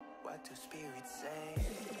What do spirits say?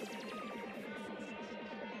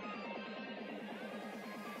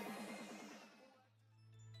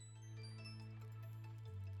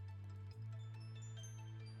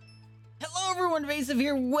 Hello everyone, Vaesive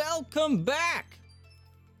here. Welcome back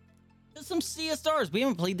to some Sea of Stars. We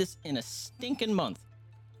haven't played this in a stinking month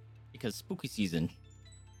because spooky season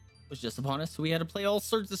was just upon us, so we had to play all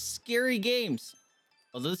sorts of scary games.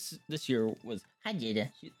 Although this year was, hi Jada,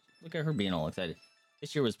 look at her being all excited.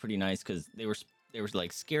 This year was pretty nice because they were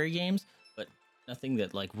like scary games, but nothing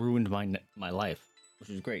that like ruined my life, which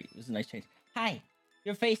was great. It was a nice change. Hi,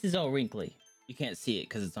 your face is all wrinkly. You can't see it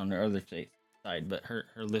because it's on her other face side, but her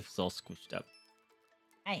lips all squished up.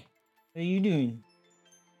 Hi, what are you doing?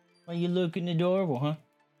 Why you looking adorable, huh?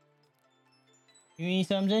 You need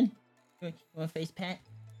something? You want a face pat?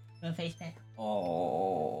 You want a face pat?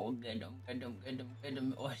 Oh, get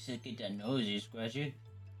him. Oh, so get that nosy scratchy.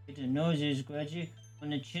 Get the nosy scratchy. On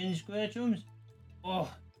the chin scratchums?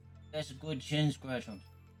 Oh, that's a good chin scratchums.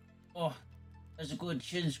 Oh, that's a good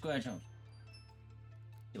chin scratchums.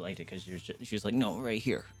 She liked it because she was like, no, right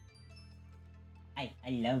here. I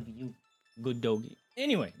love you. Good doggy.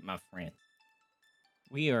 Anyway, my friend,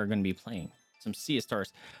 we are going to be playing some Sea of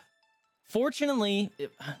Stars. Fortunately,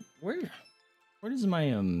 where does my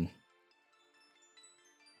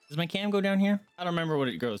cam go down here? I don't remember what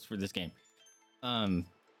it goes for this game.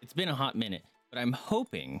 It's been a hot minute, but I'm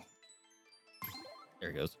hoping there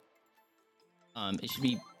it goes. It should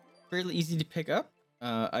be fairly easy to pick up.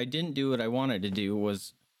 I didn't do what I wanted to do,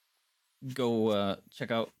 was go check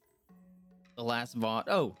out the last VOD.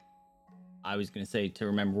 Oh, I was gonna say to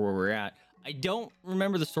remember where we're at. I don't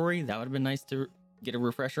remember the story. That would have been nice to get a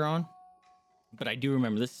refresher on, but I do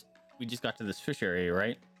remember this. We just got to this fish area,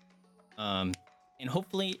 right? And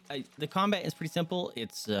hopefully the combat is pretty simple.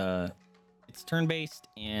 It's turn-based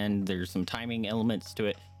and there's some timing elements to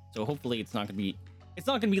it, so hopefully it's not gonna be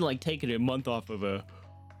like taking a month off of a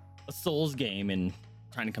Souls game and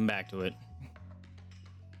trying to come back to it.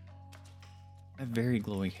 I have very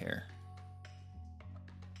glowy hair.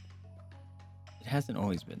 It hasn't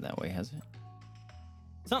always been that way, has it?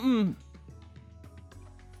 Something...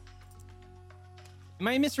 Am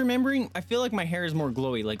I misremembering? I feel like my hair is more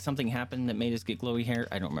glowy, like something happened that made us get glowy hair.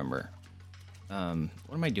 I don't remember. What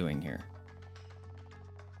am I doing here?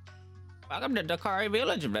 Welcome to Dakari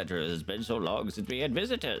Village, Adventurers. It's been so long since we had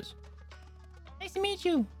visitors. Nice to meet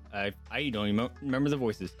you. I don't even remember the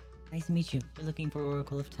voices. Nice to meet you. We're looking for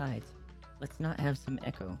Oracle of Tides. Let's not have some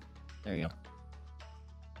echo. There you go.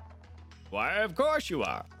 Why, of course you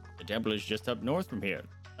are. The temple is just up north from here.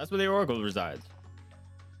 That's where the Oracle resides.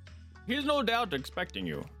 He's no doubt expecting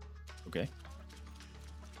you. Okay.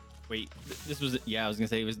 Wait, this was... Yeah, I was gonna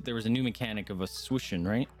say there was a new mechanic of a swishing,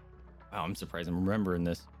 right? Wow, I'm surprised I'm remembering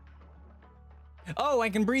this. Oh, I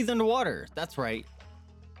can breathe underwater. That's right.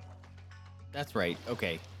 That's right.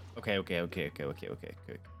 Okay. Okay.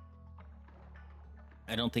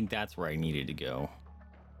 I don't think that's where I needed to go.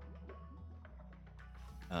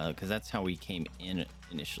 Because that's how we came in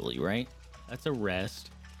initially, right? That's a rest.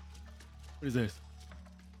 What is this?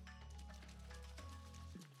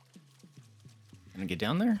 Can I get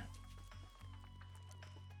down there?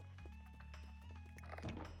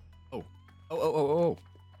 Oh.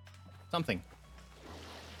 Something.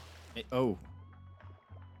 Oh.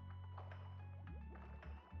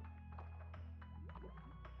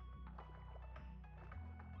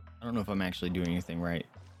 I don't know if I'm actually doing anything right.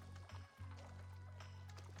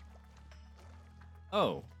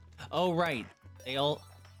 Oh, right.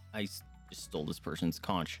 I just stole this person's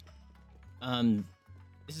conch.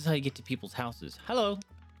 This is how you get to people's houses. Hello.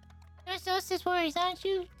 You're Solstice Warriors, aren't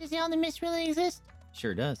you? Does the Elder Mist really exist?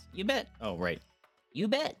 Sure does. You bet. Oh, right. You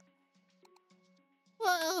bet.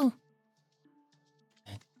 Whoa!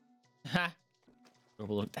 Ha!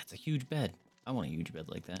 That's a huge bed. I want a huge bed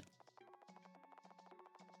like that.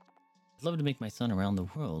 I'd love to make my son around the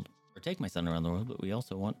world, or take my son around the world, but we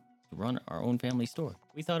also want to run our own family store.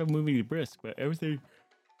 We thought of moving to Brisk, but everything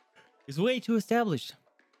is way too established.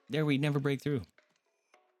 There we'd never break through.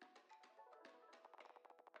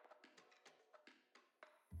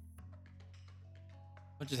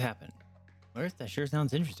 What just happened? Earth, that sure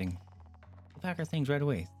sounds interesting. We'll pack our things right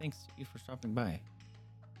away. Thanks you for stopping by.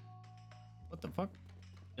 What the fuck?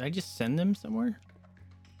 Did I just send them somewhere?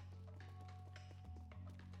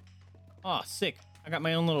 Oh, sick. I got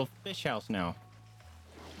my own little fish house now.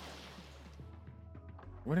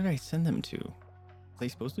 Where did I send them to? Are they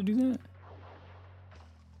supposed to do that?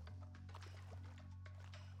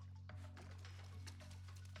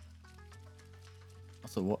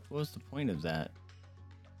 Also, what was the point of that?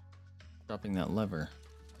 Dropping that lever.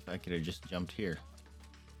 If I could have just jumped here.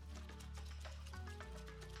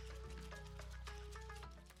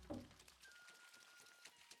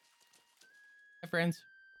 friends.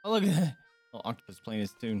 Oh, look at that. Little octopus playing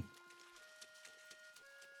his tune.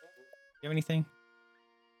 You have anything?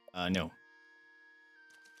 No.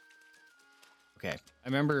 Okay. I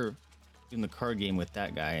remember doing the card game with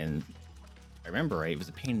that guy, and I remember right, it was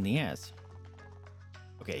a pain in the ass.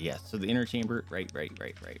 Okay, yes. So the inner chamber. Right.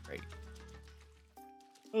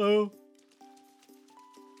 Hello.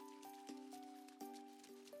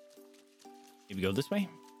 Maybe go this way?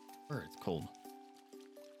 Or it's cold.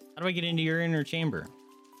 How do I get into your inner chamber?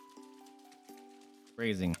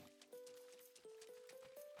 Phrasing.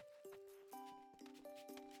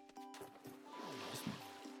 Just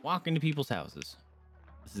walk into people's houses.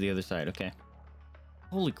 This is the other side, okay.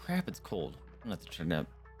 Holy crap, it's cold. I'm gonna have to turn up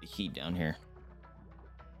the heat down here.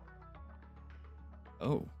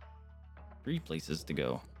 Oh. 3 places to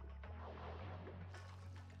go.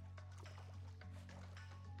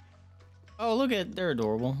 Oh, look at, they're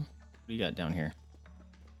adorable. What do you got down here?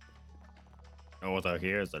 North out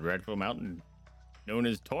here is the dreadful mountain known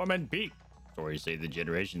as Torment Peak. Stories say the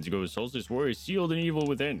generations ago solstice warriors sealed an evil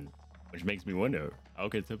within, which makes me wonder, how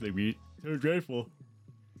could something be so dreadful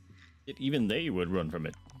yet even they would run from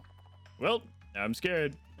it? Well, I'm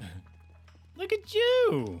scared. Look at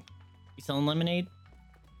you! You selling lemonade?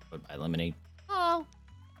 I would buy lemonade. Oh.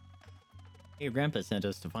 Hey, your grandpa sent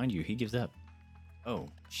us to find you. He gives up. Oh,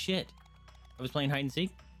 shit. I was playing hide and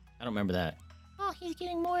seek? I don't remember that. Oh, he's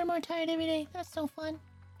getting more and more tired every day. That's so fun.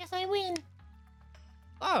 Guess I win.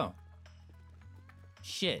 Oh.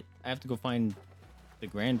 Shit. I have to go find the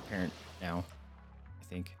grandparent now, I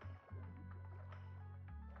think.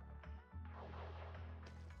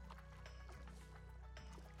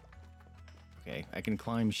 Okay, I can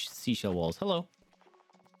climb seashell walls. Hello.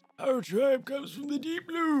 Our tribe comes from the deep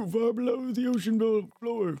blue, far below the ocean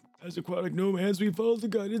floor. As aquatic nomads, we followed the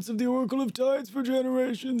guidance of the Oracle of Tides for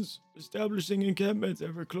generations, establishing encampments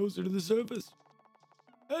ever closer to the surface.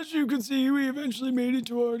 As you can see, we eventually made it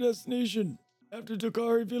to our destination. After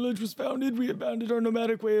Tokari village was founded, we abandoned our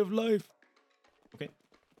nomadic way of life. Okay.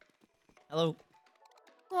 Hello.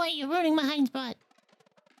 Wait, you're ruining my hiding spot.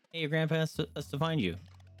 Hey, your grandpa asked us to find you.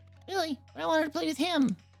 Really? But I wanted to play with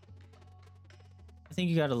him. I think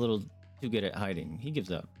you got a little too good at hiding. He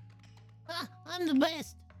gives up. Ah, I'm the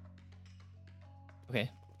best. Okay.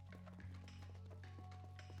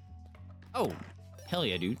 Oh, hell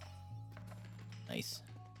yeah, dude. Nice.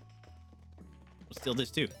 We'll steal this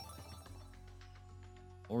too.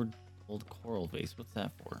 Or old coral vase. What's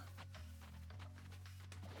that for?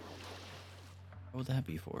 What would that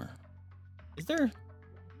be for? Is there...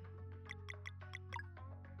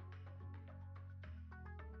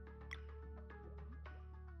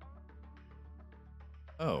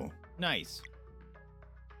 Oh, nice.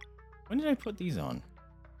 When did I put these on?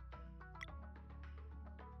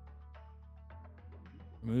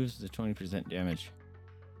 Removes the 20% damage.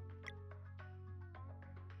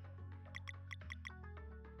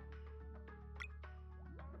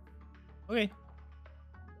 Okay.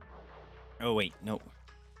 Oh, wait, no.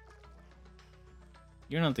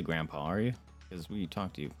 You're not the grandpa, are you? Because we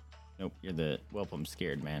talked to you. Nope, you're the... Well, I'm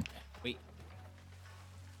scared, man. Wait.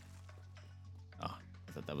 Oh,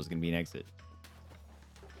 I thought that was going to be an exit.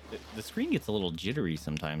 The screen gets a little jittery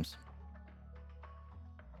sometimes.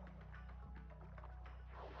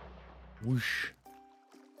 Whoosh.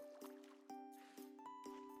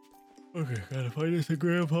 Okay, gotta find us a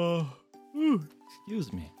grandpa. Ooh,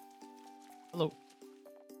 excuse me. Hello.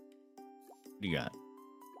 What do you got?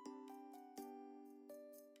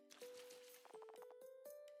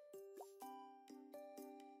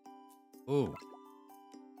 Oh.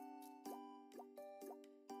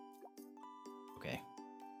 Okay.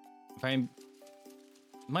 If I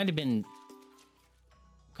might have been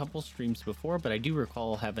a couple streams before, but I do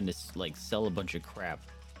recall having to like sell a bunch of crap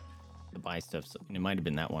to buy stuff, so, and it might have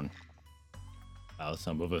been that one. While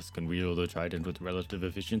some of us can wield a trident with relative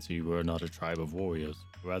efficiency, we're not a tribe of warriors.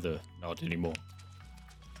 Rather, not anymore.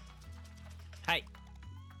 Hi.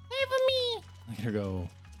 Wait for me. Look at her go. All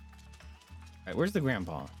right, where's the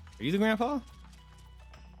grandpa? Are you the grandpa?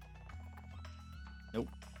 Nope.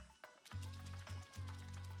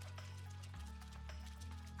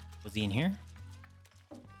 Was he in here?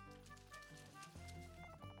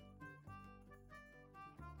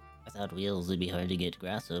 I thought wheels would be hard to get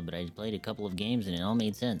grass of, but I played a couple of games and it all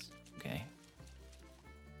made sense. Okay.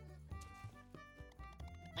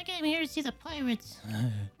 I came here to see the pirates.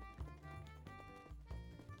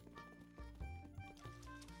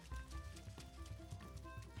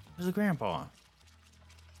 Where's the grandpa?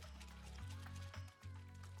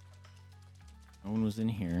 No one was in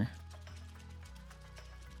here.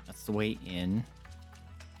 That's the way in.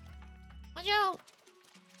 Watch out!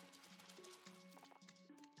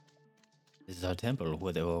 is our temple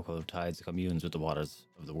where the Oracle of Tides communes with the waters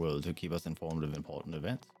of the world to keep us informed of important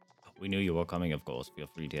events. We knew you were coming, of course. Feel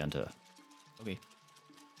free to enter. Okay.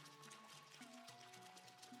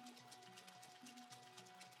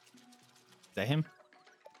 Is that him?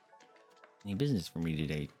 Any business for me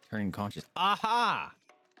today? Turning conscious. Aha!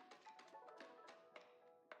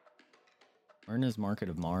 Myrna's Market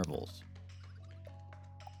of Marvels.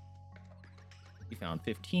 We found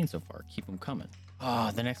 15 so far. Keep them coming.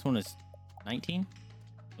 Ah, the next one is 19?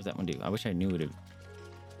 What does that one do? I wish I knew what it...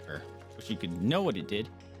 Or, wish you could know what it did.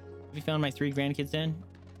 Have you found my 3 grandkids then?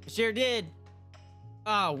 I sure did!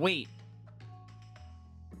 Ah, wait.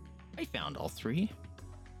 I found all 3.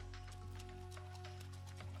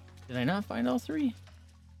 Did I not find all 3?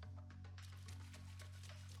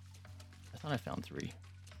 I thought I found 3.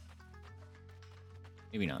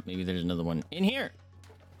 Maybe not. Maybe there's another one in here.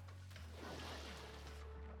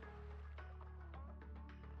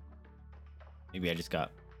 Maybe I just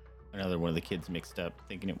got another one of the kids mixed up,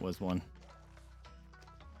 thinking it was one.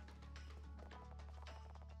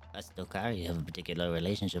 Us Dokari have a particular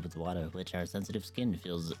relationship with water, which our sensitive skin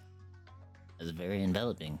feels as very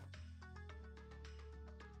enveloping.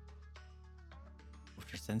 Which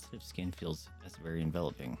our sensitive skin feels as very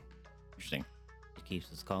enveloping. Interesting. It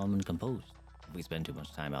keeps us calm and composed. If we spend too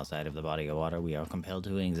much time outside of the body of water, we are compelled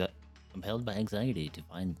Compelled by anxiety to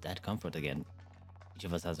find that comfort again. Each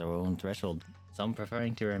of us has our own threshold, some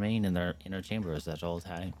preferring to remain in their inner chambers at all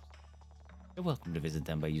times. You're welcome to visit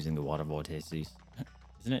them by using the water vortices.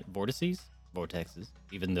 Isn't it vortices? Vortexes.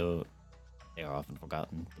 Even though they are often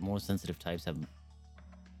forgotten, the more sensitive types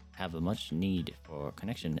have a much need for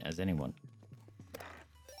connection as anyone.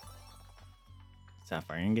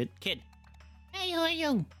 Sapphire ingot. Kid! Hey, who are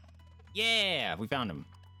you? Yeah! We found him.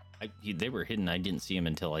 They were hidden. I didn't see him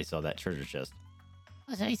until I saw that treasure chest.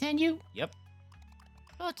 Oh, so I send you? Yep.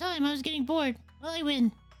 All time, I was getting bored. Well, I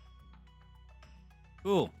win.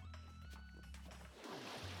 Cool.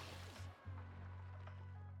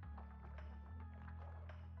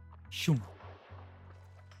 Shoom.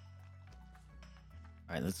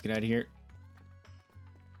 Alright, let's get out of here.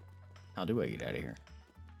 How do I get out of here?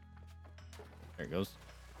 There it goes.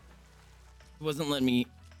 It wasn't letting me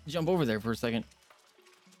jump over there for a second.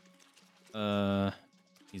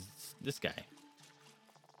 He's this guy.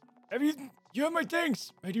 You have my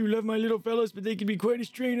thanks. I do love my little fellows, but they can be quite a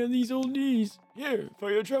strain on these old knees. Here,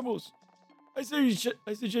 for your troubles. I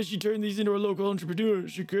suggest you turn these into a local entrepreneur.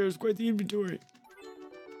 She carries quite the inventory.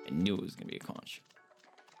 I knew it was gonna be a conch.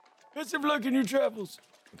 Best of luck in your travels.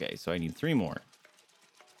 Okay, so I need 3 more.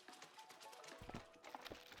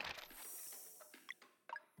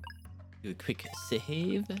 Do a quick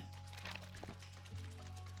save.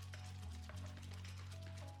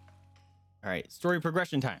 Alright, story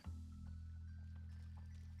progression time.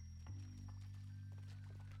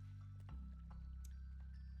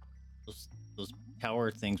 Those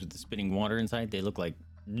power things with the spinning water inside, they look like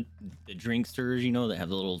the drinksters, you know, that have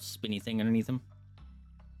the little spinny thing underneath them.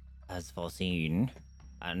 As foreseen,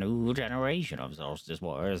 a new generation of solstice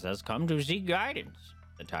warriors has come to seek guidance.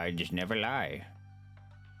 The tides never lie.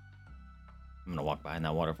 I'm gonna walk behind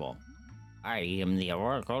that waterfall. I am the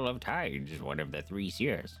Oracle of Tides, one of the 3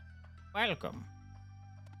 seers. Welcome.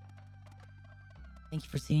 Thank you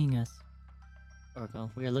for seeing us.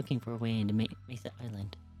 Oracle, we are looking for a way into Mesa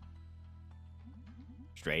Island.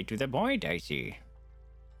 Straight to the point, I see.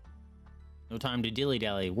 No time to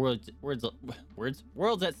dilly-dally. World's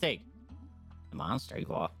at stake. The monster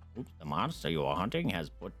you are hunting has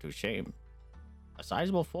put to shame a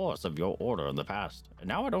sizable force of your order in the past, and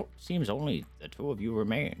now it seems only the 2 of you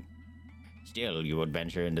remain. Still, you would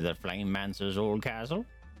venture into the Flame Mancer's old castle?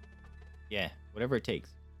 Yeah, whatever it takes.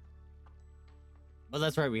 Well,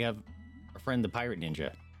 that's right, we have our friend the Pirate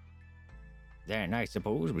Ninja. Then I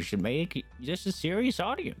suppose we should make this a serious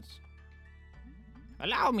audience.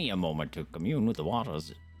 Allow me a moment to commune with the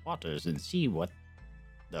waters and see what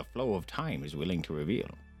the flow of time is willing to reveal.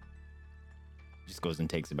 Just goes and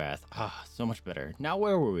takes a bath. Ah, so much better. Now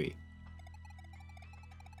where were we?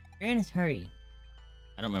 We're in a hurry.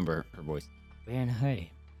 I don't remember her voice. We're in a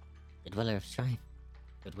hurry. The Dweller of Strife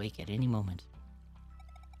could wake at any moment.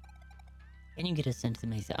 Can you get us sent to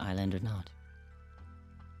Mesa Island or not?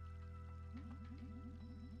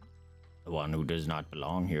 The one who does not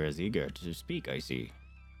belong here is eager to speak, I see.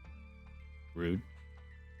 Rude.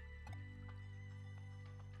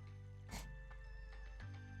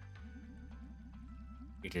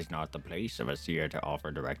 It is not the place of a seer to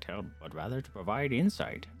offer direct help, but rather to provide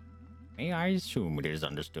insight. May I assume it is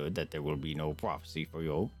understood that there will be no prophecy for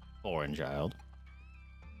your foreign child?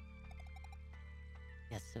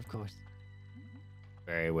 Yes, of course.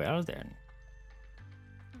 Very well, then.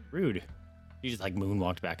 Rude. He just like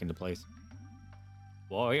moonwalked back into place.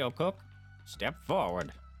 Warrior cook, step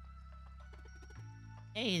forward.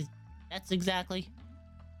 Hey, that's exactly.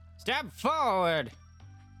 Step forward!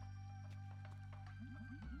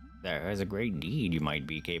 There is a great deed you might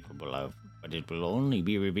be capable of, but it will only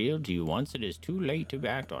be revealed to you once it is too late to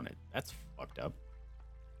act on it. That's fucked up.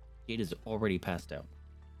 Jade is already passed out.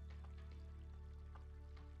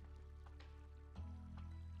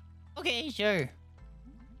 Okay, sure.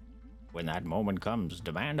 When that moment comes,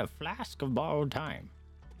 demand a flask of borrowed time.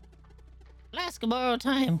 Flask of borrowed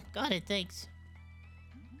time. Got it, thanks.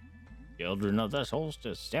 Children of the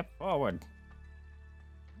solstice, step forward.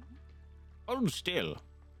 Hold still.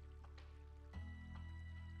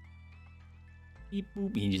 Beep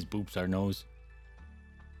boop. He just boops our nose.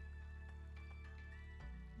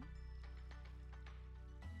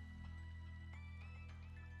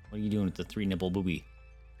 What are you doing with the 3-nipple booby?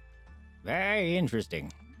 Very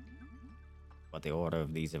interesting. But the order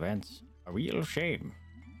of these events, a real shame.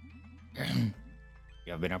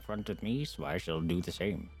 You have been upfront with me, so I shall do the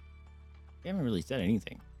same. You haven't really said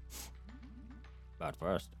anything. But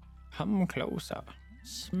first, come closer.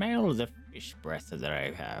 Smell the fish breath that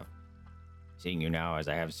I have. Seeing you now as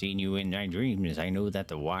I have seen you in my dreams, I know that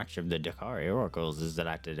the watch of the Dakari oracles is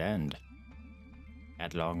at an end.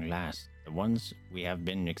 At long last, the ones we have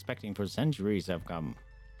been expecting for centuries have come.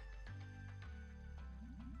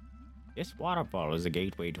 This waterfall is a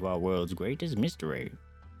gateway to our world's greatest mystery,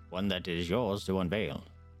 one that is yours to unveil.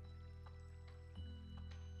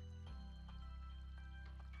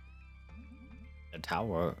 The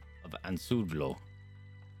Tower of Ansudlo.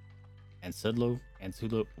 Ansudlo,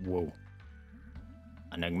 whoa.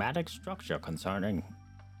 An enigmatic structure concealing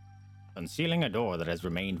a door that has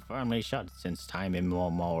remained firmly shut since time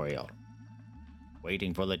immemorial,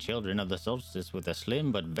 waiting for the children of the solstice with a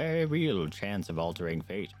slim but very real chance of altering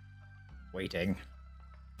fate. Waiting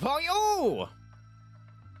for you!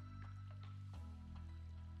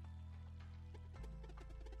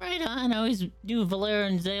 Right on, I always knew Valera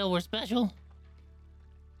and Zale were special.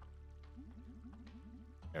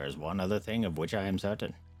 There is one other thing of which I am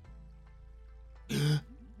certain.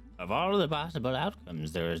 Of all the possible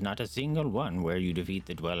outcomes, there is not a single one where you defeat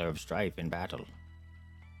the Dweller of Strife in battle.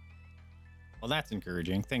 Well, that's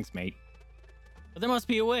encouraging. Thanks, mate. But there must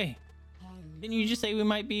be a way. Didn't you just say we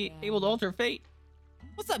might be able to alter fate?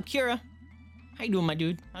 What's up, Kira? How you doing, my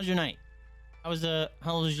dude? How's your night? How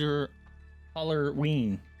was your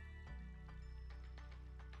Halloween?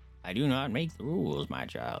 I do not make the rules, my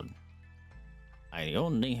child. I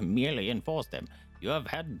only merely enforce them. You have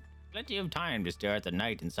had plenty of time to stare at the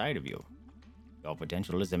night inside of you. Your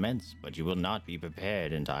potential is immense, but you will not be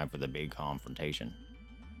prepared in time for the big confrontation.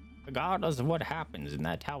 Regardless of what happens in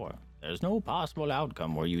that tower, there is no possible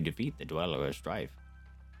outcome where you defeat the Dweller of Strife.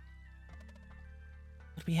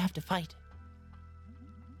 But we have to fight.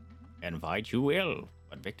 And fight you will,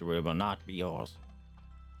 but victory will not be yours.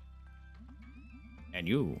 And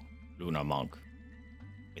you, Lunar Monk,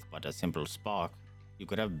 with but a simple spark, you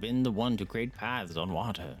could have been the one to create paths on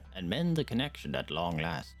water and mend the connection at long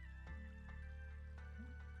last.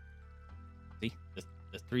 See, the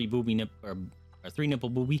 3-nipple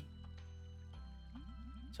booby.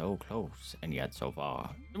 So close and yet so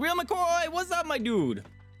far. The real McCoy, what's up, my dude?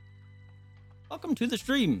 Welcome to the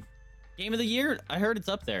stream. Game of the year? I heard it's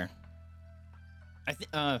up there.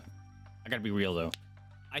 I gotta be real though.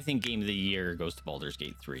 I think game of the year goes to Baldur's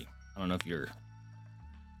Gate 3. I don't know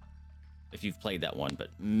if you've played that one, but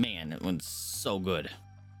man, that one's so good.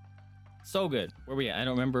 So good. Where we at? I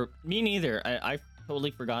don't remember. Me neither. I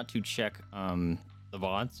totally forgot to check the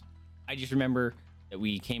VODs. I just remember that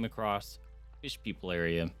we came across Fish People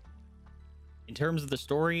area. In terms of the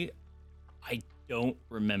story, I don't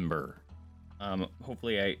remember.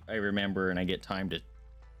 Hopefully I remember and I get time to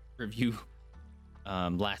review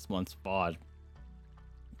last month's VOD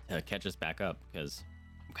to catch us back up, because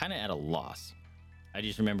I'm kind of at a loss. I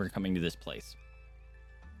just remember coming to this place.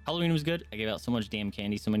 Halloween was good. I gave out so much damn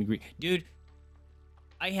candy, so many dude,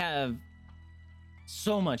 I have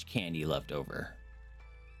so much candy left over.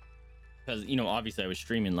 Because, you know, obviously I was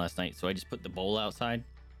streaming last night, so I just put the bowl outside.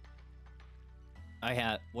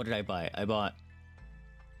 What did I buy? I bought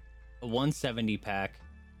a 170 pack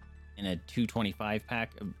and a 225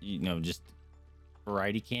 pack of, you know, just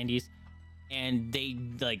variety candies. And they,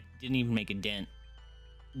 like, didn't even make a dent.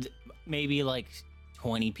 Maybe, like,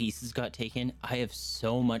 20 pieces got taken. I have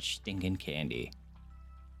so much stinking candy.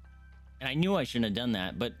 And I knew I shouldn't have done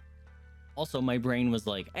that, but also my brain was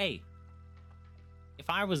like, hey, if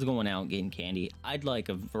I was going out getting candy, I'd like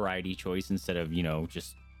a variety choice instead of, you know,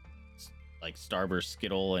 just like Starburst,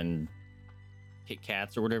 Skittle, and Kit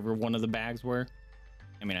Kats or whatever one of the bags were.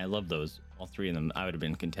 I mean, I love those. All 3 of them. I would have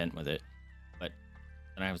been content with it. But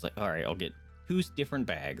then I was like, all right, I'll get 2 different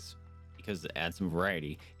bags because it adds some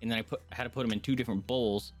variety. And then I had to put them in 2 different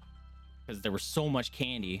bowls because there was so much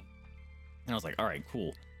candy. And I was like, all right,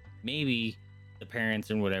 cool. Maybe the parents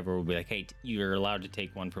and whatever will be like, hey, you're allowed to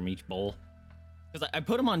take one from each bowl. Because I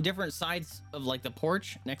put them on different sides of like the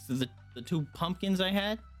porch next to the 2 pumpkins I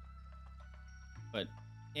had.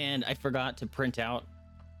 And I forgot to print out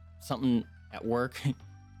something at work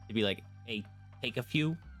to be like, hey, take a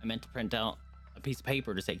few. I meant to print out a piece of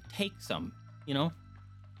paper to say, take some, you know?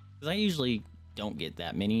 Because I usually don't get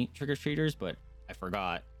that many trick-or-treaters, but I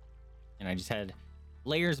forgot. And I just had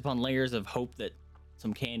layers upon layers of hope that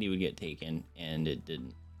some candy would get taken, and it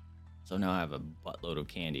didn't. So now I have a buttload of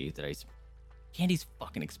candy that Candy's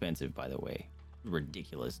fucking expensive, by the way.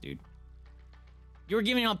 Ridiculous, dude. You were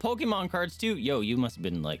giving out Pokemon cards too? Yo, you must have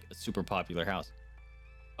been like a super popular house.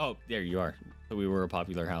 Oh, there you are. So we were a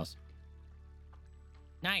popular house.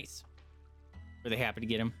 Nice. Were they happy to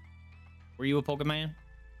get him? Were you a Pokemon?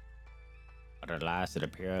 But alas, it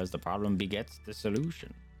appears the problem begets the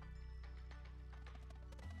solution.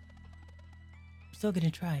 I'm still gonna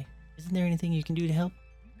try. Isn't there anything you can do to help?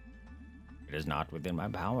 It is not within my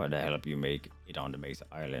power to help you make it onto Mesa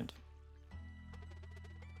Island.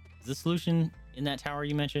 Is the solution in that tower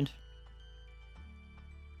you mentioned?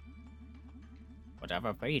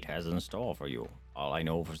 Whatever fate has in store for you, all I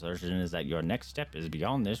know for certain is that your next step is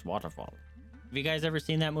beyond this waterfall. Have you guys ever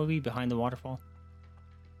seen that movie, Behind the Waterfall?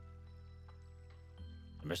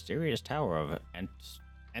 The mysterious tower of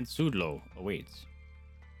Ansudlo awaits.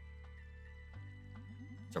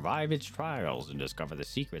 Survive its trials and discover the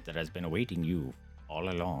secret that has been awaiting you all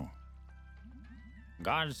along.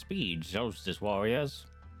 Godspeed, Solstice Warriors.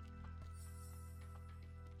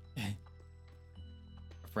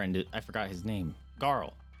 A friend, I forgot his name.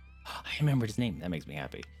 Garl. I remembered his name. That makes me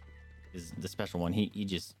happy. Is the special one. He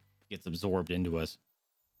just gets absorbed into us.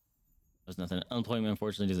 There's nothing. Unemployment,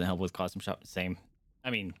 unfortunately, doesn't help with costume shop. Same.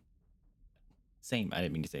 I mean, same. I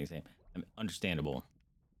didn't mean to say same. Understandable.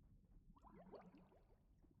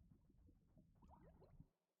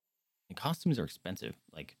 And costumes are expensive.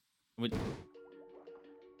 Like, what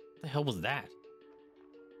the hell was that?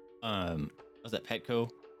 Was that Petco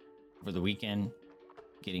for the weekend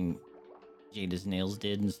getting Jada's nails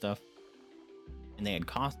did and stuff? And they had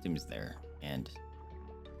costumes there, and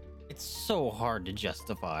it's so hard to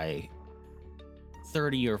justify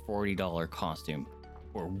 $30 or $40 costume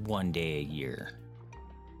for one day a year.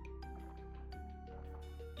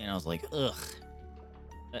 And I was like, ugh.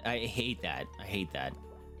 I hate that. I hate that.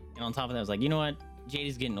 And on top of that, I was like, you know what?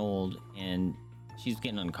 Jada's getting old and she's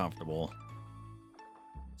getting uncomfortable.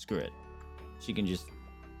 Screw it. She can just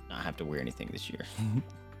not have to wear anything this year.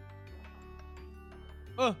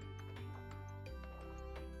 Oh,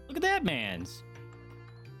 look at that man's.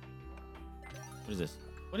 What is this?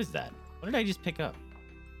 What is that? What did I just pick up?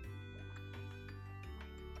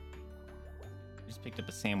 I just picked up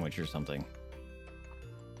a sandwich or something.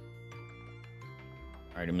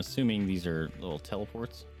 All right, I'm assuming these are little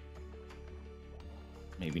teleports.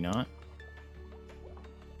 Maybe not.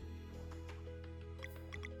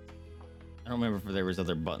 I don't remember if there was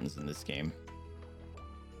other buttons in this game.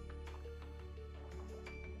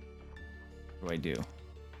 What do I do?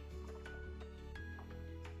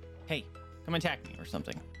 Hey, come attack me or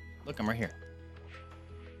something. Look, I'm right here.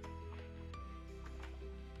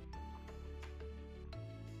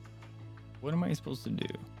 What am I supposed to do?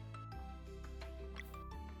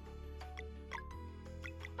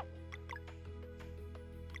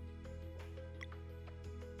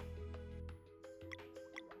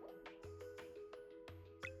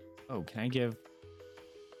 Oh, can I give...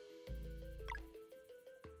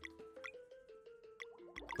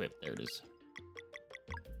 Equip, there it is.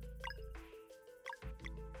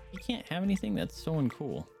 You can't have anything? That's so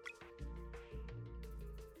uncool.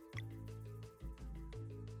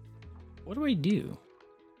 What do I do?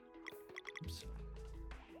 Oops.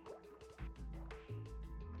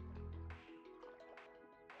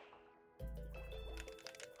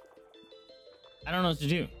 I don't know what to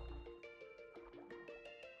do.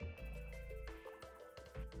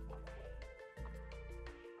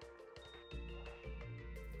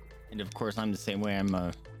 And of course, I'm the same way.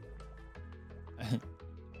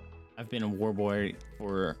 I've been a war boy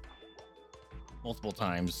for multiple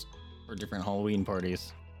times for different Halloween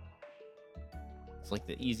parties. It's like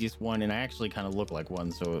the easiest one, and I actually kind of look like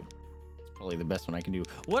one, so it's probably the best one I can do.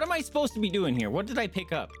 What am I supposed to be doing here? What did I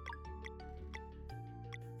pick up?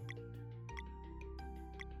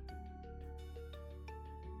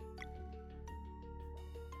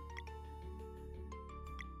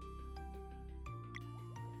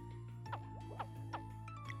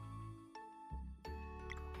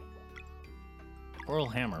 Coral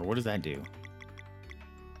hammer, what does that do?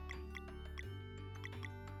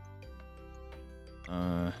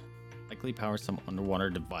 Likely power some underwater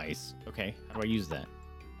device. Okay, how do I use that?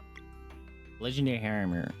 Legendary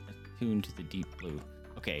hammer attuned to the deep blue.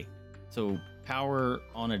 Okay, so power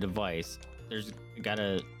on a device. There's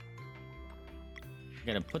gotta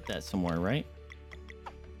put that somewhere, right?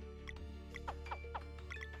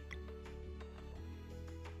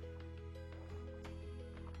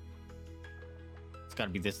 It's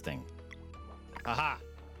gotta be this thing. Aha!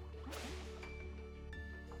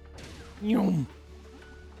 Yum.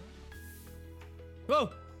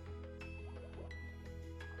 Whoa!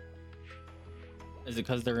 Is it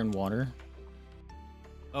because they're in water?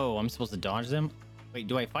 Oh, I'm supposed to dodge them? Wait,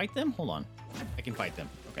 do I fight them? Hold on. I can fight them.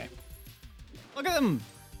 Okay. Look at them!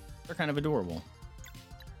 They're kind of adorable.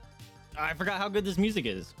 I forgot how good this music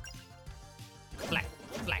is. Flack,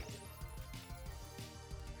 flack.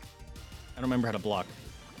 I don't remember how to block.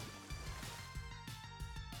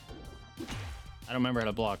 I don't remember how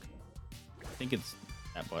to block. I think it's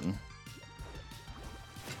that button.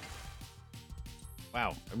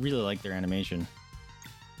 Wow, I really like their animation.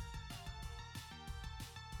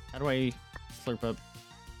 How do I slurp up?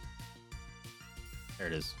 There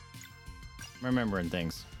it is. I'm remembering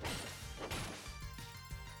things.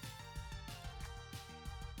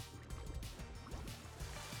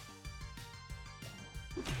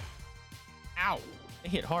 Ow! They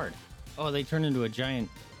hit hard. Oh, they turn into a giant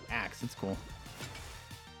axe. That's cool.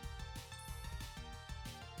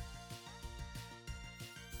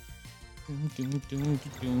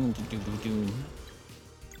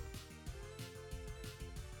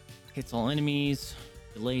 Hits all enemies,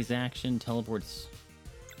 delays action, teleports.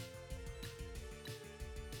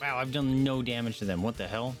 Wow, I've done no damage to them. What the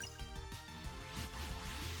hell?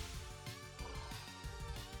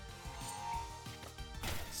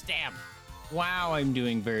 Stab. Wow, I'm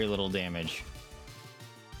doing very little damage.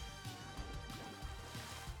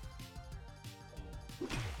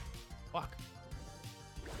 Fuck.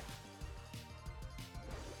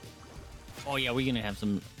 Oh yeah, we're gonna have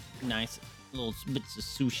some nice little bits of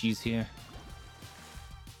sushis here.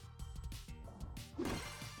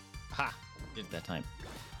 Ha! Did it that time.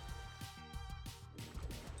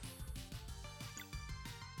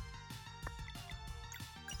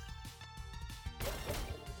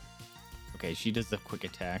 Okay, she does the quick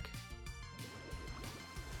attack.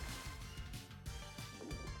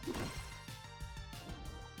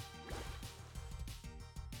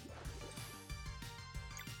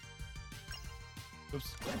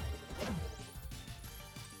 Oops.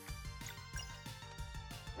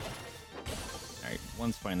 Alright,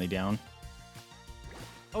 one's finally down.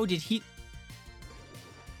 Oh, did he...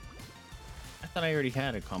 I thought I already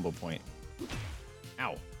had a combo point.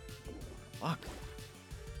 Ow. Fuck.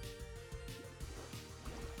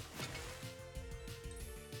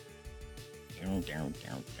 Down.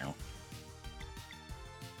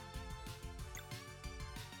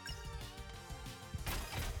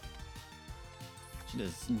 She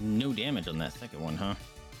does no damage on that second one, huh?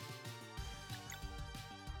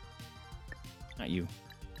 Not you.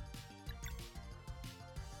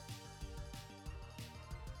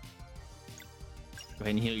 Go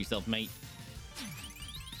ahead and heal yourself, mate.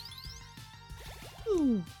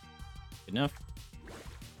 Ooh. Good enough.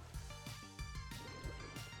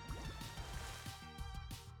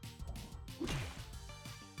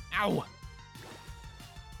 Ow!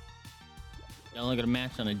 Y'all look at a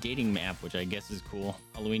match on a dating map, which I guess is cool.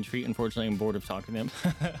 Halloween treat. Unfortunately, I'm bored of talking to them.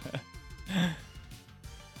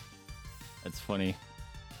 That's funny.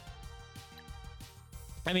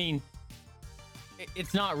 I mean,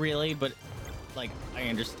 it's not really, but like, I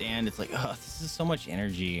understand. It's like, oh, this is so much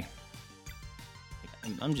energy.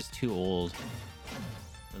 Like, I'm just too old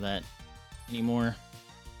for that anymore.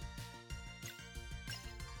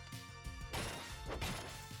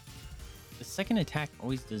 The second attack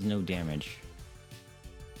always does no damage.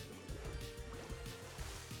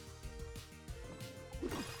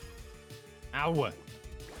 Ow!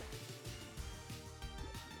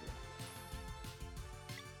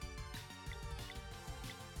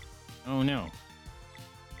 Oh no.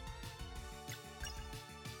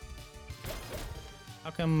 How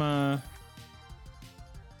come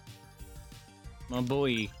my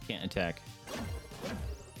boy can't attack?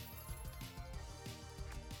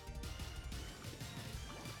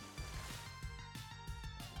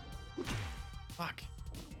 Fuck.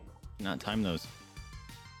 Not time those.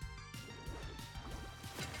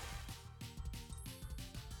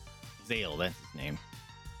 Zale, that's his name.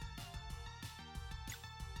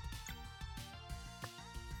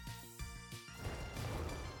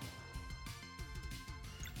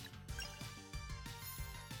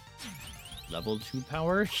 Level 2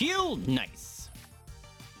 power heal. Nice.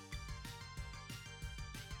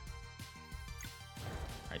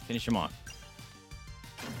 All right, finish him off.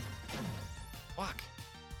 Fuck.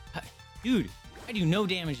 Dude, I do no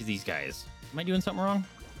damage to these guys. Am I doing something wrong?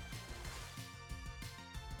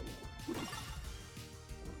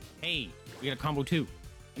 Hey, we got a combo too.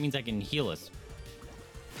 That means I can heal us.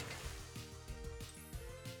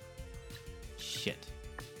 Shit.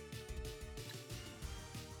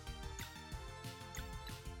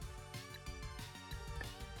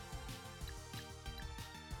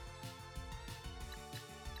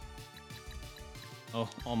 Oh,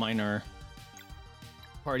 all mine are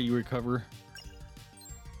party recover.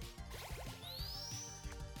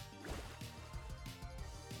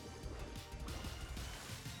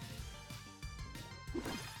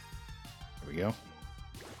 There we go.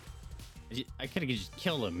 I could have just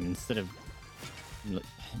killed him instead of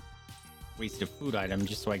wasted a food item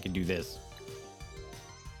just so I could do this.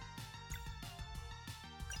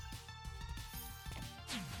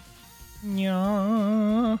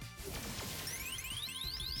 Yeah.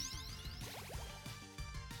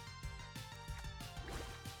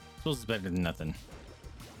 Suppose it's better than nothing.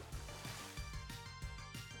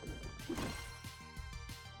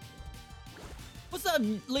 What's up,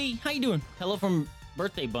 Lee? How you doing? Hello from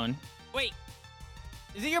Birthday Bun. Wait,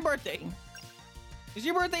 is it your birthday? Is it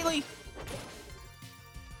your birthday, Lee?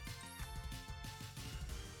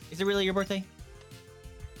 Is it really your birthday?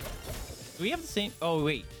 Do we have the same? Oh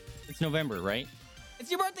wait, it's November, right?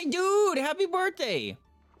 It's your birthday, dude! Happy birthday!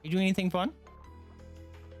 You doing anything fun?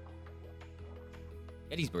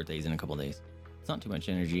 Eddie's birthday is in a couple days. It's not too much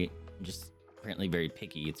energy. I'm just apparently very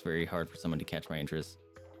picky. It's very hard for someone to catch my interest.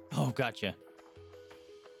 Oh, gotcha.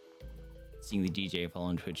 Seeing the DJ fall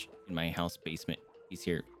on Twitch in my house basement. He's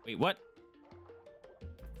here. Wait, what?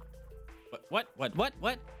 What?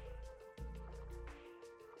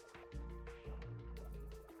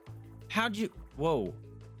 How'd you... Whoa.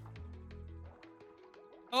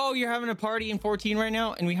 Oh, you're having a party in 14 right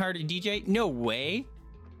now and we hired a DJ? No way.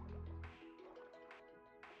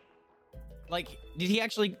 Like, did he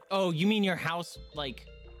actually... Oh, you mean your house, like...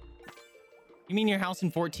 You mean your house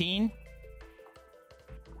in 14?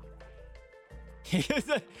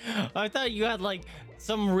 I thought you had, like,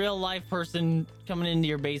 some real-life person coming into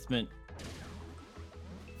your basement.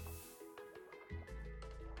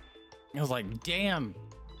 I was like, damn.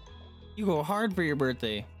 You go hard for your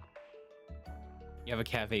birthday. You have a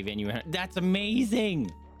cafe venue. That's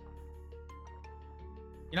amazing.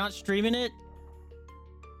 You're not streaming it?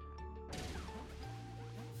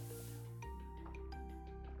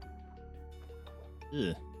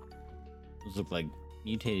 Ugh. Those look like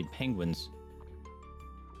mutated penguins.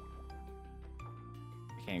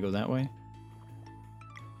 I can't go that way.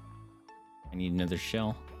 I need another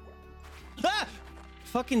shell. Ah!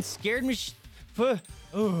 Fucking scared me.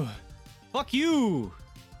 Oh, fuck you.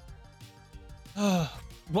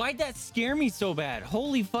 Why'd that scare me so bad?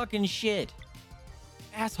 Holy fucking shit.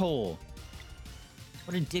 Asshole.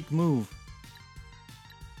 What a dick move.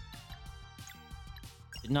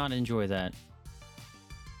 Did not enjoy that.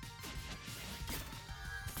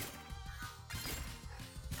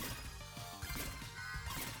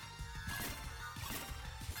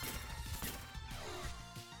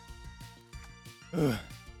 Ugh.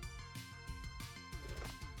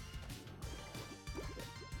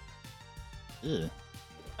 Ugh.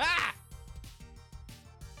 Ah!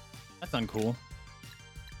 That's uncool.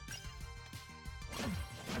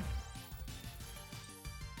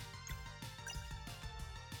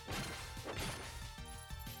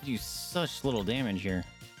 You do such little damage here.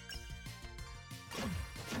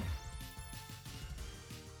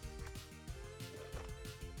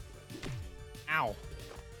 Ow.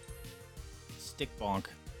 Stick bonk.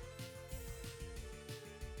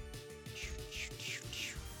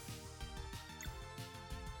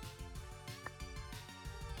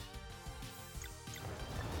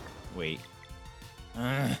 Wait.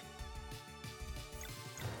 That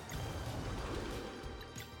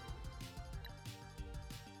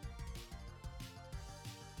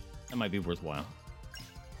might be worthwhile.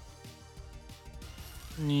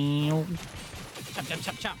 Chop, chop,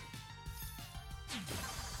 chop, chop.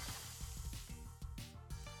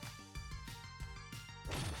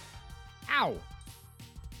 Ow!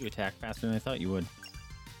 You attack faster than I thought you would.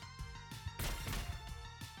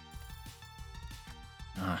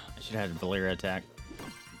 I should have had a Valera attack.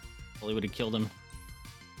 Probably would have killed him.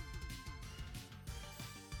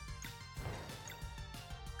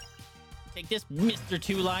 Take this, Mr.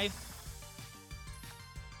 Two Life.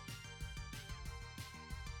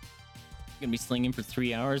 Gonna be slinging for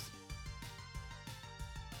 3 hours.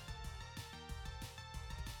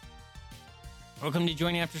 Welcome to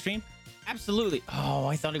joining after stream. Absolutely. Oh,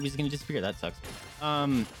 I thought he was gonna disappear. That sucks. Are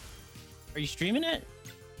you streaming it?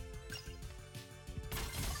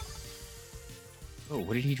 Oh,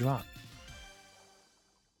 what did he drop?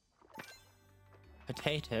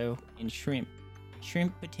 Potato and shrimp.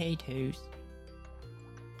 Shrimp potatoes.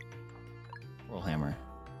 Whirl hammer.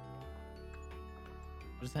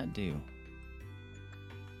 What does that do?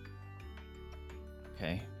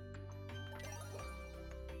 Okay.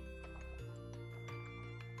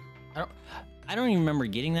 I don't even remember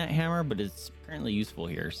getting that hammer, but it's apparently useful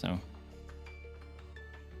here, so.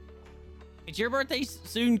 It's your birthday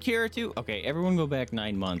soon, Kira, too? Okay, everyone go back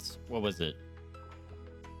 9 months. What was it?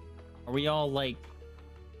 Are we all like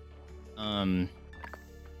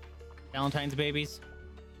Valentine's babies?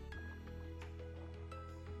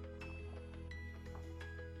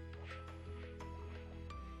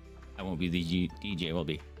 I won't be the DJ, will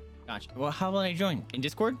be. Gotcha. Well, how will I join? In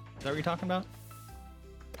Discord? Is that what you're talking about?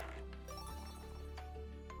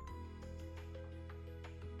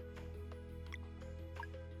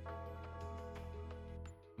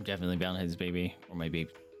 I'm definitely Valentine's baby, or my baby.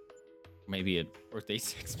 Maybe a birthday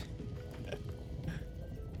 6.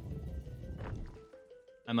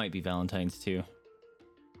 I might be Valentine's too.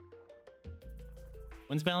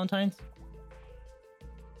 When's Valentine's?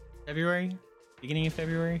 February? Beginning of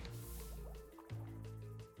February?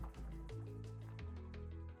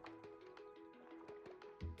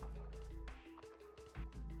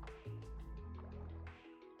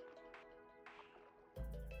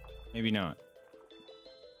 Maybe not.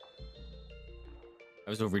 I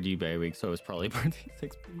was overdue by a week, so it was probably birthday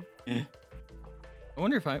 6. I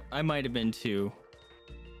wonder if I might have been too.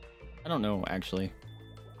 I don't know, actually.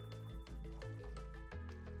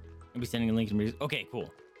 I'll be sending a link to. Okay,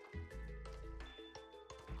 cool.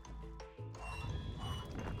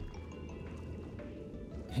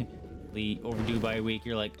 Lee, overdue by a week.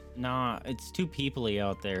 You're like, nah, it's too peoply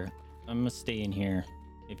out there. I'm gonna stay in here,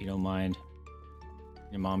 if you don't mind.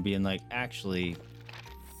 Your mom being like, actually,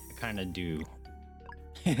 I kind of do.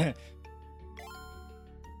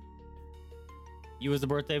 You was the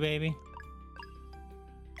birthday baby?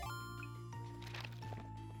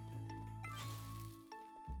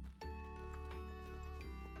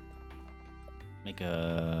 Make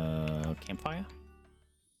a campfire?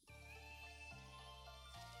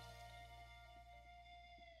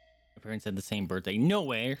 My parents had the same birthday. No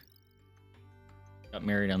way! Got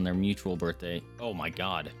married on their mutual birthday. Oh my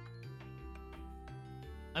god.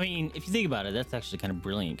 I mean, if you think about it, that's actually kind of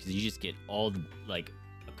brilliant because you just get all the, like,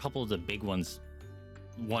 a couple of the big ones,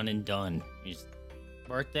 one and done. You just,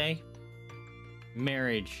 birthday,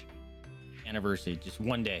 marriage, anniversary, just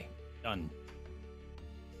one day, done.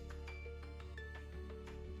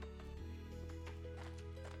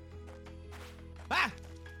 Ah!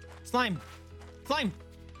 Slime! Slime!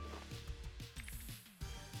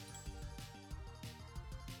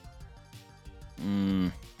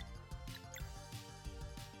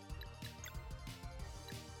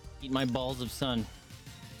 Eat my balls of sun.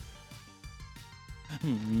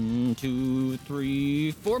 2,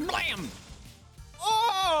 3, 4, blam!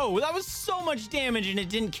 Oh, that was so much damage and it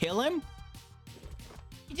didn't kill him?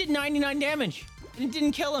 He did 99 damage and it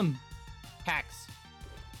didn't kill him. Hacks.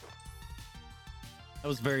 That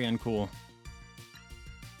was very uncool.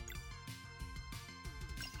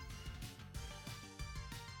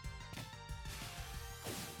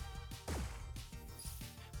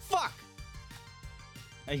 Fuck!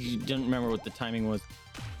 I don't remember what the timing was.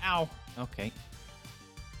 Ow. Okay.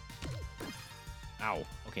 Ow.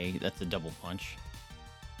 Okay, that's a double punch.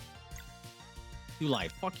 You lie.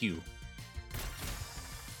 Fuck you.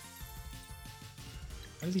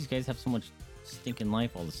 Why do these guys have so much stinking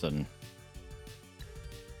life all of a sudden?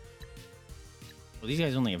 Well, these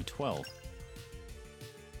guys only have 12. Alright,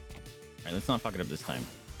 let's not fuck it up this time.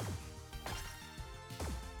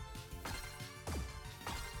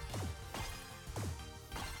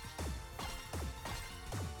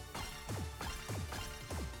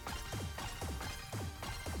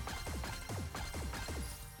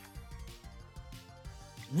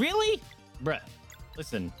 Really? Bruh,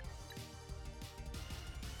 listen.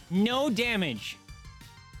 No damage.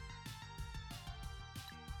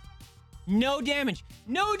 No damage.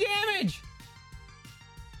 No damage!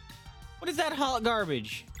 What is that hot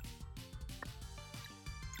garbage?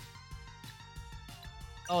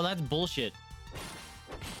 Oh, that's bullshit.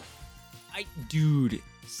 Dude,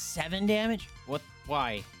 7 damage? What?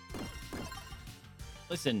 Why?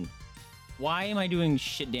 Listen, why am I doing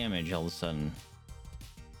shit damage all of a sudden?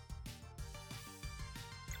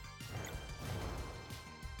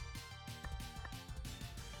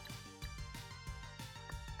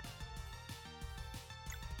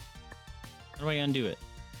 How do I undo it?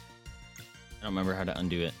 I don't remember how to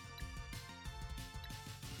undo it.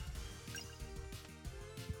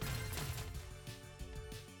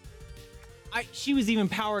 She was even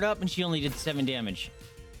powered up and she only did 7 damage.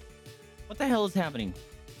 What the hell is happening?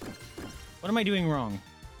 What am I doing wrong?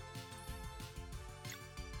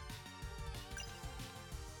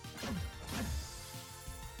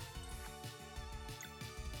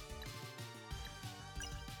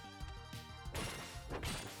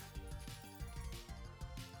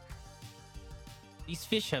 These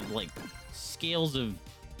fish have like scales of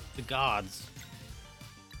the gods.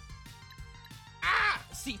 Ah!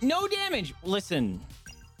 See, no damage. Listen.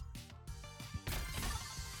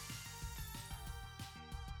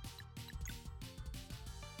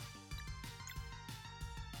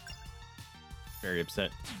 Very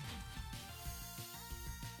upset.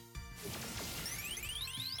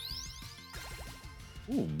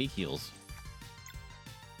 Ooh, big heals.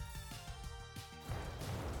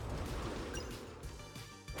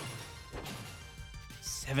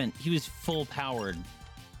 7. He was full powered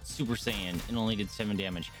Super Saiyan and only did 7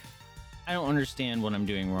 damage. I don't understand what I'm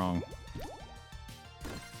doing wrong.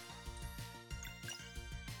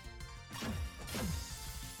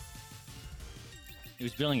 He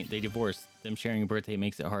was feeling it. They divorced. Them sharing a birthday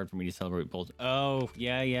makes it hard for me to celebrate both. Oh,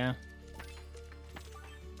 yeah, yeah.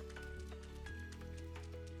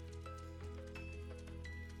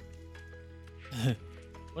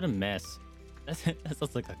 What a mess. That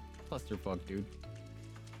sounds like a clusterfuck, dude.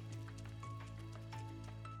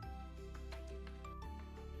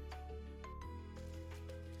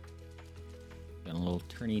 Got a little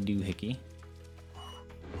turny doohickey.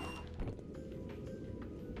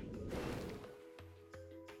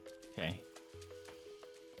 Okay.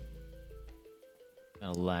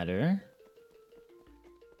 Got a ladder.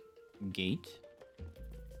 Gate.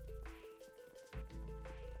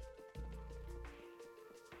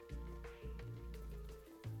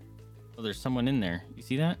 Oh, there's someone in there. You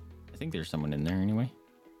see that? I think there's someone in there anyway.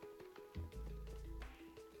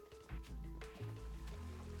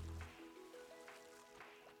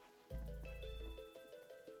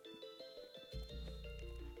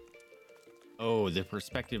 Oh, the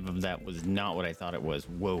perspective of that was not what I thought it was.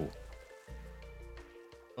 Whoa.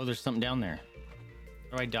 Oh, there's something down there.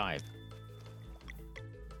 How do I dive?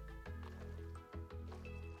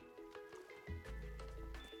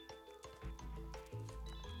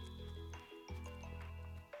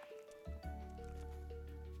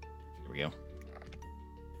 Here we go.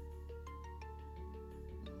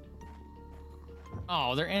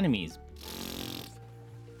 Oh, they're enemies.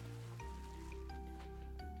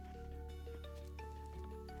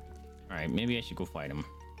 Alright, maybe I should go fight him.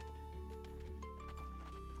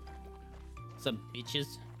 What's up,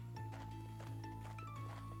 bitches?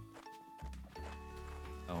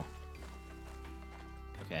 Oh.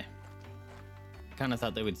 Okay. I kind of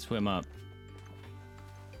thought they would swim up.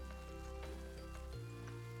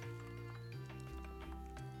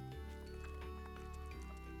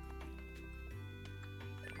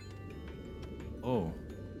 Oh.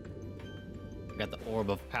 I got the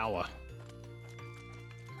orb of power.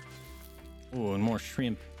 Oh, and more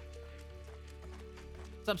shrimp.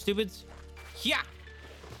 What's up, stupids? Yeah!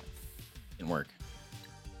 Didn't work.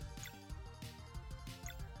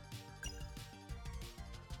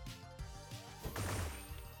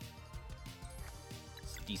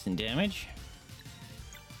 It's decent damage.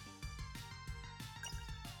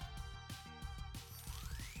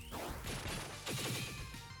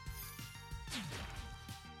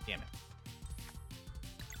 Damn it.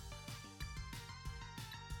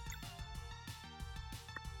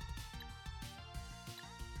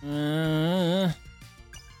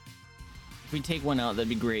 If we take one out, that'd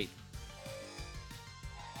be great.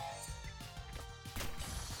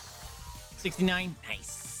 69,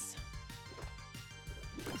 nice.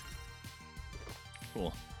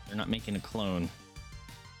 Cool. They're not making a clone.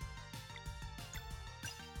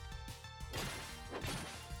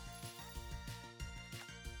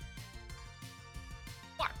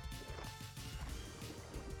 What?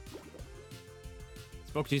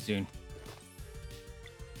 Spoke too soon.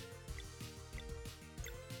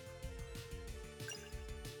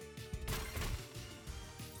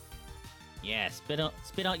 Yeah, spit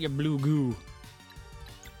out your blue goo.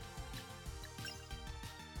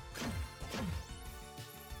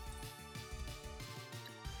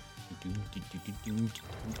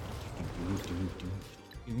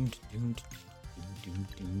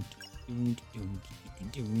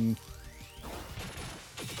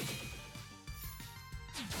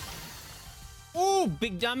 Oh,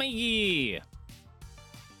 big dummy!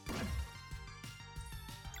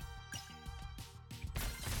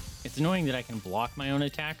 It's annoying that I can block my own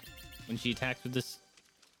attack when she attacks with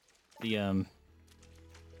the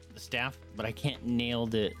staff, but I can't nail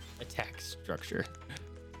the attack structure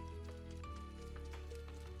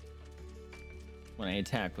when I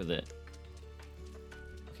attack with it.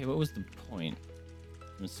 Okay, what was the point?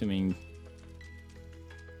 I'm assuming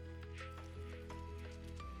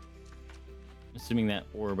that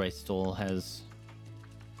orb I stole has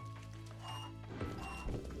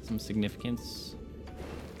some significance.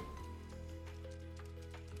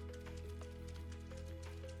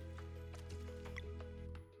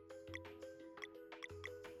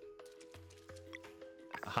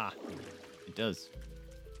 Aha, it does.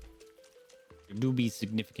 There do be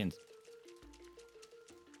significance.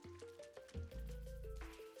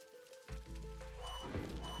 I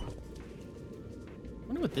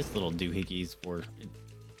wonder what this little doohickeys for. It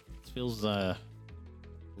feels a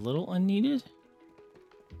little unneeded.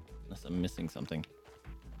 Unless I'm missing something.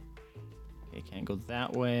 Okay, can't go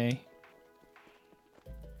that way.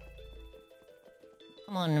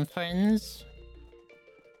 Come on, friends.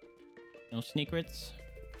 No secrets.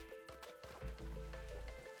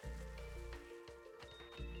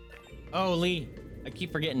 Oh, Lee, I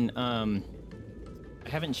keep forgetting. I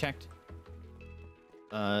haven't checked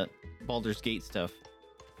Baldur's Gate stuff.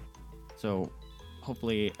 So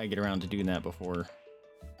hopefully I get around to doing that before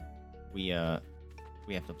we have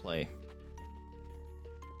to play.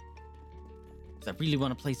 Because I really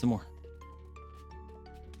want to play some more.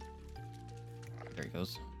 There he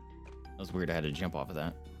goes. That was weird, I had to jump off of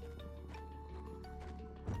that.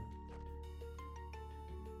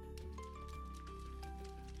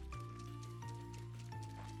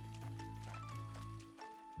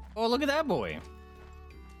 Oh, look at that boy.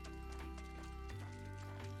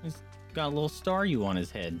 He's got a little star you on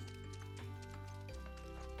his head.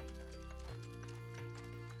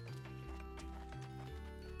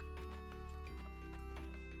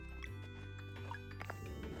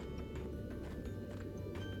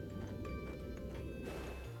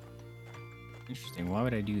 Interesting. Why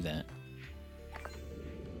would I do that?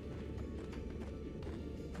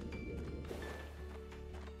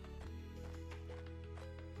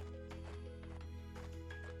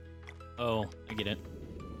 Oh, I get it.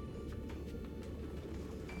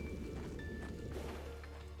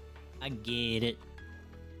 I get it.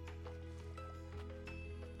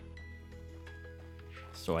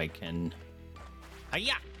 So I can...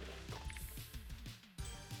 Hiya!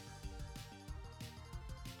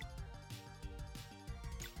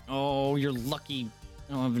 Oh, you're lucky.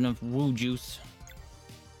 I don't have enough woo juice.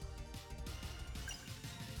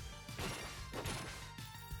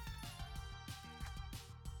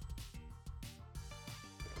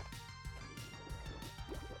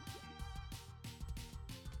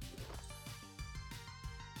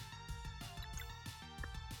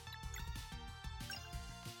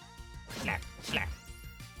 Slap, slap.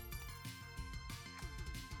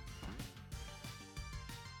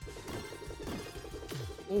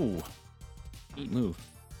 Ooh, neat move.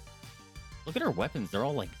 Look at her weapons. They're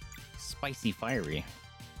all like spicy fiery.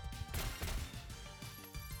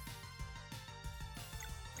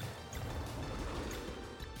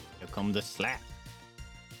 Here come the slap.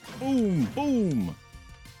 Boom, boom.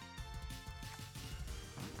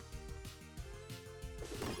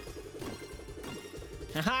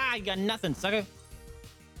 Haha, you got nothing, sucker.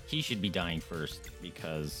 He should be dying first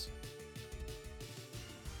because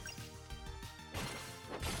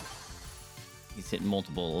he's hitting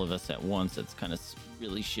multiple of us at once. That's kind of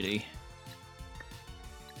really shitty.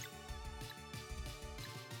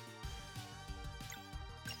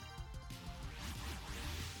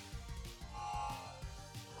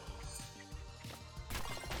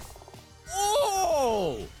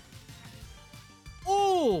 Oh!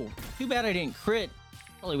 Oh! Too bad I didn't crit.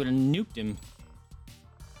 Probably would have nuked him.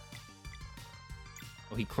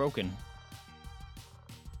 Oh, he croaking.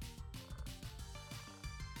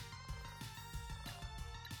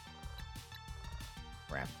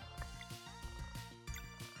 Crap.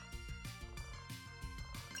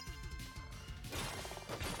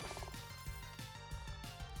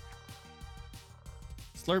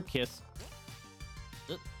 Slurp kiss.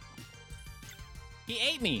 He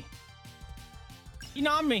ate me. He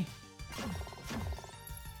nommed me.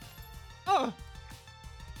 Oh.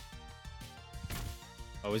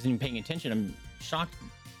 I wasn't even paying attention. I'm shocked.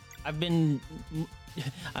 I've been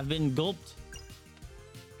gulped.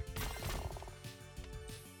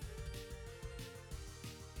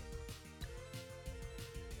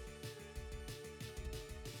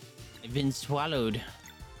 I've been swallowed.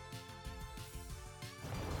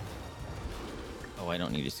 Oh, I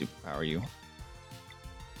don't need to superpower you.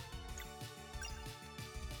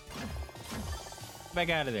 Get back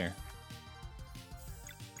out of there.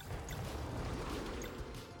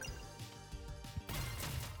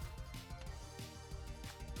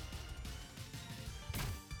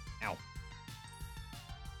 Ow.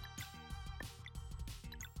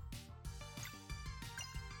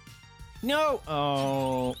 No!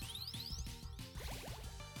 Oh.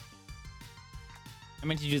 I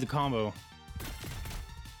meant to do the combo.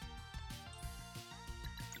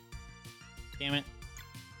 Damn it.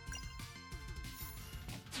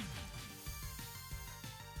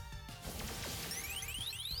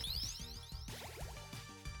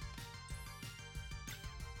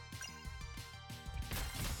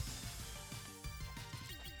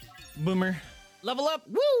 Boomer. Level up!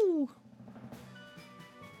 Woo!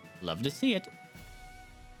 Love to see it.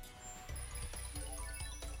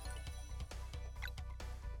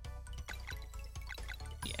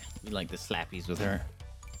 Yeah, we like the slappies with her.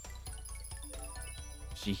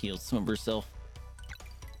 She heals some of herself.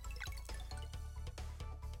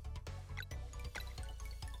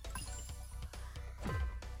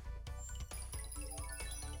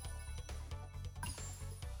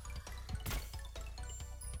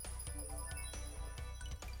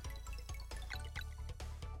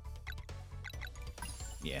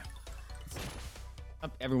 Yeah.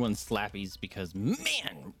 Up everyone's slappies because, man,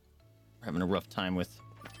 we're having a rough time with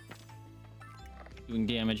doing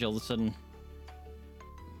damage all of a sudden.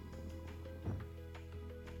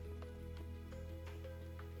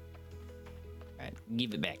 Alright,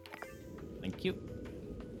 give it back. Thank you.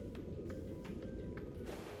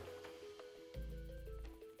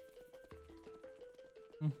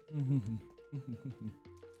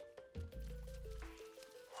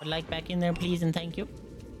 Would like back in there, please, and thank you.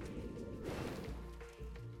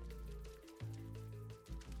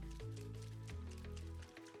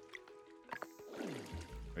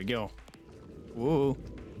 There we go. Whoa.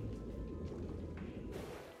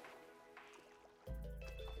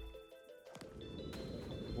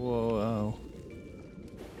 Whoa.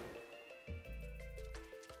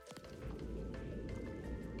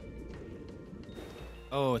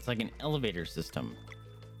 Oh, it's like an elevator system.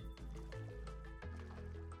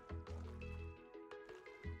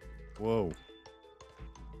 Whoa.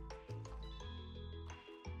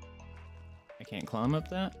 I can't climb up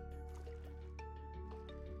that?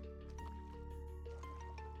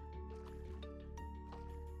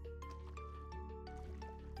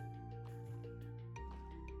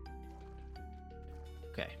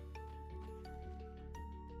 Okay.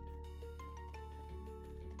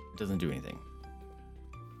 It doesn't do anything.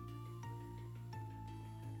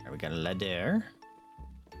 Alright, we got a ladder.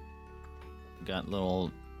 We got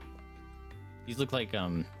little... These look like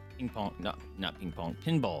ping pong, not ping pong,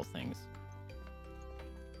 pinball things.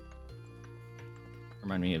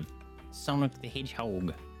 Remind me of Sonic the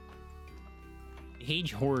Hedgehog. The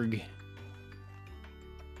Hedgehog.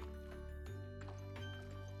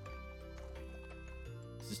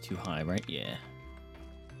 This is too high, right? Yeah.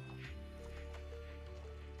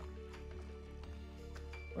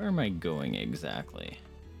 Where am I going exactly?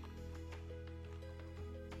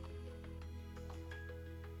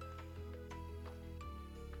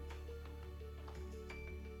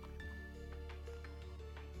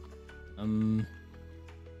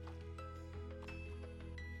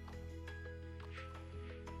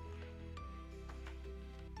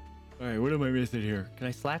 Alright, what am I missing here? Can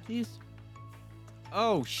I slap these?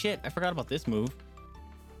 Oh shit, I forgot about this move.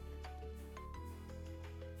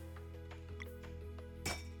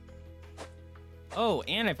 Oh,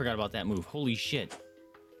 and I forgot about that move. Holy shit.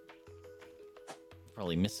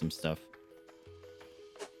 Probably missed some stuff.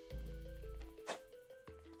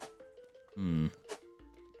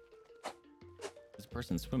 There's a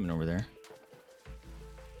person swimming over there.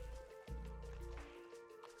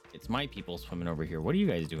 It's my people swimming over here. What are you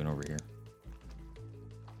guys doing over here?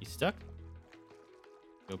 You stuck?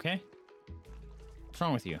 You okay? What's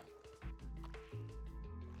wrong with you?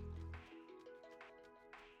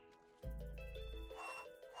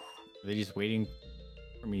 Are they just waiting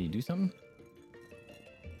for me to do something?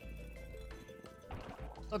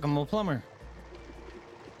 Look, I'm a plumber.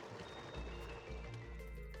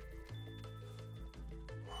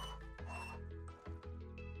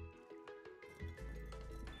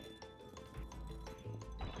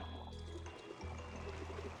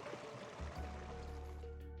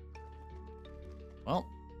 Well,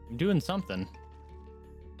 I'm doing something.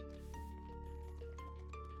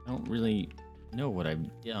 I don't really know what I've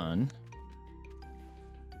done.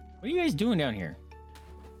 What are you guys doing down here?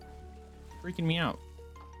 Freaking me out.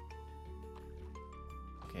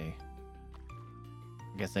 Okay.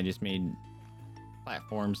 I guess I just made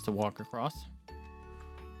platforms to walk across.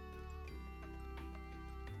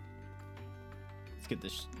 get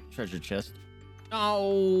this treasure chest.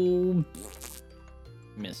 Oh,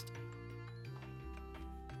 missed.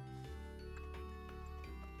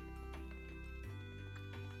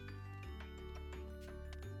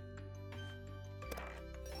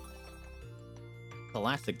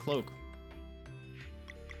 Elastic cloak.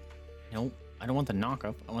 Nope, I don't want the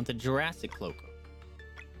knockup. I want the Jurassic cloak.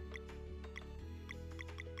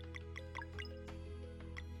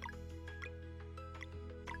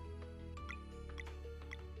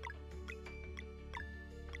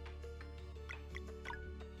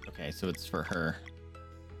 Okay, so it's for her.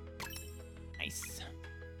 Nice.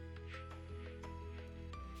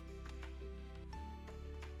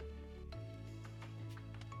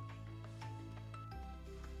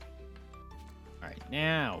 All right,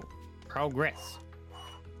 now progress.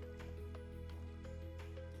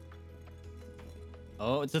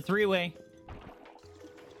 Oh, it's a three-way.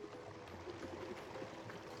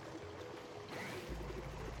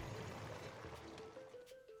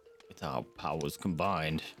 It's our powers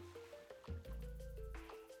combined.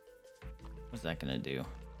 What's that gonna do?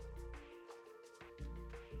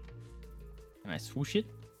 Can I swoosh it?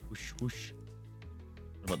 Whoosh, whoosh.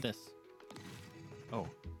 What about this? Oh.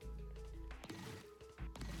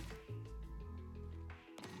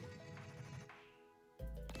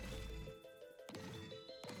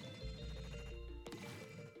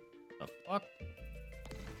 The fuck?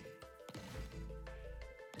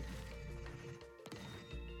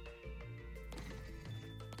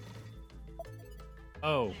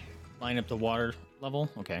 Oh. Line up the water level?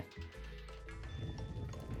 Okay.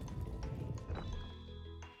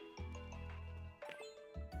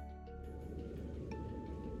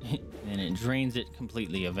 And it drains it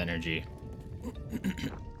completely of energy.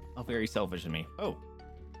 How very selfish of me. Oh.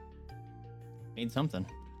 Made something.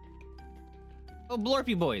 Oh,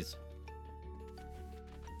 Blorpy boys.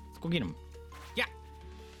 Let's go get them. Yeah.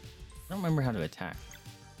 I don't remember how to attack.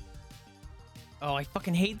 Oh, I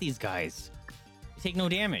fucking hate these guys. They take no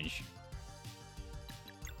damage.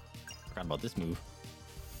 Forgot about this move.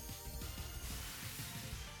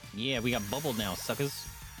 Yeah, we got bubbled now, suckers.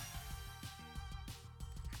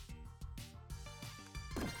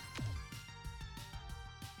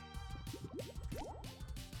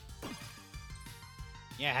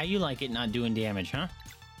 Yeah, how you like it not doing damage, huh?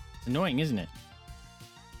 It's annoying, isn't it?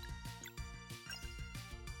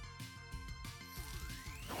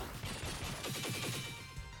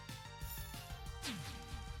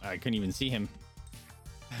 I couldn't even see him.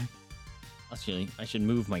 Actually, I should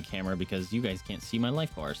move my camera because you guys can't see my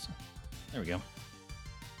life bars. There we go.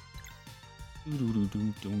 See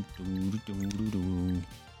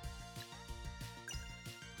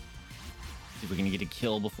if we can get a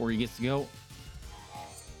kill before he gets to go.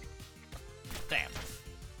 Damn.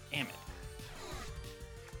 Damn it.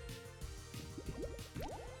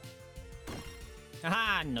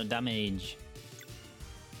 Haha, no damage.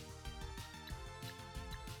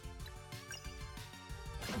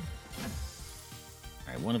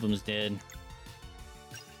 Alright, one of them is dead.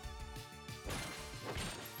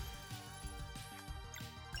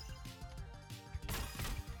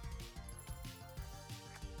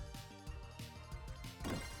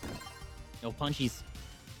 No punchies.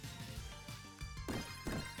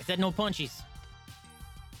 I said no punchies.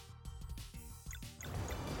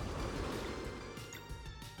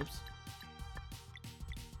 Oops.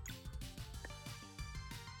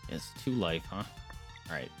 Yes, 2 life, huh?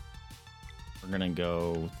 Alright. We're gonna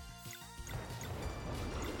go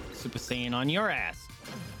Super Saiyan on your ass.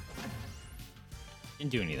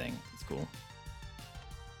 Didn't do anything. It's cool.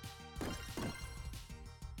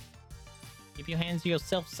 Keep your hands to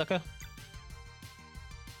yourself, sucker.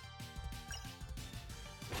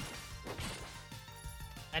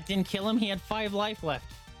 That didn't kill him. He had 5 life left.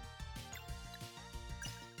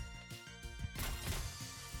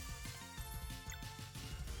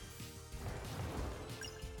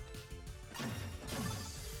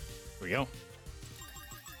 Here we go.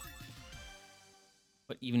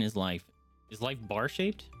 But even his life. Is life bar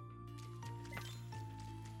shaped?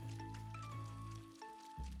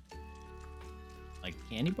 Like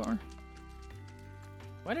candy bar?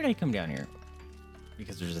 Why did I come down here?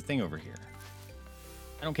 Because there's a thing over here.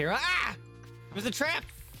 I don't care. Ah! It was a trap!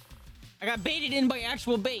 I got baited in by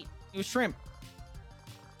actual bait. It was shrimp.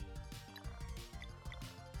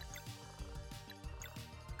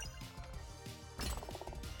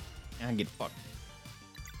 And get fucked.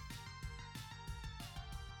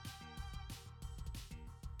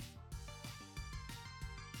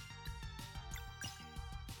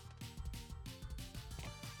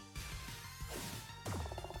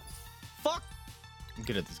 Fuck! I'm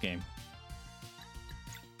good at this game.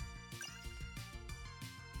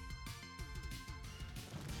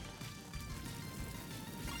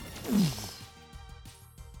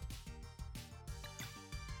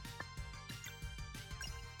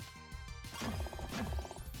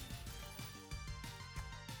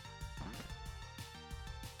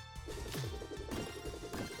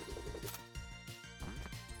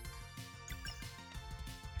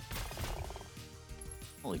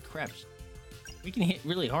 Holy crap. We can hit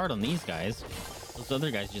really hard on these guys. Those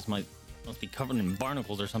other guys just must be covered in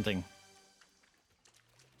barnacles or something.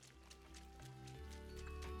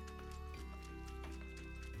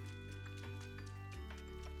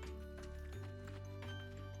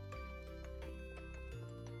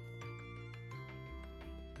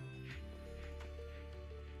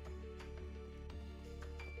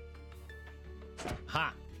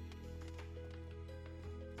 Ha!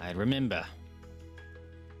 I remember.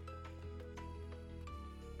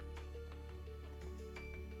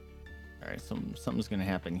 Alright, something's gonna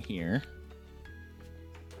happen here.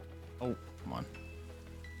 Oh, come on.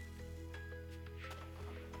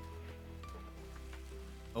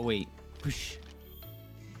 Oh, wait. Push.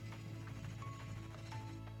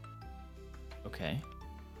 Okay.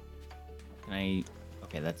 Can I...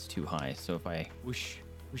 Okay, that's too high. So if I whoosh,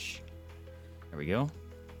 whoosh. There we go.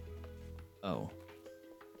 Oh.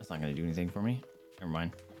 That's not gonna do anything for me. Never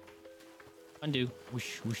mind. Undo.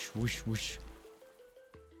 Whoosh, whoosh, whoosh, whoosh.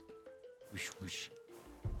 Whoosh, whoosh.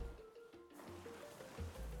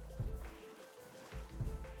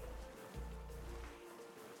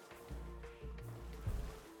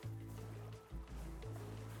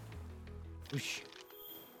 Whoosh.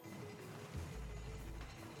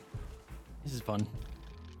 This is fun.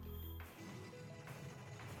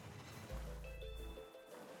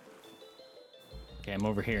 Okay, I'm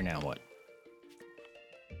over here now. What?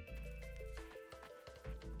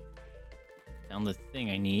 Found the thing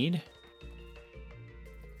I need.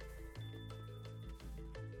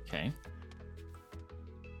 Okay.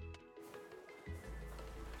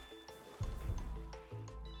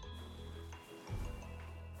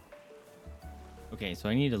 Okay, so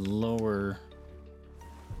I need to lower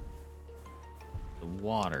the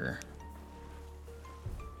water.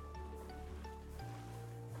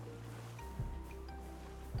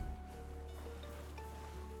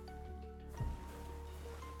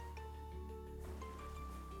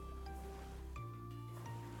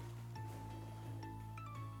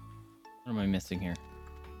 What am I missing here?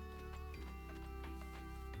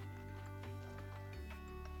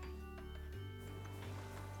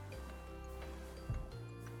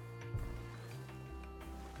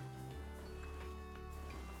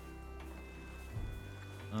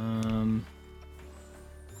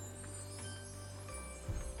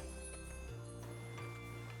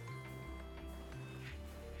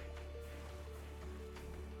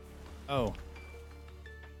 Oh.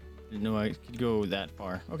 Didn't know I could go that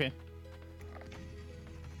far. Okay.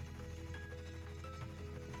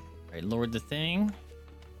 Alright, lowered the thing.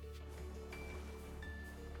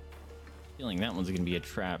 Feeling that one's gonna be a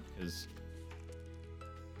trap because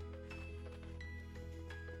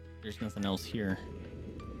there's nothing else here.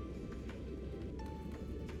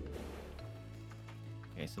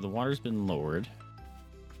 Okay, so the water's been lowered.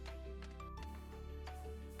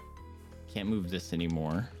 Can't move this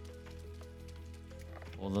anymore.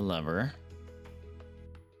 Pull the lever.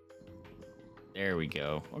 There we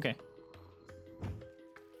go. Okay.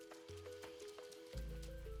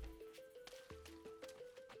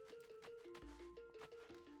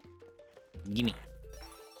 Gimme.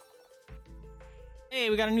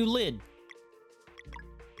 Hey, we got a new lid.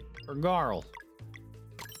 For Garl.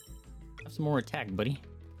 Have some more attack, buddy.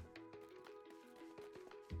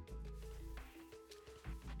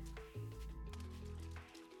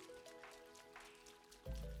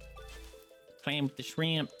 Clam with the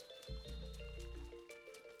shrimp.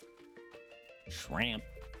 Shrimp.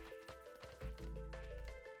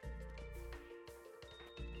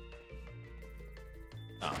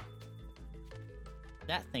 Oh.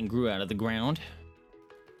 That thing grew out of the ground.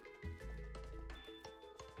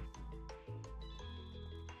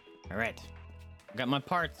 All right. Got my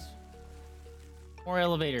parts. More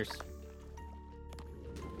elevators.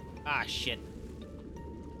 Ah, shit.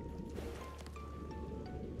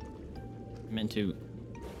 I meant to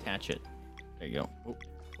attach it. There you go. Oh,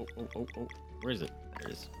 oh, oh, oh, oh. Where is it? There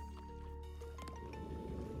it is.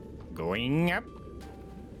 Going up.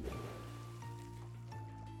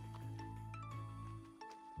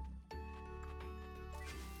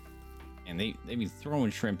 And they be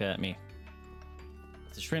throwing shrimp at me.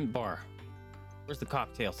 It's a shrimp bar. Where's the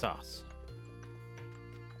cocktail sauce?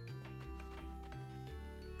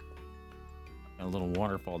 Got a little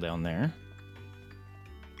waterfall down there.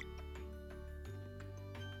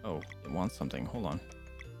 Oh, it wants something. Hold on.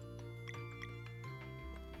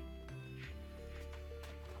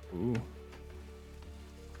 Ooh.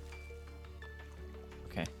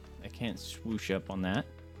 Okay, I can't swoosh up on that.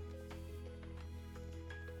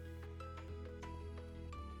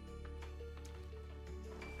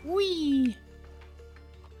 Whee!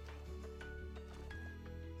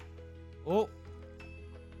 Oh.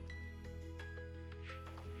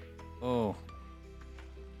 Oh.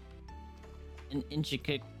 An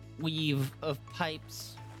intricate weave of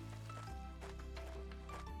pipes.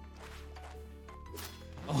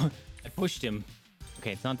 Oh, I pushed him.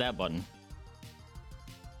 Okay, it's not that button.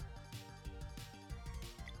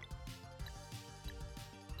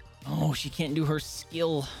 Oh, she can't do her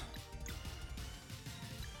skill.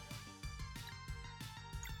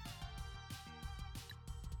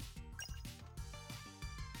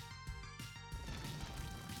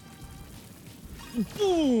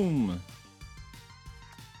 Boom!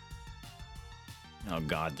 Oh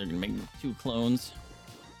god, they're gonna make 2 clones.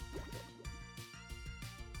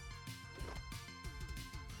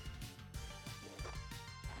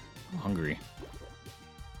 I'm hungry.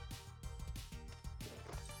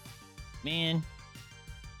 Man,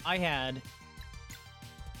 I had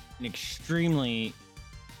an extremely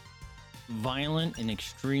violent and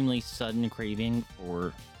extremely sudden craving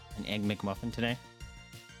for an Egg McMuffin today.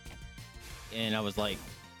 And I was like,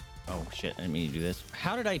 oh shit, I didn't mean to do this.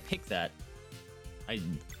 How did I pick that? I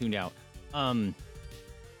tuned out. And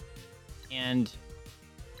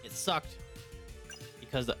it sucked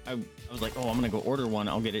because I was like, oh, I'm gonna go order one.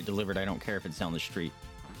 I'll get it delivered. I don't care if it's down the street.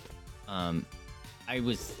 I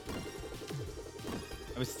was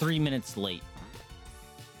 3 minutes late.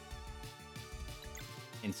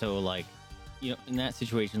 And so like, you know, in that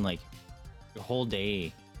situation, like your whole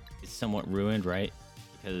day is somewhat ruined, right?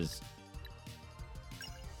 Because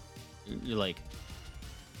you're like,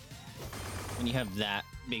 when you have that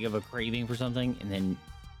big of a craving for something, and then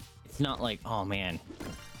it's not like, oh man,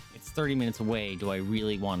 it's 30 minutes away. Do I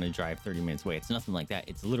really want to drive 30 minutes away? It's nothing like that.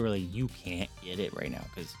 It's literally, you can't get it right now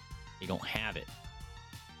because they don't have it.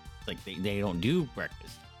 It's like they don't do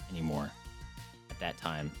breakfast anymore at that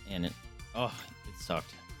time. And it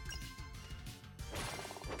sucked.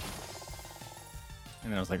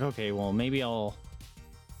 And then I was like, okay, well, maybe I'll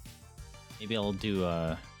do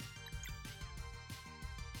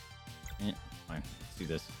fine, let's do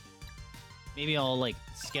this. Maybe I'll like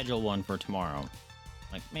schedule one for tomorrow.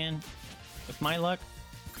 Like, man, with my luck,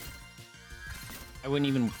 I wouldn't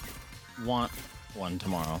even want one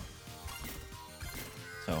tomorrow.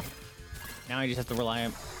 So now I just have to rely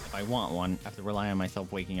on, if I want one, I have to rely on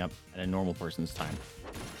myself waking up at a normal person's time.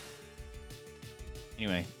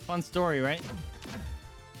 Anyway, fun story, right?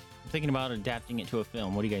 I'm thinking about adapting it to a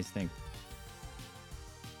film. What do you guys think?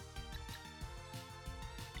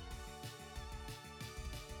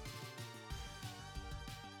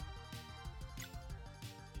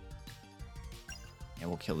 Yeah,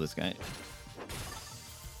 we'll kill this guy.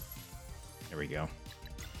 There we go.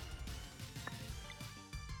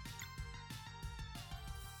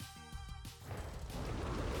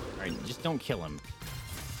 Alright, just don't kill him.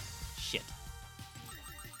 Shit.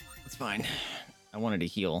 It's fine. I wanted to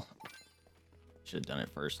heal. Should have done it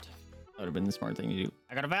first. That would have been the smart thing to do.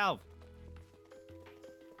 I got a valve!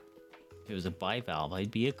 If it was a bivalve,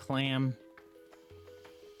 I'd be a clam.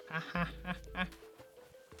 Ha ha ha ha.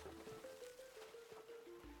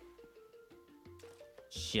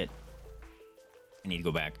 Shit. I need to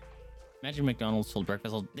go back. Imagine McDonald's sold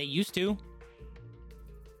breakfast. They used to.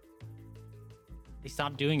 They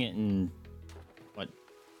stopped doing it in, what,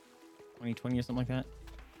 2020 or something like that?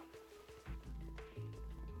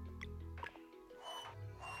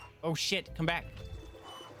 Oh shit, come back.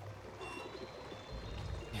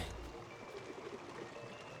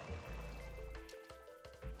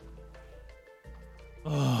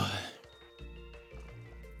 Oh.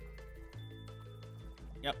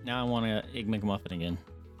 Yep, now I want to Egg McMuffin again.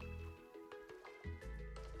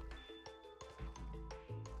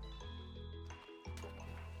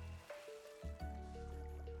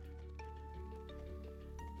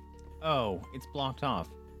 Oh, it's blocked off.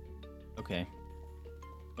 Okay.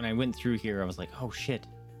 When I went through here, I was like, oh shit.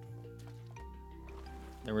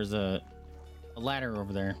 There was a ladder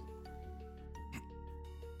over there.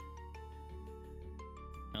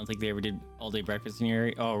 I don't think they ever did all-day breakfast in your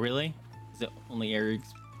area. Oh, really? Is it only area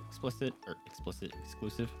explicit or explicit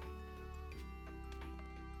exclusive?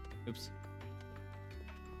 Oops.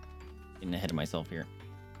 Getting ahead of myself here.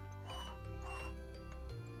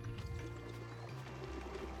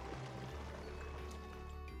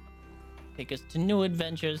 Take us to new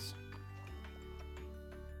adventures.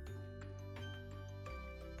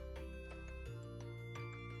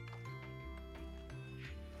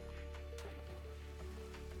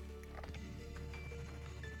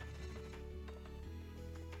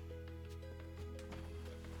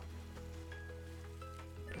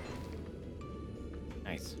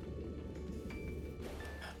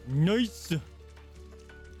 Nice.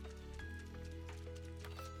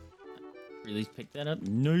 Really pick that up.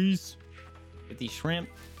 Nice. Get these shrimp.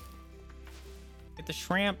 Get the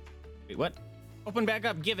shrimp. Wait, what? Open back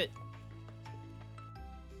up. Give it.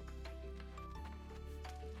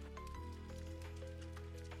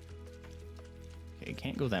 Okay,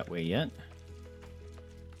 can't go that way yet.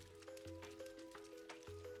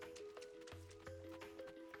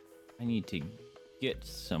 I need to get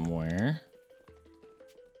somewhere.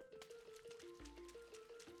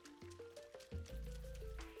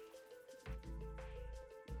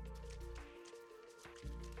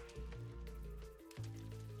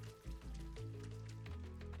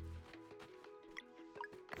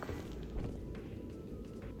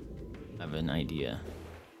 I have an idea.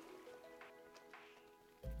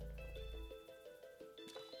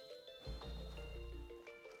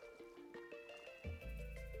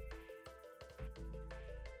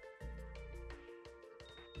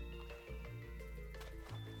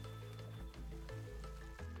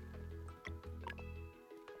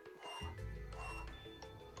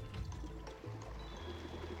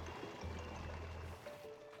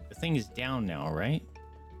 The thing is down now, right?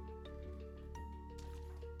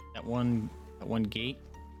 That one gate.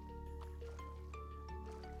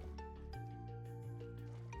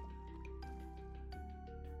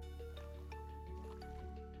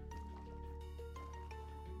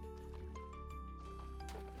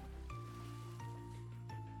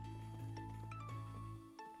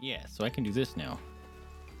 Yeah, so I can do this now.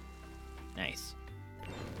 Nice.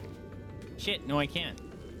 Shit, no I can't.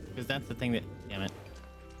 Because that's the thing that... Damn it.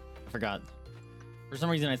 I forgot. For some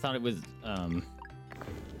reason I thought it was,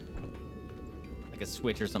 like a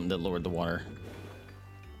switch or something that lowered the water.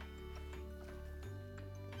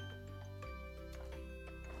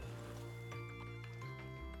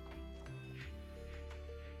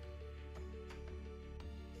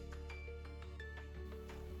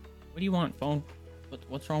 What do you want, phone?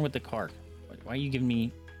 What's wrong with the car? Why are you giving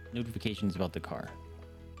me notifications about the car?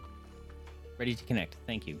 Ready to connect.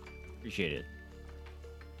 Thank you. Appreciate it.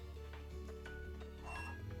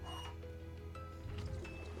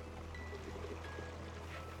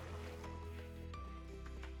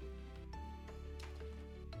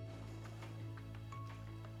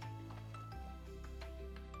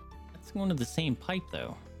 That's going to the same pipe,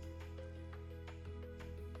 though.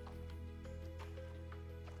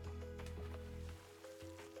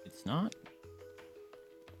 It's not?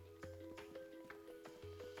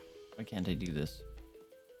 Why can't I do this?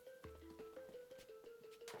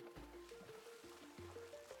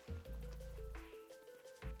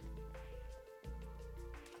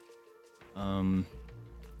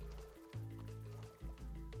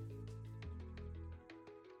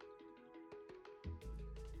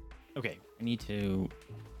 Okay, I need to...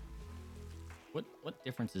 What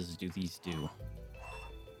differences do these do?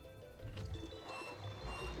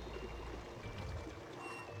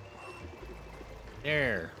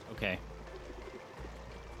 There, okay.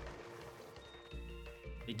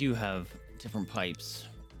 They do have different pipes,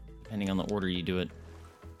 depending on the order you do it.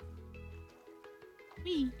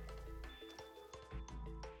 Whee!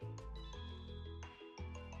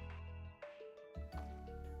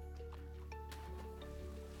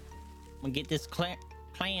 I'm gonna get this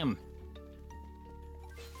clam.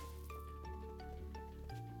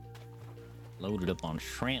 Loaded up on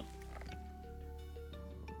shrimp.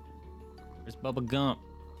 Where's Bubba Gump?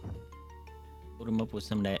 Put him up with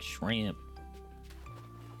some of that shrimp.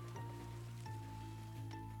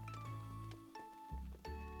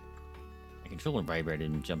 My controller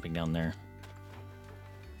vibrated and jumping down there.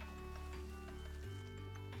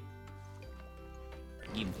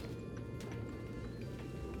 You.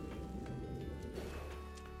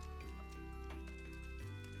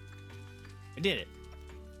 I did it.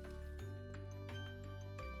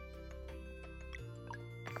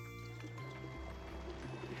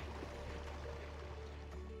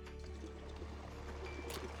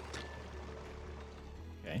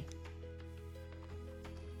 Okay.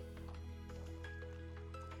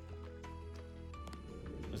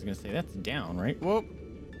 I was gonna say that's down, right? Whoa!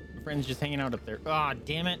 My friend's just hanging out up there. Ah,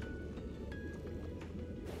 damn it!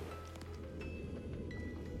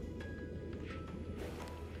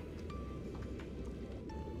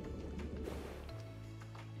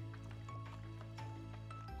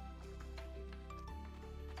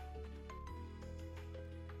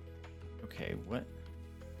 Okay, what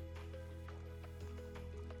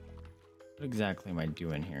exactly am I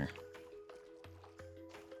doing here?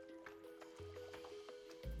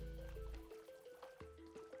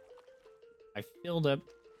 I filled up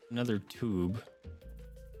another tube.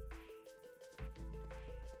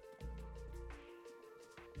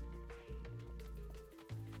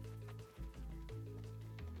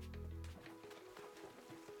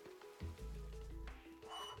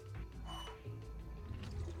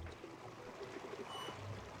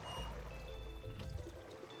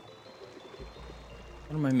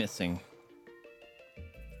 What am I missing?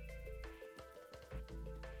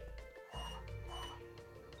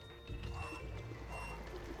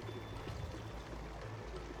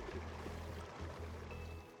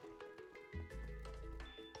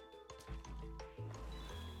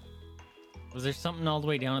 Was there something all the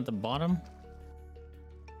way down at the bottom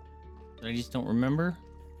that I just don't remember?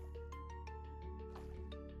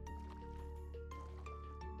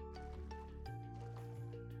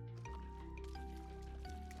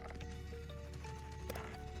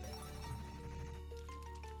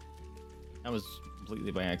 That was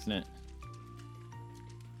completely by accident.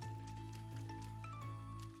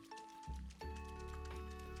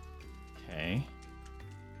 Okay.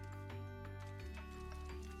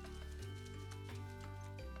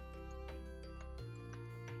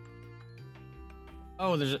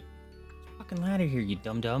 Oh, there's a fucking ladder here, you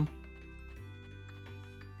dum-dum.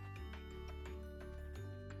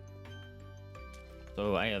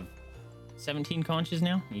 So I have 17 conches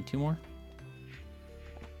now. Need 2 more.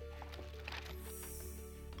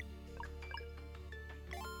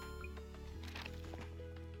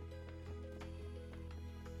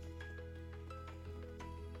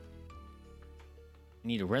 I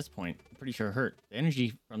need a rest point. I'm pretty sure it hurt. The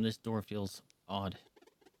energy from this door feels odd.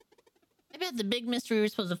 I bet the big mystery we're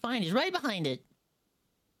supposed to find is right behind it.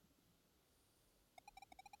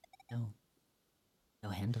 No. No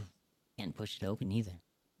handle. Can't push it open either.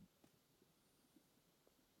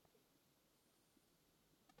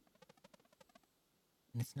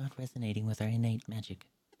 And it's not resonating with our innate magic.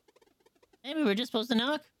 Maybe we're just supposed to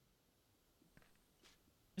knock?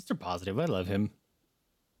 Mr. Positive, I love him.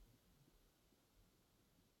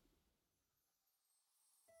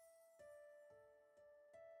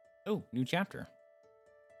 Oh, new chapter.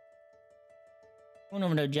 Going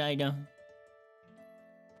over to Jida.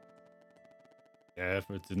 Their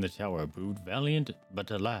efforts in the tower proved valiant,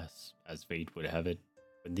 but alas, as fate would have it,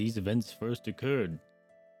 when these events first occurred,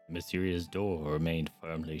 the mysterious door remained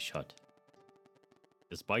firmly shut.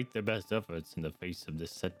 Despite their best efforts in the face of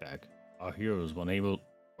this setback, our heroes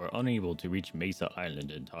were unable to reach Mesa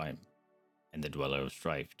Island in time, and the Dweller of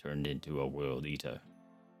Strife turned into a world eater.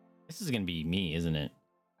 This is gonna be me, isn't it?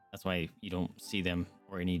 That's why you don't see them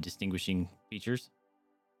or any distinguishing features.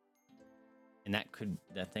 And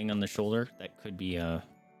that thing on the shoulder, that could be our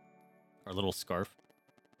little scarf.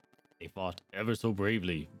 They fought ever so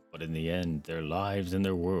bravely, but in the end, their lives and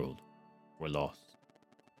their world were lost.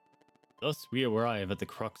 Thus, we arrive at the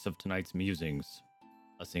crux of tonight's musings.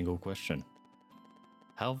 A single question.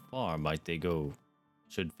 How far might they go,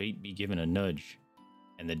 should fate be given a nudge,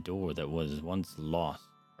 and the door that was once lost,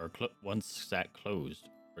 or once sat closed,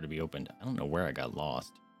 were to be opened? I don't know where I got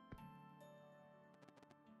lost.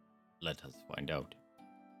 Let us find out.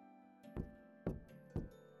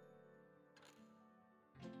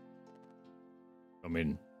 Come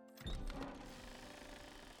in.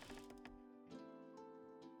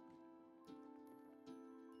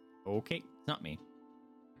 Okay, it's not me.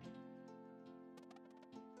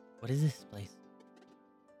 What is this place?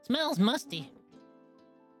 Smells musty.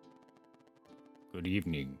 Good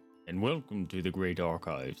evening, and welcome to the Great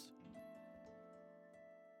Archives.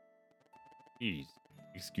 Please,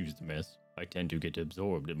 excuse the mess. I tend to get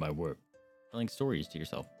absorbed in my work. Telling stories to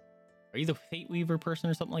yourself. Are you the Fate Weaver person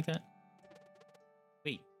or something like that?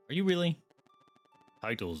 Wait, are you really?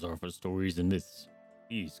 Titles are for stories and myths.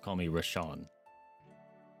 Please call me Rashawn.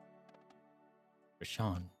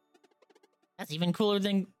 Rashawn. That's even cooler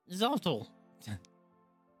than Zoltal.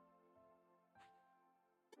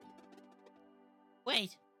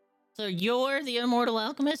 Wait, so you're the immortal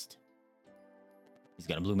alchemist? He's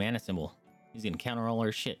got a blue mana symbol. He's gonna counter all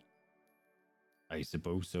our shit. I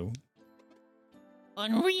suppose so.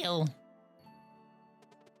 Unreal.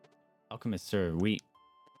 Alchemist, sir,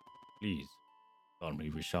 Please, call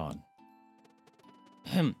me Rashawn.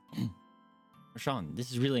 Rashawn,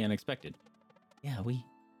 this is really unexpected. Yeah, we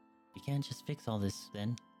can't just fix all this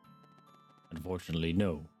then. Unfortunately,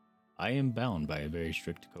 no. I am bound by a very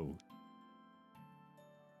strict code.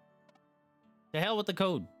 To hell with the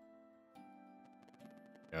code.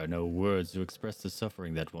 There are no words to express the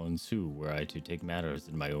suffering that will ensue were I to take matters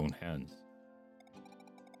in my own hands.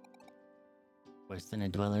 Worse than a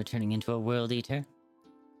dweller turning into a world eater?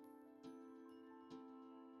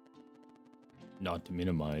 Not to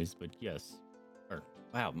minimize, but yes.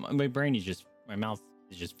 Wow, my mouth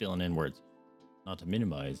is just filling in words. Not to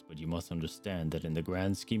minimize, but you must understand that in the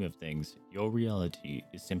grand scheme of things, your reality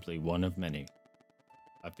is simply one of many.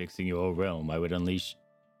 By fixing your realm, I would unleash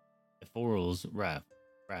Ephoral's wrath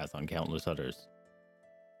on countless others.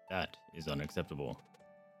 That is unacceptable.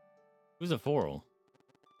 Who's a Foral?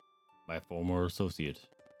 my former associate.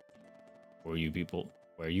 Where you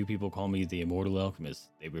people call me the Immortal Alchemist,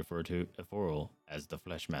 they refer to Ephoril as the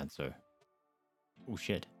Fleshmancer. Oh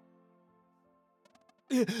shit.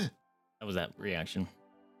 That was that reaction.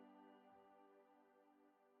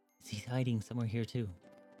 Is he hiding somewhere here too?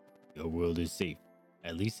 Your world is safe,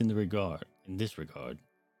 at least in this regard.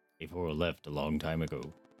 Ephoril left a long time ago.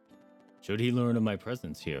 Should he learn of my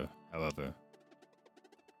presence here, however.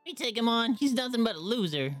 We take him on. He's nothing but a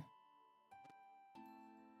loser.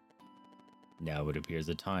 Now it appears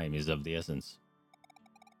that time is of the essence.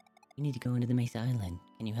 We need to go into the Mesa Island.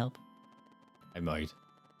 Can you help? I might.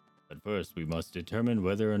 But first, we must determine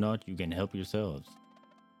whether or not you can help yourselves.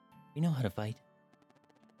 We know how to fight.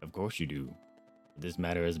 Of course you do. But this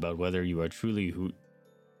matter is about whether you are truly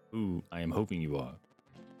who I am hoping you are.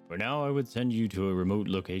 For now, I would send you to a remote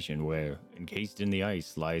location where, encased in the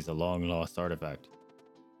ice, lies a long-lost artifact.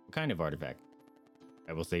 What kind of artifact?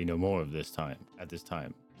 I will say no more of this at this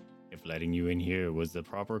time. If letting you in here was the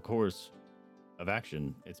proper course of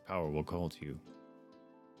action, its power will call to you.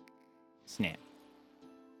 Snap.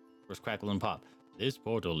 First crackle and pop. This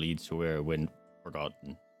portal leads to where when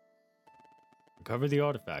forgotten. Recover the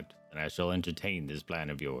artifact, and I shall entertain this plan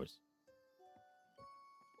of yours.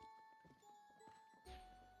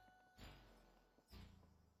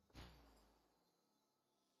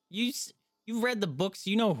 You've read the books.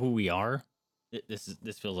 You know who we are.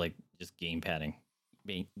 This feels like just game padding.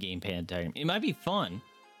 Gamepad timing. It might be fun,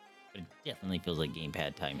 but it definitely feels like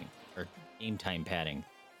gamepad timing or game time padding.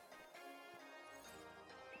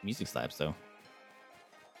 Music slaps though.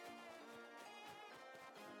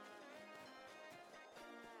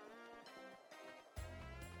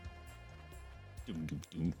 Doom, doom,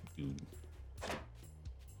 doom, doom.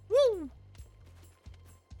 Woo!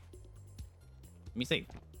 Let me see.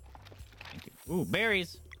 Thank you. Ooh,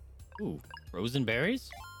 berries. Ooh, frozen berries.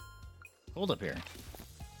 Cold up here.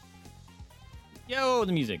 Yo,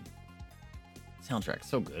 the music. Soundtrack,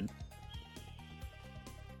 so good.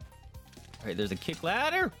 All right, there's a kick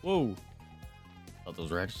ladder. Whoa. Thought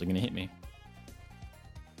those were actually gonna hit me.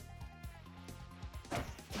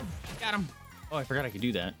 Got him. Oh, I forgot I could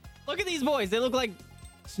do that. Look at these boys. They look like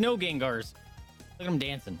snow Gengars. Look at them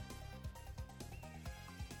dancing.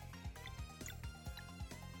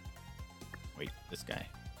 Wait, this guy.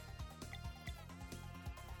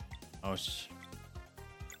 Oh,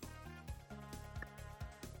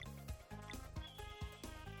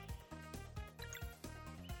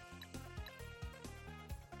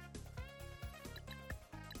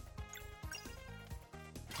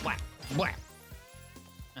 whack, whack.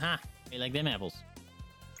 Aha, they like them apples.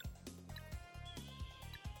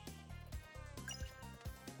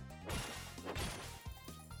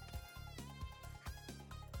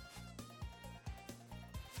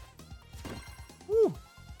 Woo.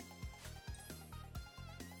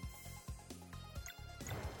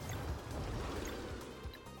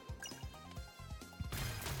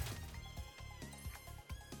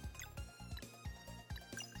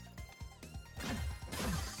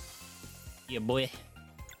 Yeah, boy.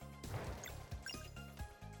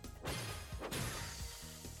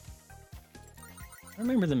 I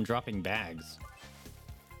remember them dropping bags.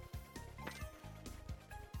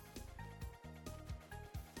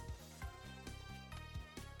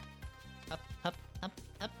 Up, up, up,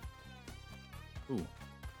 up. Ooh.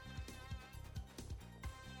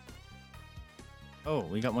 Oh,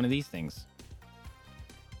 we got one of these things.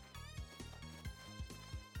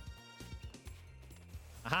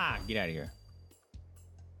 Aha! Get out of here.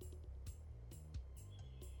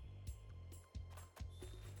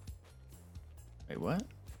 Wait, what?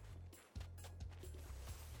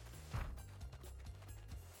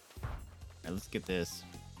 Alright, let's get this.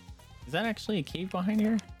 Is that actually a cave behind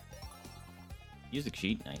here? Music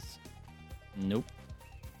sheet, nice. Nope.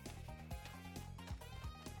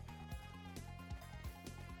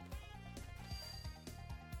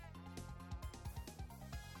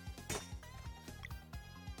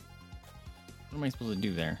 What am I supposed to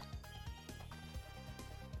do there?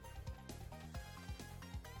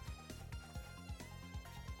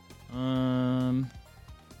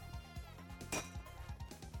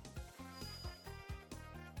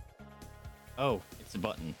 Oh, it's a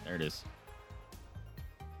button. There it is.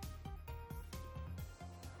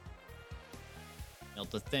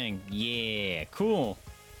 Melt the thing. Yeah, cool.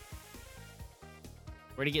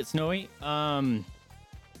 Where'd he get Snowy?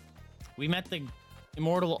 We met the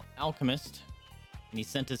Immortal Alchemist, and he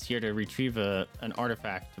sent us here to retrieve an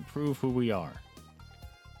artifact to prove who we are.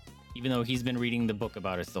 Even though he's been reading the book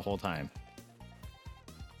about us the whole time.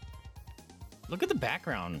 Look at the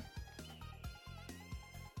background.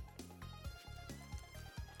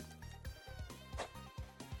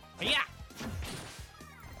 Yeah.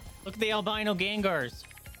 Look at the albino Gengars.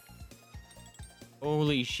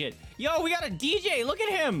 Holy shit. Yo, we got a DJ. Look at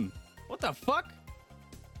him. What the fuck?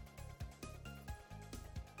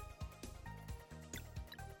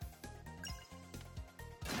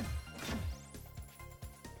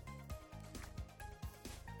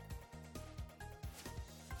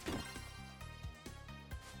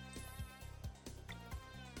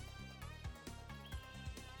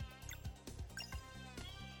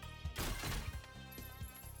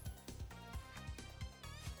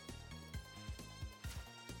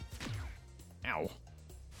 Ow.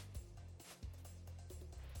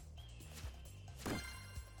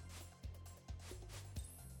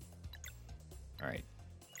 All right.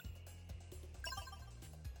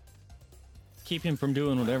 Keep him from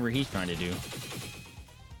doing whatever he's trying to do.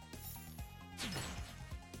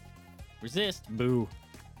 Resist. Boo.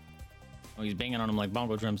 Oh, he's banging on him like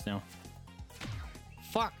bongo drums now.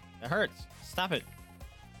 Fuck. That hurts. Stop it.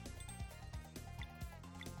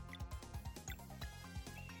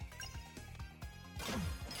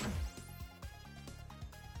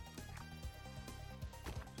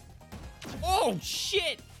 Oh,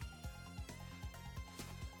 shit!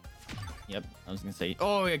 Yep, I was gonna say...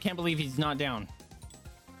 Oh, I can't believe he's not down.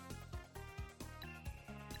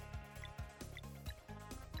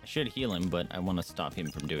 I should heal him, but I want to stop him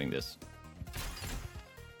from doing this.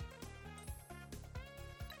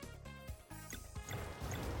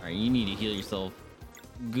 Alright, you need to heal yourself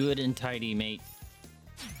good and tidy, mate.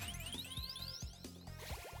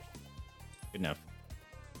 Good enough.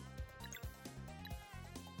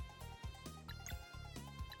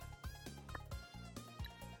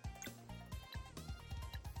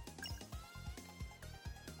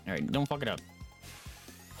 All right, don't fuck it up.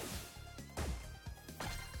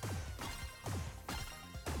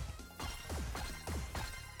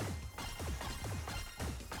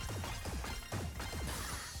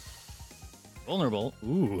 Vulnerable.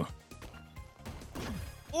 Ooh.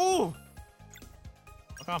 Ooh.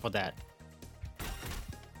 Fuck off with that.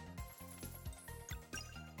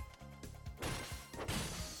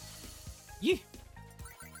 Yeah.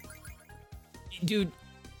 Dude,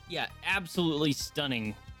 yeah, absolutely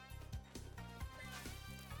stunning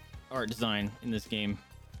art design in this game,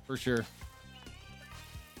 for sure.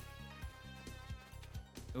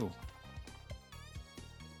 Ooh.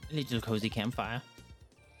 A little cozy campfire.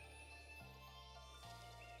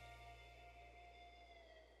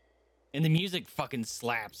 And the music fucking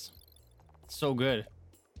slaps. It's so good.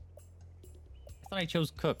 I thought I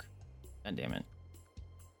chose cook. God damn it.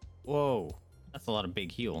 Whoa. That's a lot of big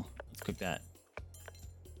heal. Let's cook that.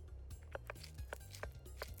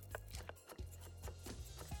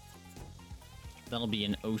 That'll be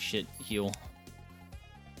an oh shit heal.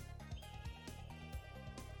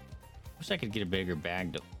 Wish I could get a bigger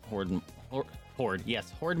bag to hoard.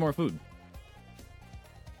 Yes, hoard more food.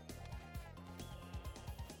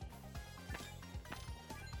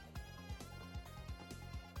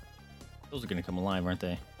 Those are gonna come alive, aren't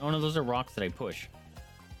they? Oh no, those are rocks that I push.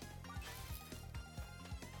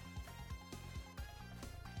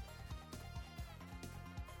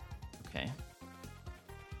 Okay.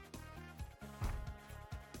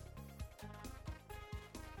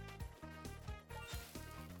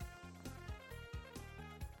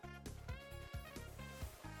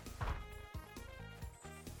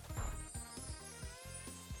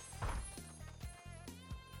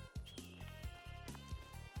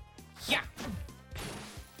 Yeah.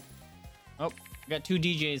 Oh, got two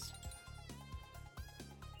DJs.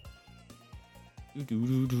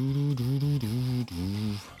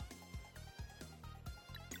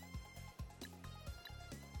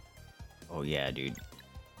 Oh yeah, dude.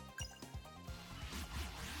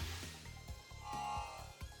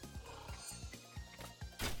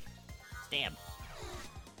 Stab.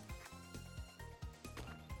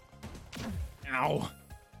 Ow.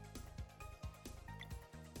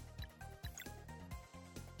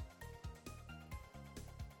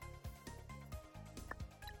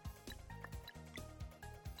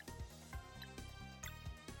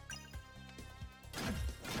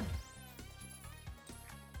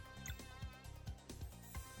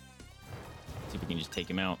 See if we can just take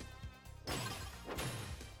him out.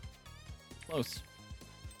 Close.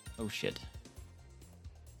 Oh shit.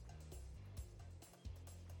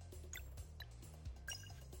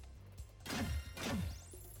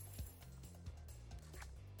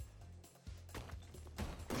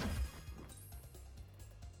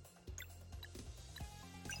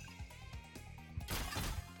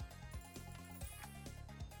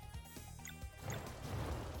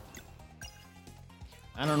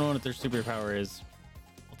 I don't know what their superpower is.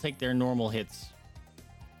 We'll take their normal hits.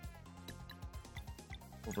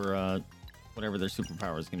 over whatever their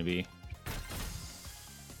superpower is going to be.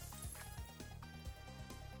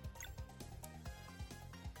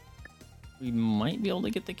 We might be able to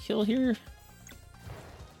get the kill here.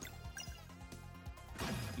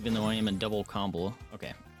 Even though I am in double combo.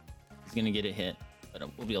 Okay. He's going to get a hit, but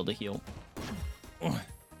we'll be able to heal.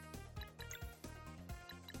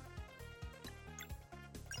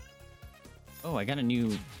 Oh, I got a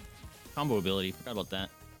new combo ability. Forgot about that.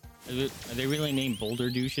 Are they really named Boulder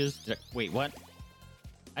Douches? Wait, what?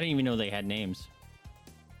 I didn't even know they had names.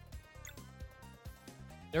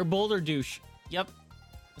 They're Boulder Douche. Yep.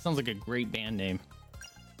 That sounds like a great band name.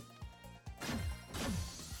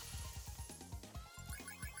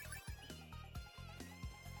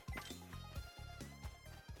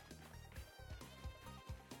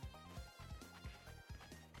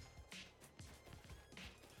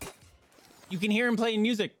 You can hear him playing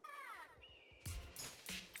music.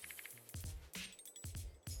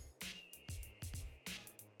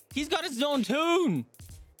 He's got his own tune.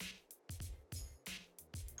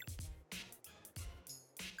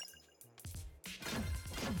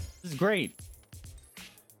 This is great.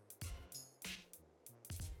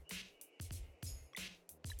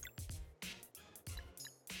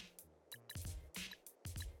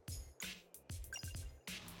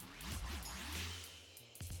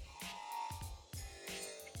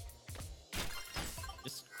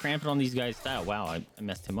 Just cramping on these guys' style. Wow, I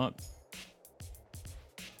messed him up.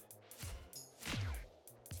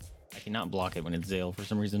 I cannot block it when it's Zale for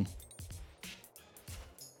some reason.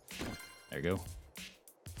 There you go.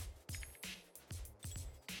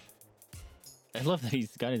 I love that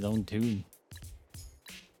he's got his own tune.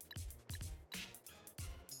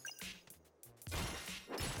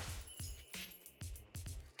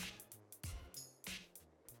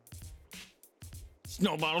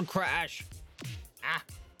 Snowball crash. Ah.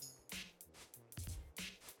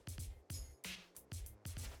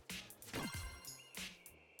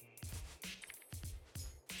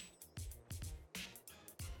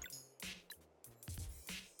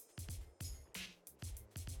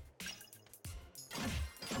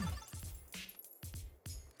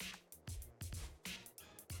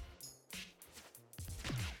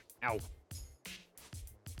 Ow.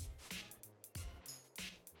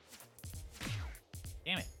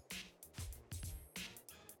 Damn it.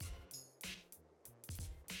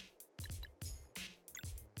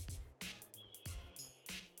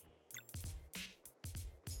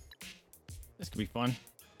 This could be fun.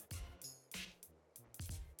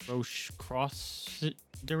 Roche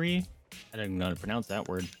Crossery? I don't know how to pronounce that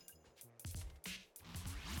word.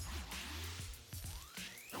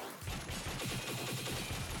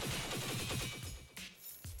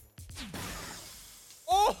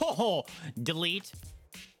 Oh, delete.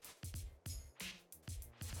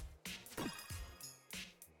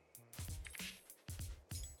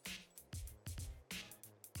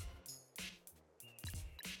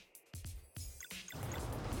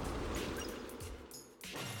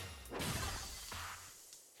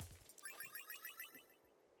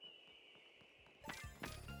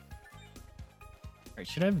 All right,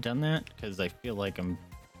 should I have done that? Because I feel like I'm...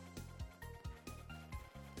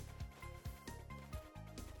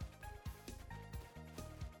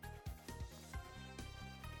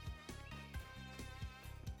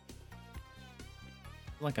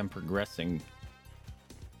 like I'm progressing.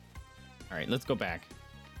 All right, let's go back.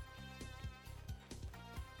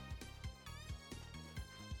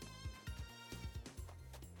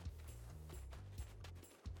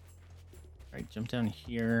 All right, jump down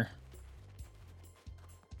here.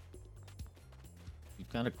 We've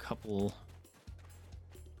got a couple.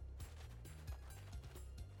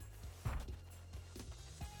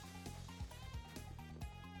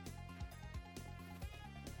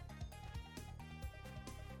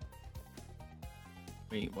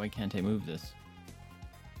 Wait, why can't I move this?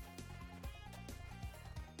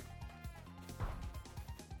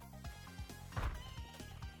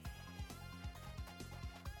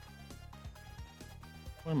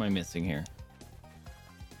 What am I missing here?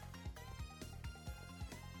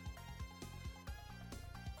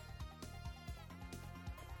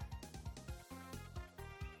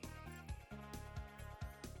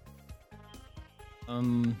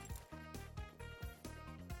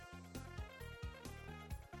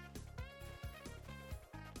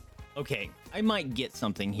 Okay, I might get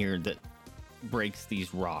something here that breaks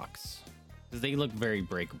these rocks, because they look very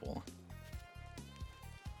breakable.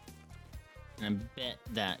 And I bet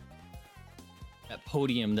that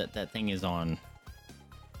podium that thing is on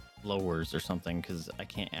lowers or something, because I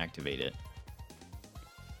can't activate it.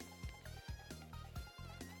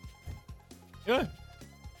 Good.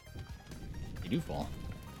 They do fall.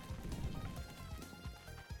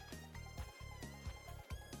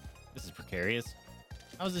 precarious.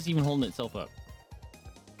 How is this even holding itself up?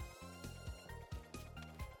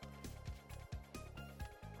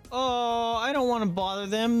 Oh, I don't want to bother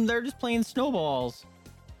them. They're just playing snowballs.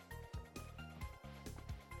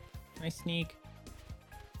 Can I sneak?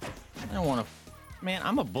 I don't want to... Man,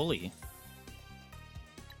 I'm a bully.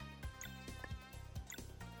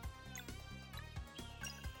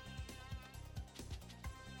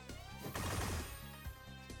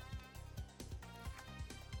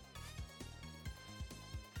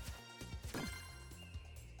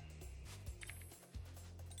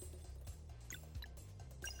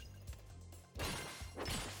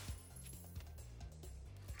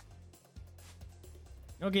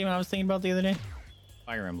 You know what game I was thinking about the other day?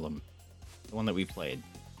 Fire Emblem. The one that we played.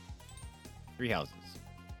 3 Houses.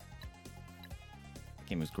 That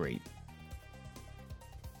game was great.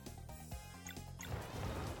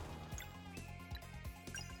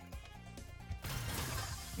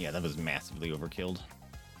 Yeah, that was massively overkilled.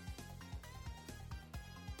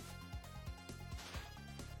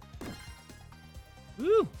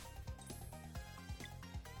 Woo!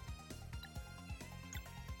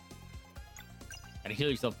 Gotta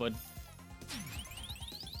heal yourself, bud.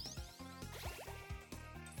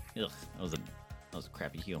 Ugh, that was a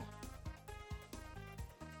crappy heal.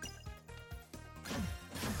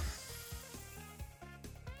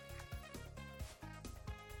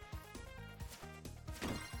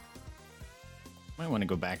 Might want to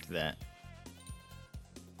go back to that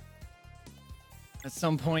at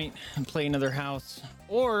some point and play another house,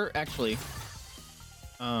 or actually,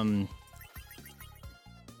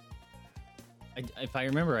 if I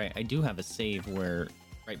remember right, I do have a save where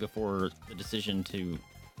right before the decision to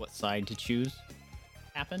what side to choose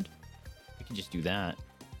happened. I can just do that.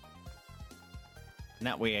 And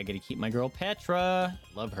that way I get to keep my girl Petra.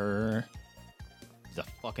 Love her. She's a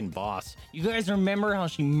fucking boss. You guys remember how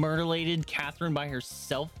she murdered Catherine by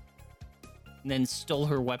herself and then stole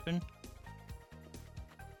her weapon?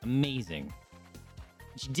 Amazing.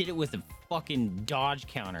 She did it with a fucking dodge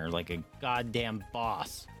counter like a goddamn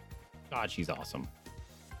boss. God, she's awesome.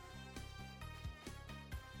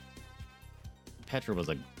 Petra was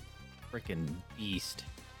a freaking beast.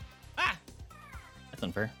 Ah! That's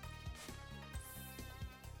unfair.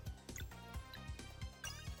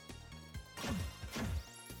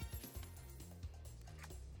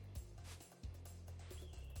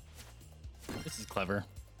 This is clever.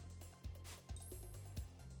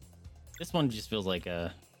 This one just feels like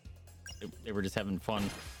they were just having fun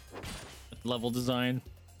with level design.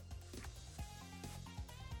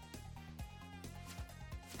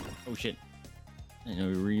 Oh shit. I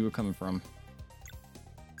didn't know where you were coming from.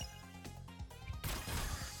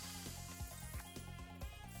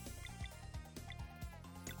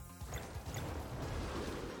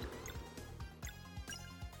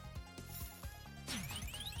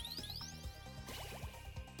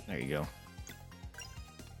 There you go.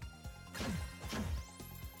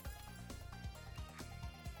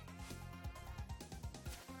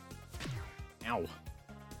 Ow.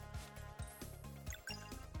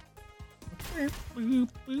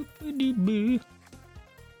 Can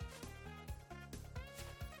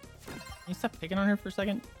you stop picking on her for a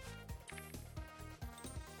second?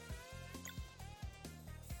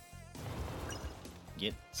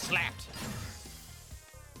 Get slapped.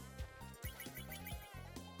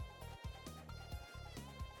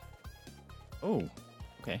 Oh,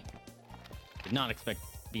 okay. Did not expect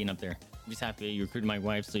being up there. I'm just happy you recruited my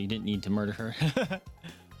wife so you didn't need to murder her.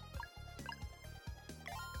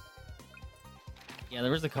 Yeah,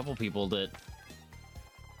 there was a couple people that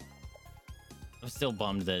I was still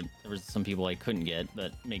bummed that there was some people I couldn't get,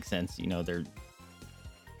 but makes sense. You know, they're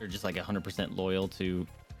just like 100% loyal to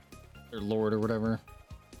their lord or whatever.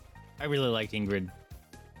 I really liked Ingrid.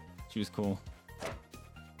 She was cool.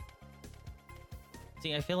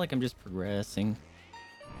 See, I feel like I'm just progressing.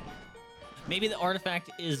 Maybe the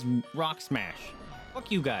artifact is Rock Smash. Fuck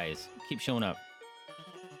you guys. Keep showing up.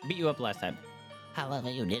 Beat you up last time.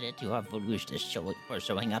 However you did it, you are foolish to for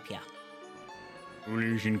showing up here.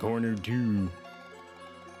 Foolish in corner 2.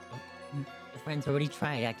 Your friends already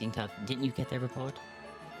tried acting tough. Didn't you get their report?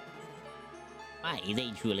 Why,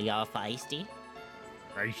 they truly are feisty.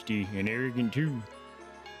 Feisty and arrogant too.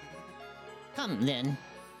 Come then.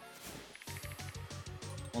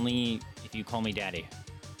 Only if you call me daddy.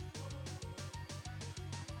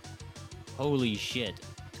 Holy shit.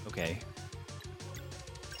 Okay.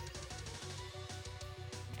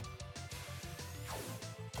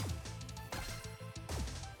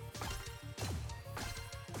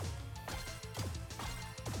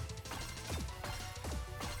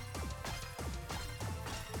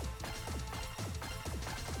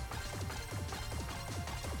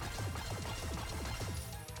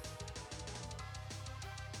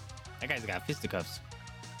 That guy's got fisticuffs.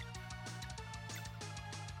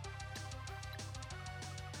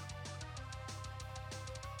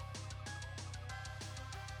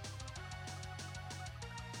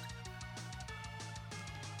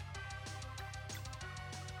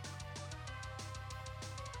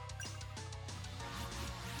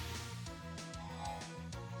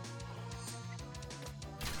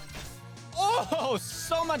 Oh,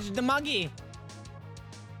 so much damage.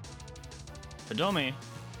 Padome.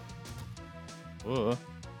 Oh.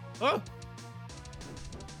 Oh.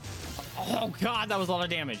 Oh, God, that was a lot of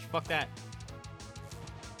damage. Fuck that.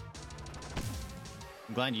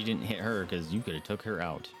 I'm glad you didn't hit her, because you could have took her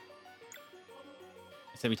out.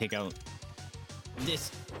 I said we take out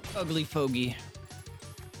this ugly fogey.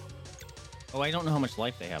 Oh, I don't know how much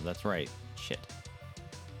life they have. That's right. Shit.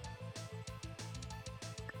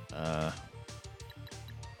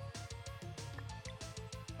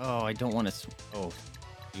 Oh, I don't want to... Oh,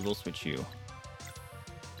 we will switch you.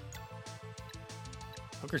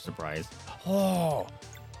 Hooker surprise. Oh!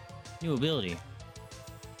 New ability.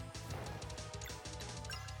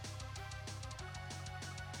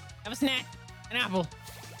 Have a snack! An apple!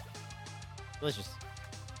 Delicious.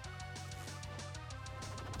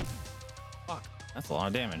 Fuck, that's a lot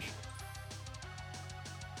of damage.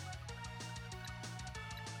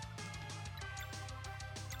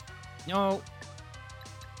 No!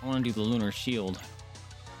 I want to do the lunar shield.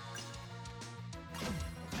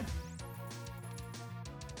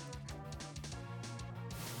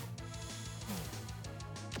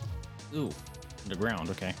 Ooh, underground,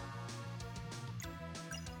 okay.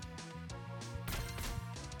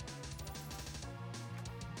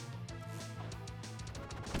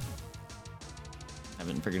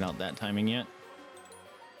 Haven't figured out that timing yet.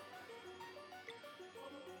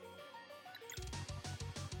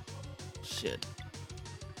 Shit.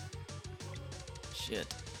 Shit.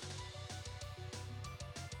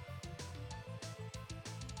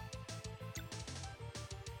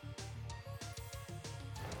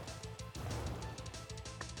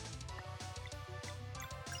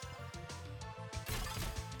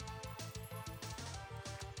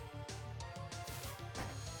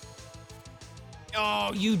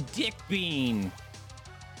 Oh, you dick bean.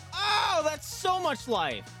 Oh, that's so much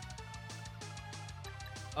life.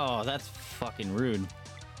 Oh, that's fucking rude.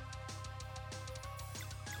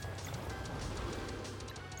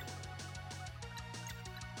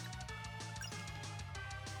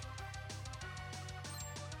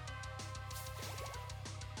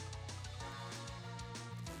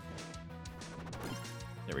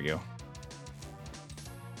 There we go.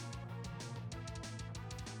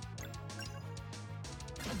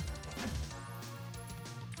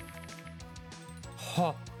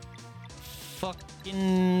 Huh.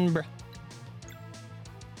 Fucking bruh.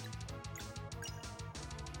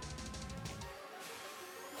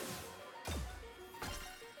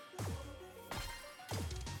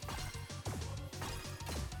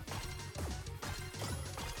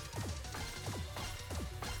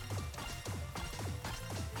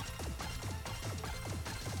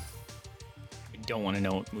 I don't want to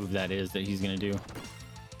know what move that is that he's gonna do.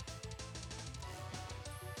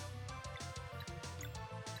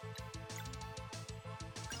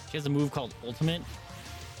 She has a move called Ultimate.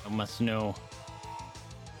 I must know.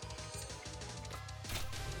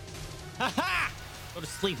 Ha-ha! Go to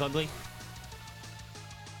sleep, ugly.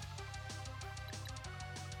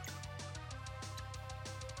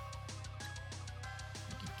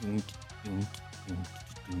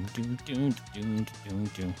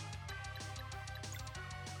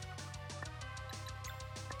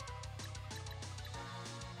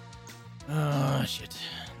 Oh, shit.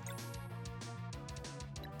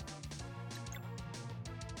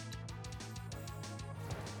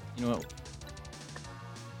 You know what?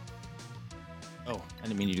 Oh, I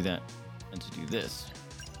didn't mean to do that. I meant to do this.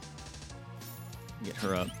 Get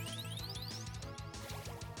her up.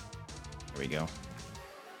 There we go.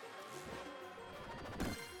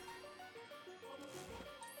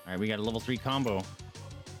 Alright, we got a level 3 combo.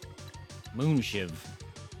 Moon Shiv.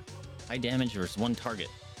 High damage versus one target.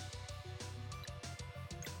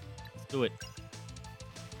 Let's do it.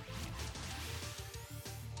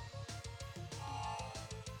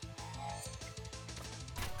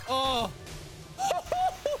 Oh!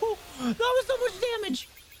 That was so much damage!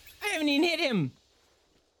 I haven't even hit him!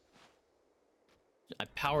 I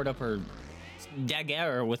powered up her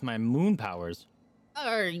dagger with my moon powers.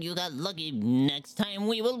 You got lucky. Next time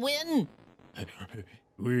we will win!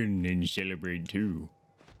 Win and celebrate too.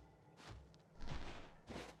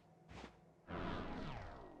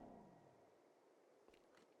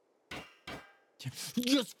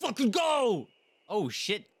 Just fucking go! Oh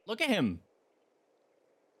shit, Look at him.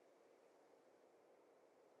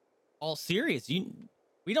 All serious.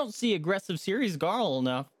 We don't see aggressive serious Garl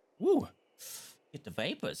enough. Woo. Get the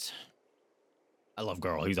vapors. I love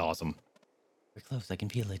Garl. He's awesome. We're close. I can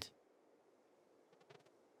feel it.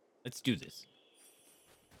 Let's do this.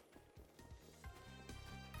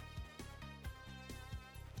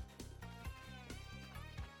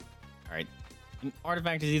 All right. An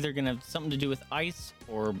artifact is either going to have something to do with ice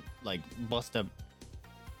or, like, bust up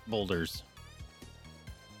boulders.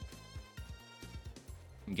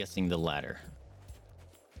 I'm guessing the latter.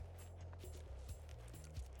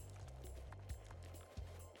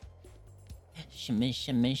 Shimmy,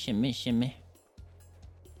 shimmy, shimmy, shimmy.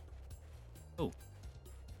 Oh.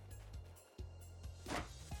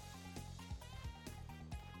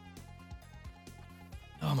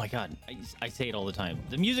 Oh my god. I say it all the time.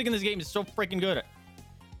 The music in this game is so freaking good.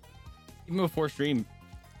 Even before stream,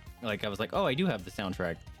 like, I was like, oh, I do have the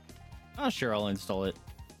soundtrack. Oh, sure, I'll install it.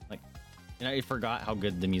 Like, and I forgot how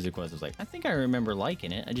good the music was. I was like, I think I remember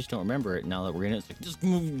liking it. I just don't remember it now that we're in it. It's like, this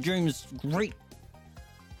game is great.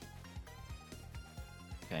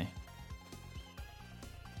 Okay.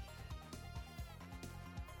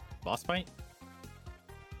 Boss fight?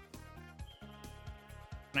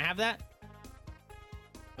 Can I have that?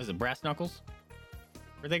 What is it, brass knuckles?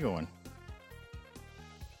 Where'd they going?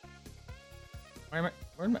 Where'd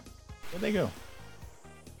they go?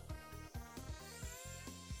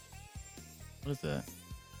 What is that?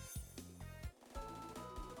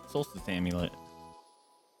 Solstice amulet.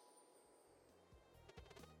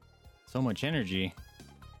 So much energy.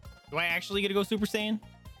 Do I actually get to go Super Saiyan?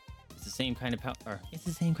 It's the same kind of power. It's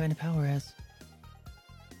the same kind of power as.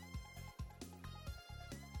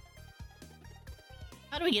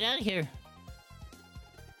 How do we get out of here?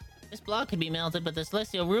 This block could be melted, but the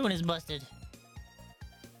celestial ruin is busted.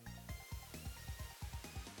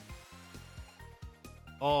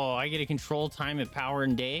 Oh, I get to control time of power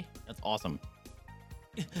and day? That's awesome.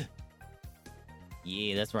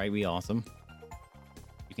 Yeah, that's right, we awesome.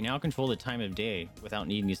 You can now control the time of day without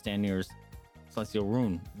needing to stand near celestial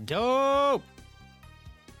ruin. Dope!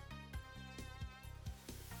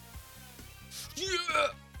 Yeah!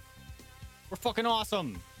 We're fucking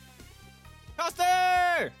awesome!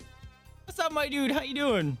 Coster! What's up, my dude? How you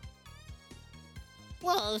doing?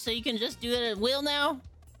 Whoa, so you can just do that at will now?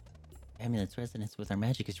 Amulet's resonance with our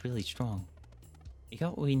magic is really strong. We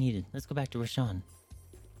got what we needed. Let's go back to Rashawn.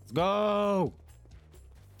 Let's go!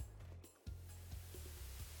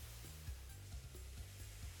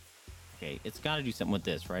 Okay, it's gotta do something with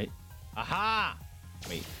this, right? Aha!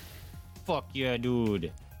 Wait. Fuck yeah,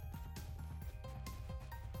 dude.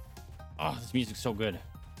 Oh, this music's so good.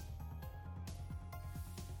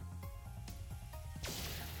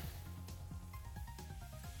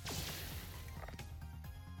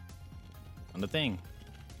 On the thing.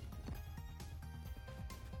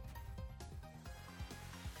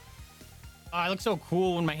 Oh, I look so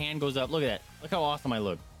cool when my hand goes up. Look at that. Look how awesome I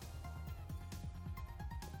look.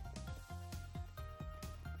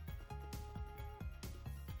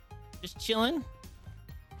 Just chilling.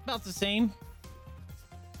 About the same.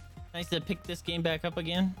 Nice to pick this game back up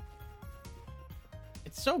again.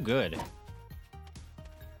 It's so good.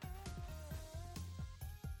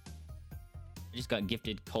 I just got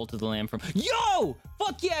gifted Cult of the Lamb from... Yo!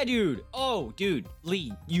 Fuck yeah, dude! Oh, dude.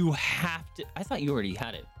 Lee, you have to... I thought you already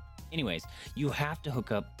had it. Anyways, you have to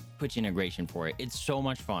hook up Twitch integration for it. It's so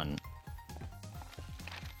much fun.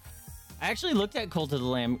 I actually looked at Cult of the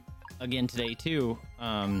Lamb again today, too.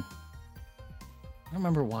 I don't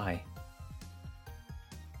remember why.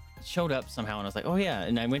 It showed up somehow, and I was like, oh, yeah.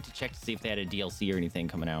 And I went to check to see if they had a DLC or anything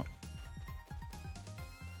coming out.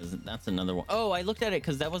 That's another one. Oh, I looked at it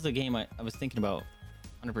because that was a game I was thinking about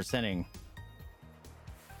 100%ing.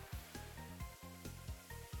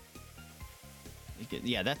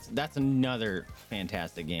 Yeah, that's another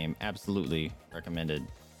fantastic game. Absolutely recommended.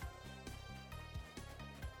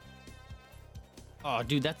 Oh,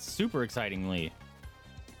 dude, that's super excitingly.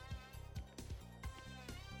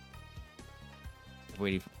 I've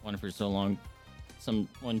waited for one for so long.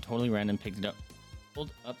 Someone totally random picked it up, pulled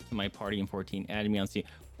up to my party in 14, added me on Steam.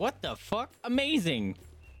 What the fuck? Amazing!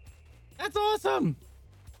 That's awesome!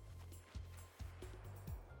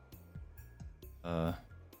 I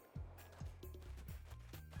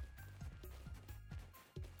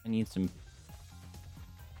need some...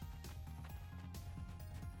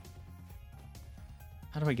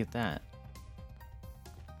 How do I get that?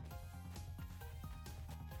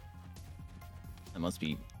 That must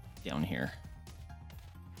be down here.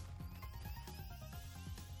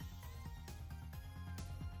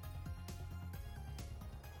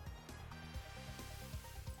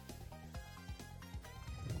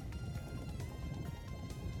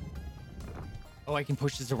 Oh, I can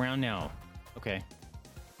push this around now. Okay.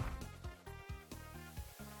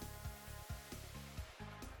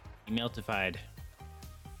 Meltified.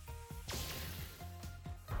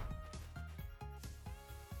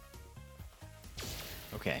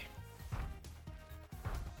 Okay.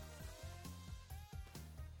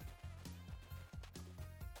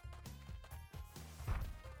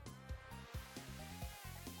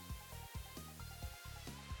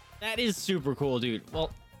 That is super cool, dude.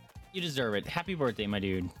 Well, you deserve it. Happy birthday, my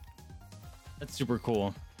dude. That's super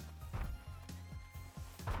cool.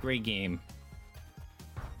 Great game.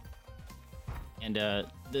 And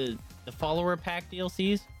the follower pack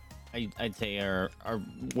DLCs, I'd say are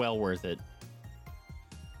well worth it.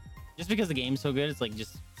 Just because the game's so good, it's like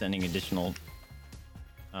just sending additional.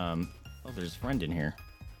 Oh, there's a friend in here.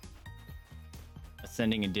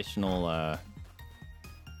 Sending additional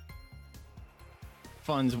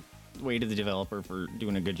funds way to the developer for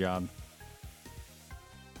doing a good job.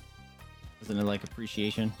 Isn't it like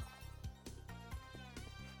appreciation?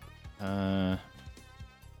 Okay,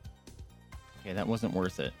 that wasn't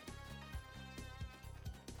worth it.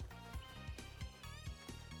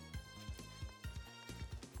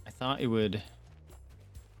 I thought it would.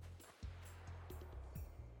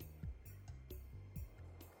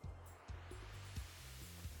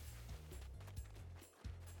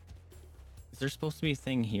 Is there supposed to be a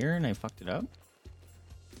thing here and I fucked it up?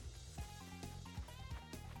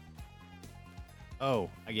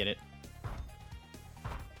 Oh, I get it.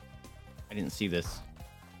 I didn't see this.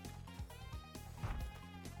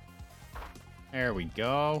 There we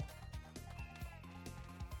go.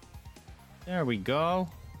 There we go.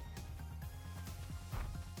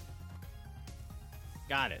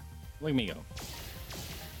 Got it. Look at me go.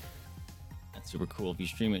 That's super cool. If you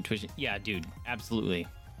stream it Twitch, yeah, dude, absolutely.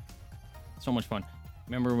 So much fun.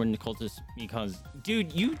 Remember when the cultist me caused,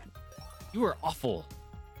 dude, you were awful.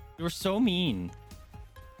 You were so mean.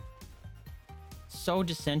 So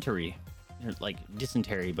dysentery. You're like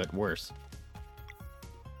dysentery, but worse.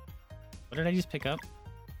 What did I just pick up?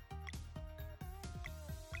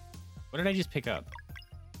 What did I just pick up?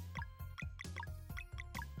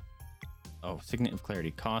 Oh, Signet of Clarity.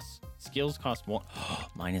 Costs, skills cost one,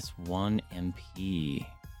 minus 1 MP.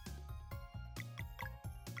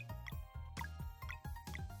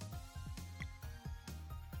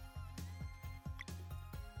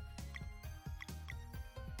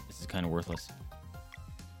 This is kind of worthless.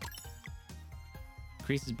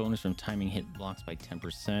 Increases bonus from timing hit blocks by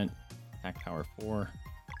 10%. Attack power 4.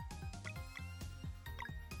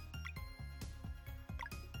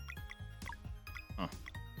 Huh.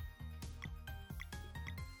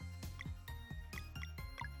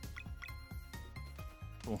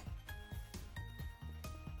 Cool.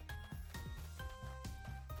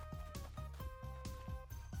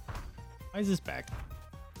 Why is this back?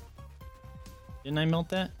 Didn't I melt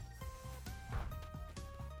that?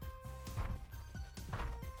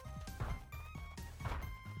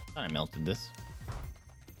 I melted this.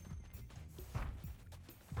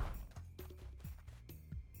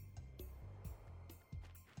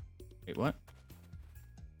 Wait, what?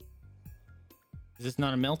 Is this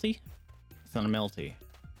not a melty? It's not a melty.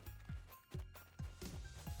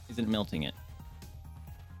 Isn't melting it.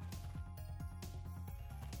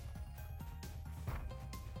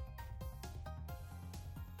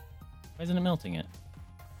 Why isn't it melting it?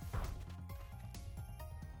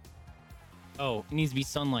 Oh, it needs to be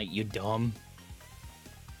sunlight, you dumb.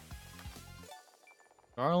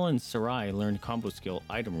 Garl and Sarai learned combo skill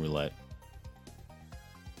item roulette.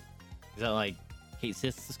 Is that like Kate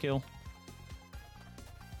Sith's skill?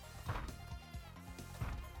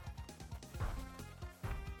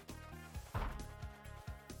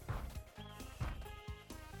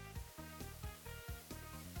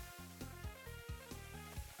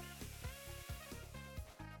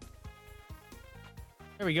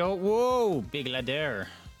 There we go. Whoa, big ladder.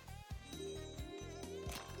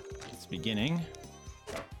 It's beginning.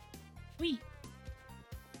 Whee.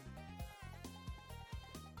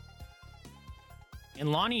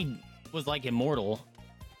 And Lonnie was like immortal.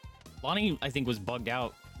 Lonnie, I think, was bugged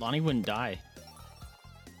out. Lonnie wouldn't die.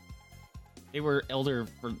 They were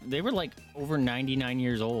they were like over 99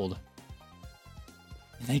 years old.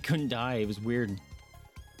 And they couldn't die. It was weird.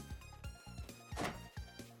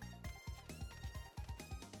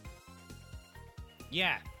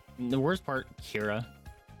 Yeah, and the worst part, Kira.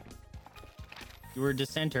 You were a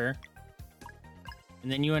dissenter, and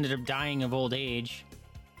then you ended up dying of old age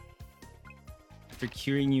after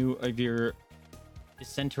curing you of your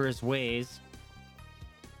dissenterous ways,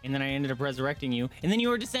 and then I ended up resurrecting you, and then you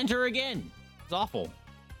were a dissenter again. It's awful.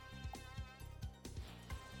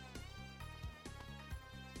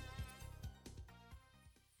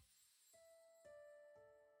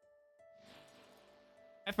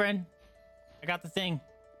 friend. I got the thing.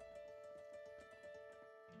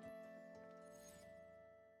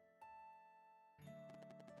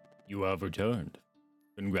 You have returned.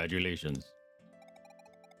 Congratulations.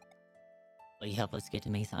 Will you help us get to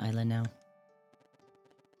Mesa Island now?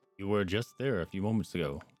 You were just there a few moments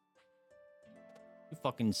ago. You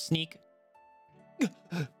fucking sneak. Is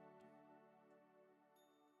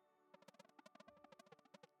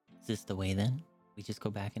this the way then? We just go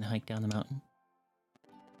back and hike down the mountain?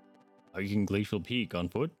 Hiking Glacial Peak on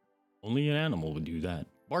foot? Only an animal would do that.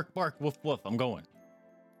 Bark, bark, woof, woof, I'm going.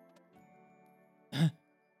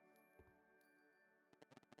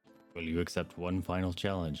 Will you accept one final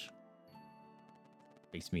challenge?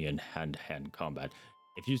 Face me in hand-to-hand combat.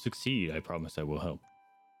 If you succeed, I promise I will help.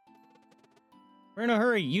 We're in a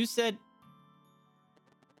hurry. You said...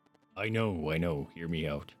 I know. Hear me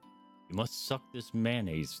out. You must suck this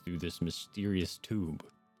mayonnaise through this mysterious tube.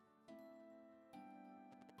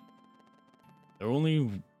 The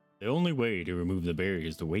only way to remove the berry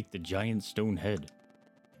is to wake the giant stone head.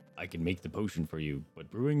 I can make the potion for you, but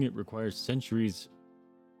brewing it requires centuries...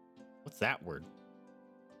 What's that word?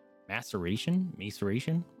 Maceration?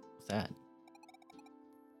 Maceration? What's that?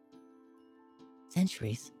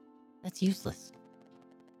 Centuries? That's useless.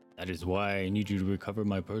 That is why I need you to recover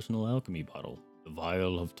my personal alchemy bottle, the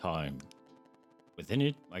Vial of Time. Within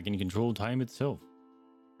it, I can control time itself.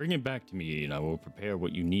 Bring it back to me and I will prepare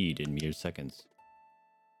what you need in mere seconds.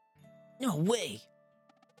 No way!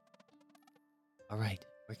 Alright,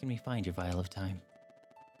 where can we find your Vial of Time?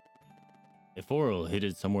 Ephorel hid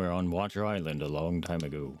it somewhere on Watcher Island a long time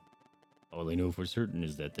ago. All I know for certain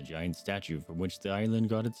is that the giant statue from which the island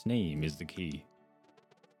got its name is the key.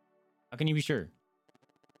 How can you be sure?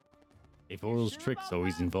 Ephorel's tricks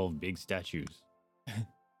always involve big statues.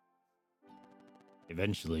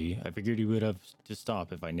 Eventually, I figured he would have to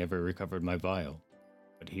stop if I never recovered my vial.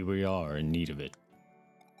 But here we are in need of it.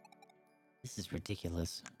 This is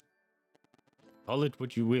ridiculous. Call it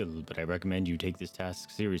what you will, but I recommend you take this task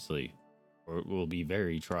seriously, or it will be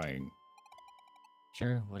very trying.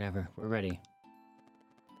 Sure, whatever. We're ready.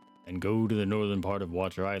 And go to the northern part of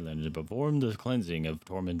Watcher Island and perform the cleansing of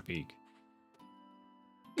Torment Peak.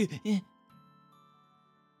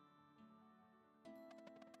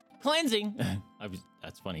 Cleansing?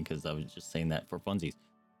 That's funny because I was just saying that for funsies.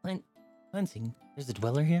 Cleansing? There's a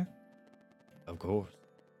dweller here? Of course.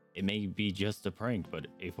 It may be just a prank, but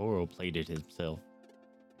Ephorel played it himself.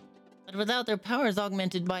 But without their powers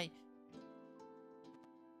augmented by...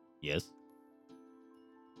 Yes?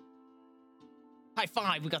 High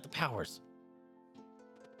five, we got the powers.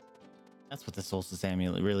 That's what the Solstice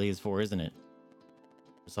Amulet really is for, isn't it?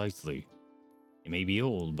 Precisely. It may be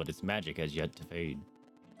old, but its magic has yet to fade.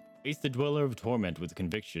 Face the Dweller of Torment with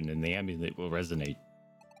conviction and the amulet will resonate.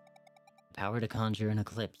 Power to conjure an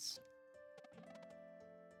eclipse.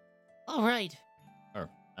 All right.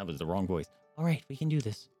 That was the wrong voice. All right, we can do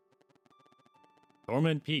this.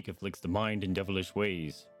 Torment Peak afflicts the mind in devilish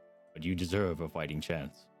ways, but you deserve a fighting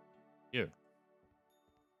chance. Here.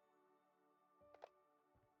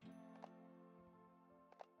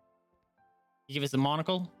 You give us a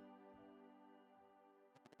monocle?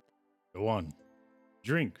 Go on.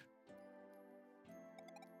 Drink.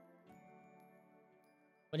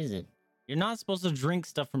 What is it? You're not supposed to drink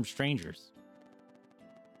stuff from strangers.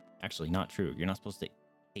 Actually, not true. You're not supposed to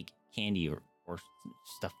take candy or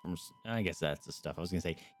stuff from... I guess that's the stuff. I was going to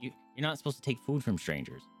say, you're not supposed to take food from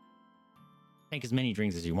strangers. Take as many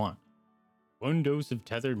drinks as you want. 1 dose of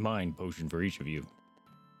tethered mind potion for each of you.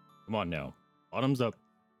 Come on now. Bottoms up.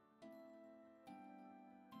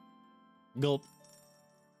 Gulp.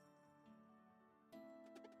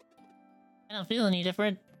 I don't feel any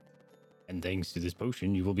different. And thanks to this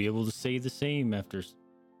potion, you will be able to say the same after...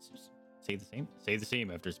 Say the same? Say the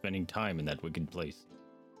same after spending time in that wicked place.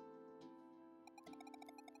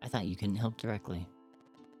 I thought you couldn't help directly.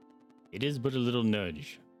 It is but a little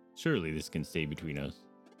nudge. Surely this can stay between us.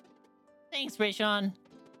 Thanks, Rayshawn.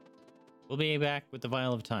 We'll be back with the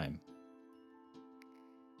Vial of Time.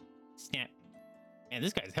 Snap. Man,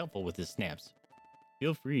 this guy's helpful with his snaps.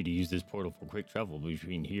 Feel free to use this portal for quick travel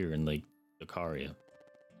between here and Lake Lucaria.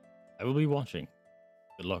 I will be watching.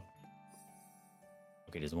 Good luck.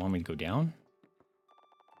 Okay, does it want me to go down?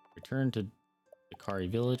 Return to Lucaria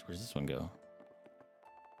Village. Where's this one go?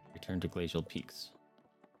 Return to Glacial Peaks.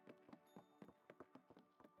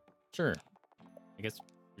 Sure. I guess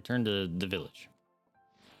return to the village.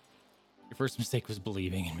 Your first mistake was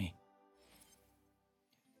believing in me.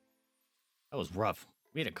 That was rough.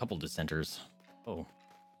 We had a couple dissenters. Oh.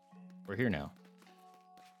 We're here now.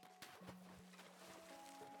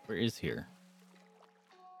 Where is here?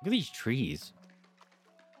 Look at these trees.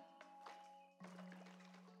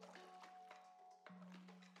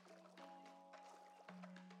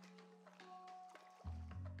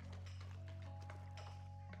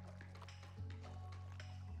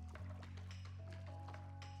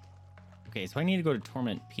 Okay, so I need to go to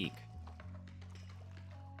Torment Peak.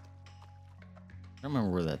 I don't remember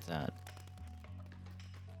where that's at.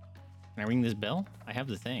 Can I ring this bell? I have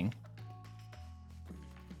the thing.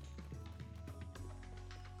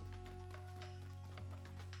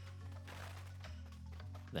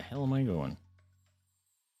 The hell am I going?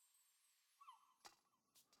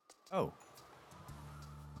 Oh.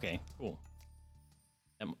 Okay, cool.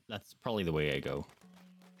 That's probably the way I go.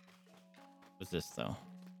 What's this, though?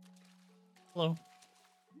 Hello.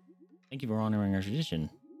 Thank you for honoring our tradition.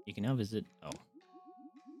 You can now visit... Oh.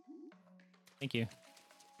 Thank you.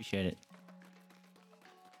 Appreciate it.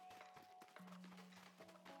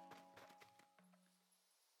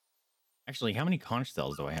 Actually, how many conch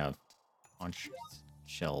cells do I have? Conch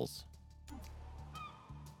shells.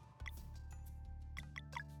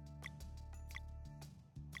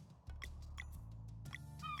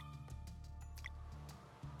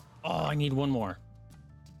 Oh, I need one more.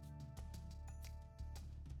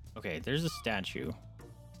 Okay, there's a statue.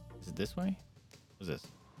 Is it this way? What's this?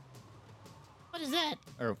 What is that?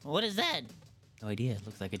 Or what is that? No idea. It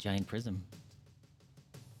looks like a giant prism.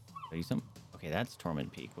 Show you some? Okay, that's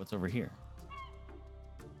Torment Peak. What's over here?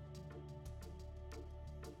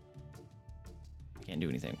 Can't do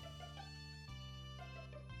anything.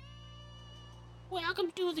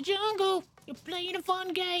 Welcome to the jungle. You're playing a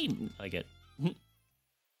fun game. I get.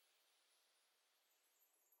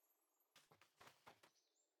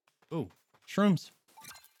 Ooh, shrooms.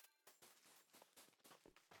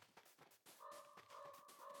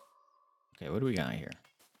 Okay, what do we got here?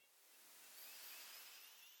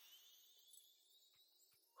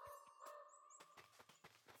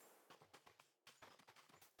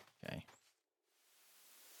 Okay.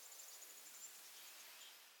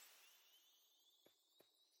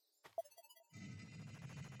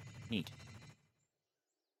 Neat.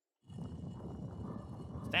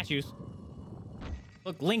 Statues.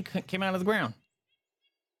 Look, Link came out of the ground.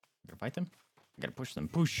 I gotta fight them? I gotta push them.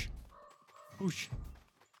 Push. Push.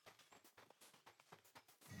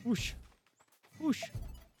 Push. Push.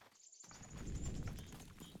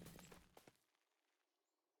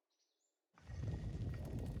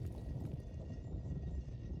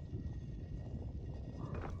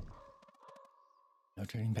 No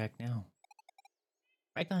turning back now.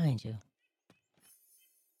 Right behind you.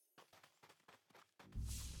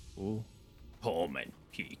 Ooh. Torment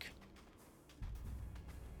Peak.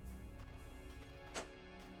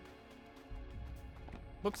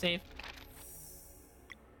 Book save.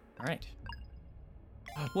 All right.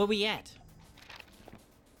 Where we at?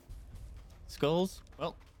 Skulls?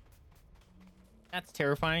 Well, that's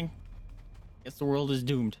terrifying. Guess the world is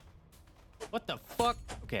doomed. What the fuck?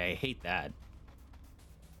 Okay, I hate that.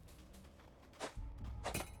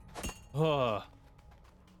 Oh.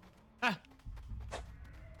 Ah.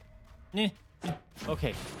 Nah.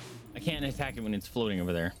 Okay. I can't attack it when it's floating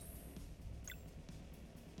over there.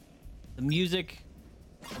 The music.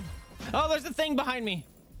 Oh, there's a thing behind me.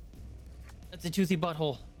 That's a toothy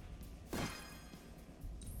butthole.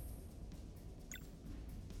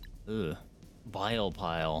 Ugh. Bile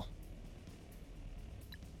pile.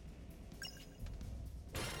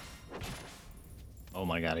 Oh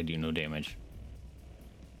my god, I do no damage.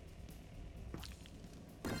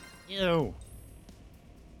 Ew.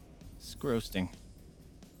 It's grossing.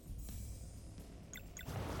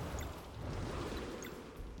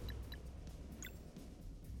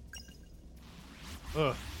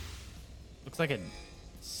 Ugh. Looks like a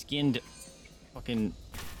skinned fucking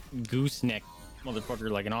gooseneck motherfucker,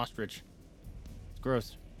 like an ostrich. It's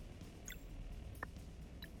gross.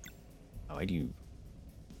 Oh, I do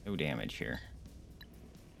no damage here.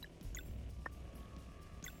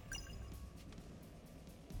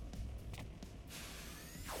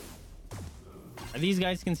 Are these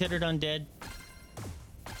guys considered undead?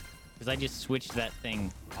 Because I just switched that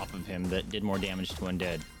thing off of him that did more damage to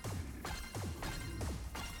undead.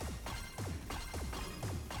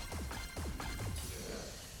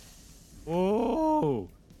 Oh,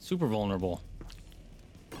 super vulnerable.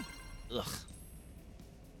 Ugh.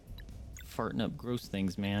 Farting up gross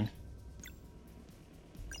things, man.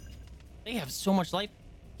 They have so much life.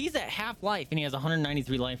 He's at half life and he has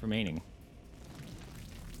 193 life remaining.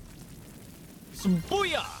 Some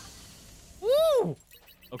booyah! Woo!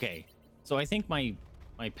 Okay, so I think my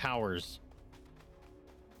powers,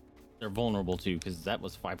 they're vulnerable too, because that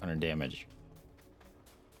was 500 damage.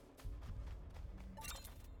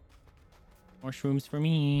 More shrooms for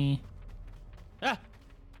me. Ah!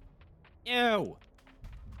 Ew!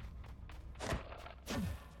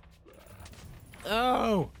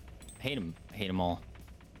 Oh! I hate them. I hate them all.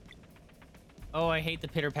 Oh, I hate the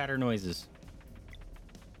pitter-patter noises.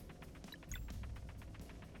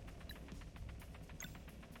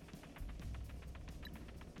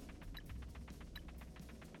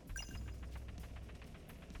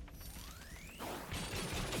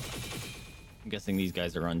 guessing these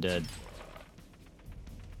guys are undead.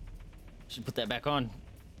 Should put that back on.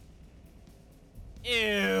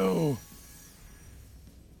 Ew.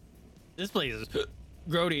 This place is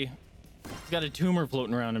grody. He's got a tumor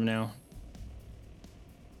floating around him now.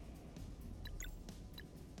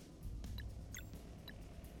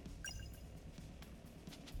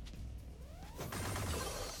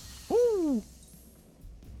 Woo!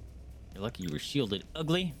 You're lucky you were shielded,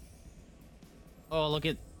 ugly. Oh, look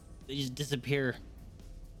at, they just disappear.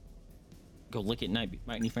 Go lick it, might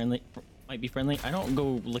be friendly. Might be friendly. I don't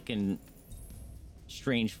go licking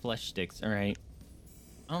strange flesh sticks. All right.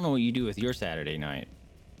 I don't know what you do with your Saturday night.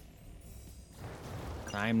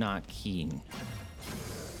 But I'm not keen.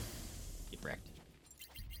 Get wrecked.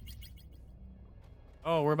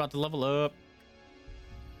 Oh, we're about to level up.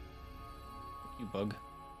 Fuck you, bug.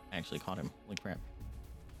 I actually caught him. Holy crap.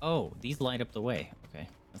 Oh, these light up the way. Okay,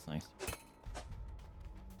 that's nice.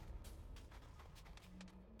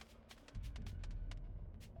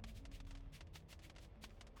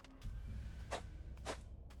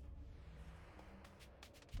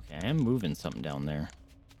 I am moving something down there.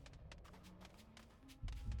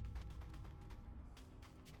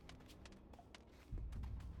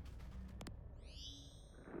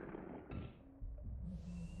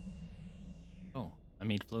 Oh, I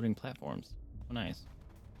made floating platforms. Oh, nice.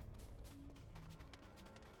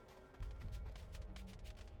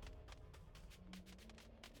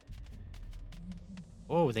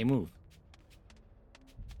 Oh, they move.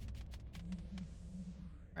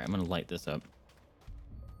 All right, I'm gonna light this up.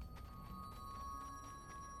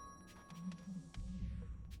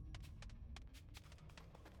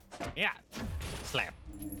 Yeah, slap.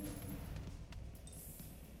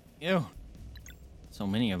 Ew. So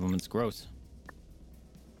many of them, it's gross.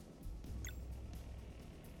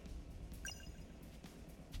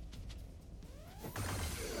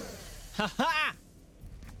 Haha!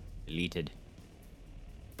 Deleted.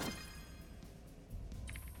 I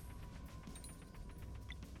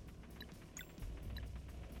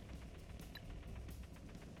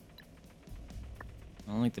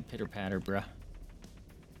don't like the pitter patter, bruh.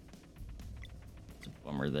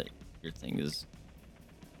 Bummer that your thing is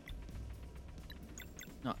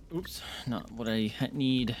not, oops, not what I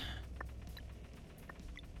need.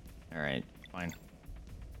 All right, fine.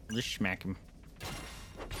 I'll just smack him.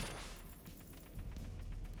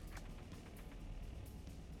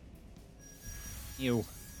 Ew.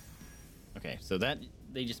 Okay, so that,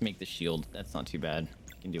 they just make the shield. That's not too bad.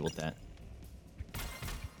 I can deal with that.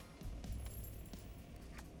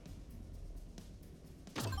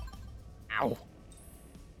 Ow.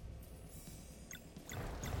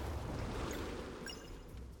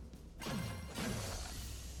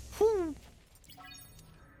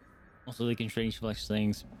 Also, they can strange flesh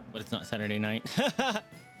things, but it's not Saturday night. I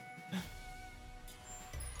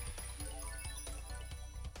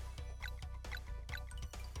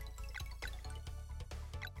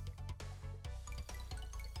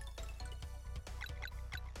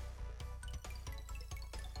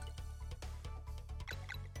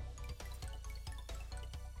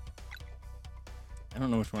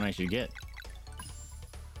don't know which one I should get.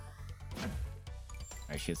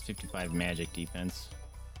 Alright, she has 55 magic defense.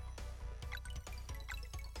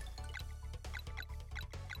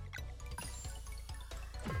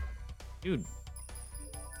 Dude,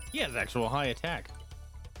 he has actual high attack.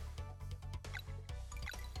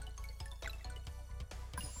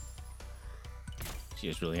 She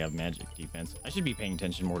just really have magic defense. I should be paying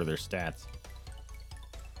attention more to their stats.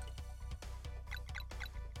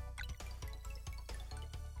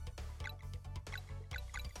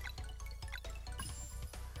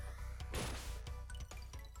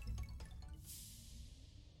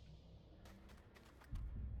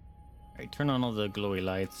 All right, turn on all the glowy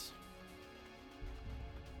lights.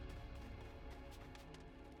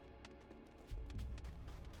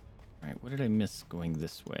 What did I miss going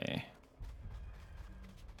this way?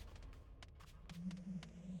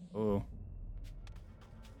 Oh.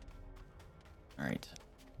 All right.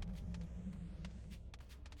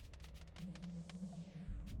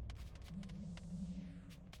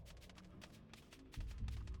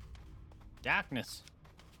 Darkness.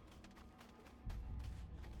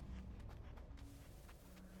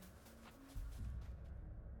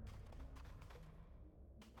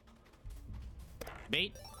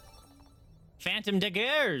 Bait. Phantom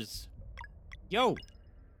daggers. Yo.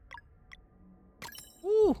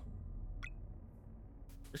 Woo.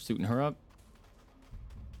 They're suiting her up.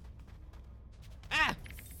 Ah!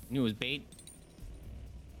 Knew it was bait.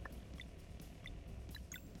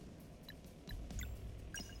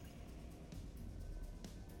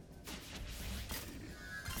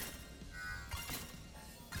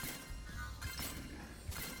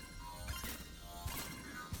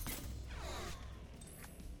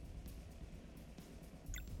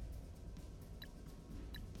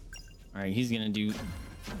 All right, he's gonna do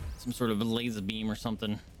some sort of a laser beam or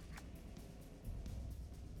something.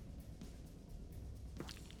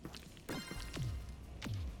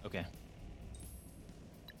 Okay.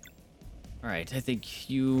 All right, I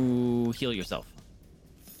think you heal yourself.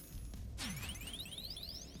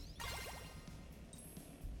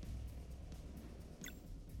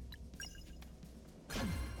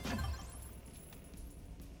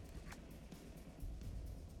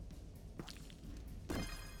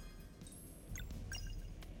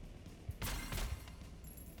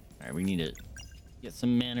 All right, we need to get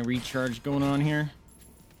some mana recharge going on here.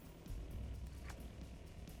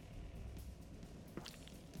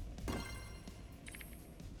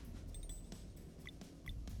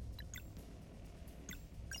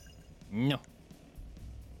 No.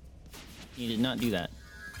 He did not do that.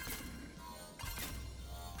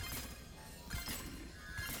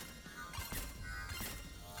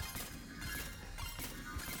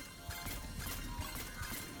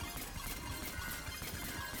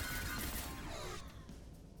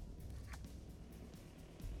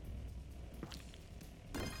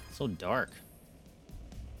 So dark.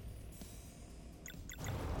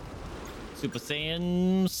 Super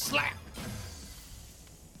Saiyan slap.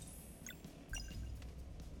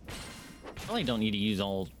 Probably don't need to use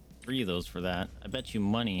all 3 of those for that. I bet you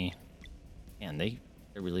money. Man,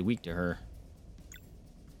 they're really weak to her.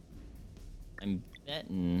 I'm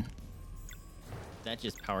betting that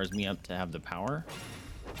just powers me up to have the power.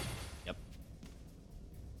 Yep.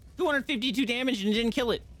 252 damage and didn't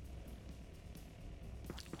kill it.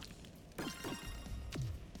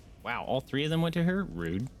 Wow, all 3 of them went to her?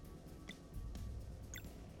 Rude.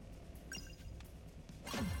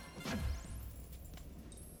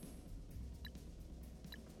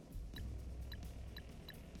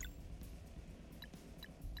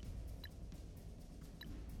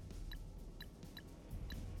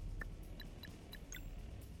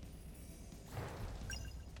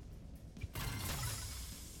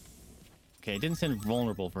 Okay, I didn't send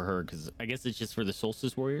vulnerable for her because I guess it's just for the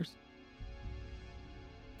Solstice Warriors.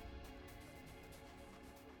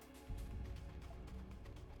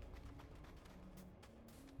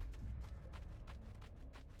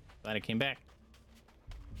 Glad I came back.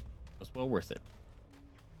 It was well worth it.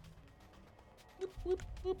 Boop, boop,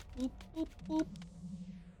 boop, boop, boop, boop.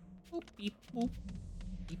 Boop, beep, boop.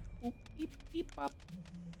 Beep, boop, beep, beep, bop.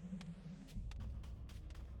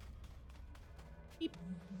 Beep.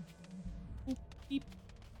 Boop, beep.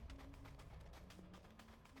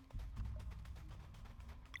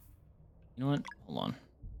 You know what? Hold on.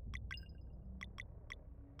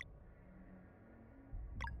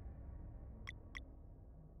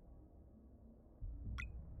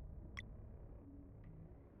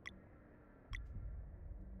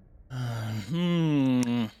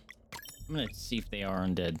 I'm gonna see if they are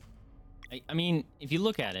undead. I mean, if you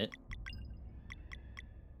look at it,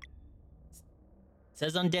 it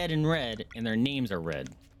says undead in red, and their names are red.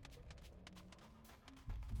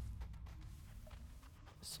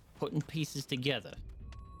 Just putting pieces together.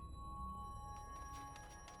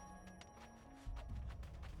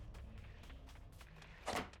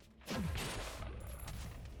 All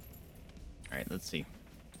right, let's see.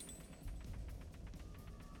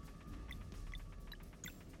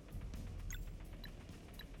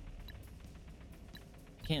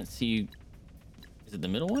 Can't see. Is it the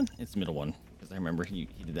middle one? It's the middle one because I remember he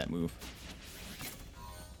did that move.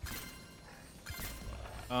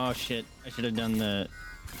 Oh shit! I should have done the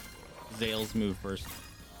Zale's move first,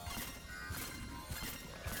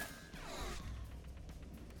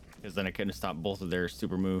 because then I couldn't stop both of their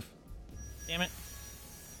super move. Damn it!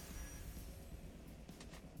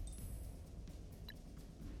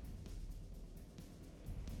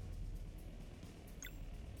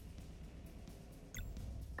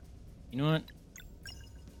 You know what?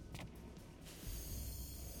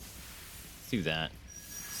 Let's do that.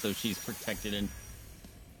 So she's protected and...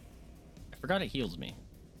 I forgot it heals me.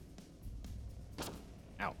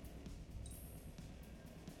 Ow.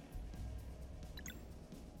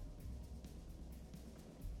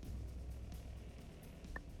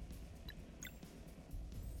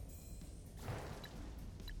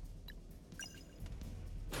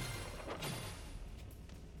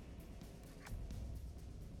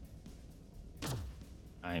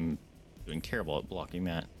 I'm doing terrible at blocking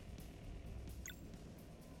that.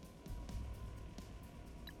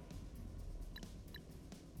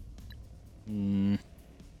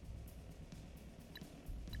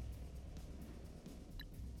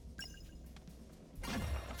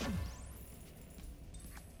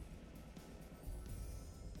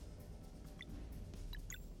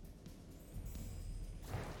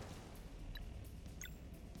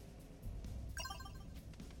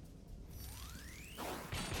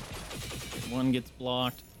 One gets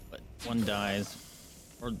blocked, but one dies.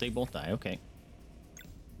 Or they both die, okay.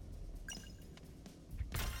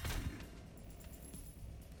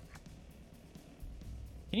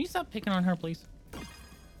 Can you stop picking on her, please?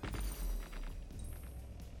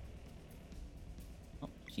 Oh,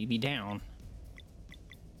 she be down.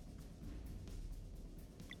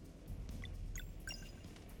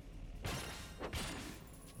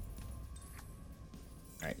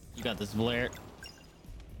 Alright, you got this, Blair.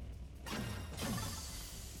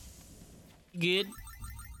 Good.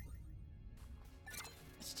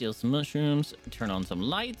 Steal some mushrooms. Turn on some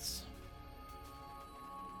lights.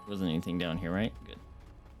 Wasn't anything down here, right? Good.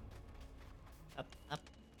 Up, up.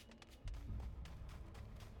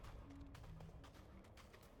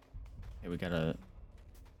 Okay, we got a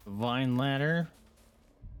vine ladder.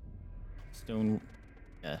 Stone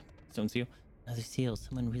seal. Another seal.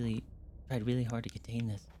 Someone really tried really hard to contain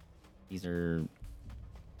this. These are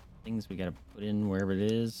things we gotta put in wherever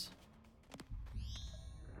it is.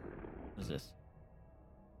 What is this?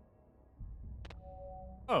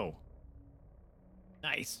 Oh.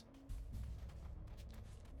 Nice.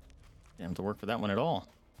 Didn't have to work for that one at all.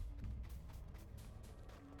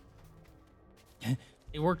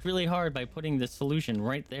 They worked really hard by putting the solution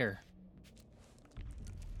right there.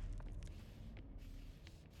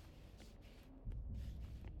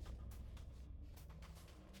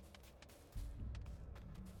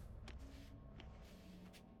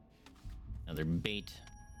 Another bait.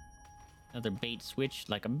 Another bait switch,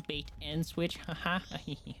 like a bait and switch. Haha.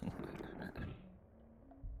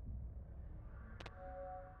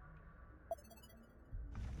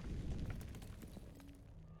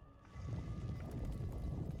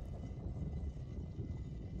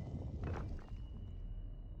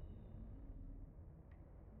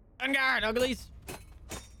 On guard, uglies!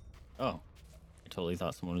 Oh. I totally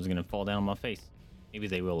thought someone was gonna fall down on my face. Maybe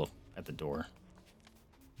they will at the door.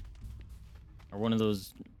 Are one of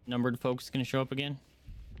those numbered folks gonna show up again?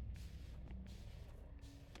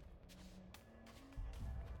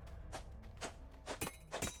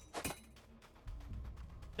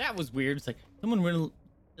 That was weird. It's like someone really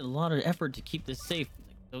did a lot of effort to keep this safe.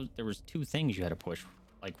 Like there was two things you had to push,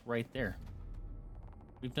 like right there.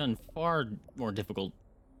 We've done far more difficult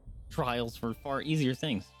trials for far easier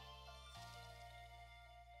things.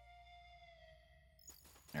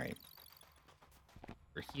 All right,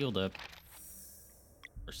 we're healed up.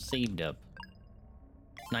 We're saved up.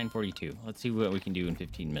 It's 9:42. Let's see what we can do in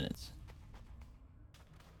 15 minutes.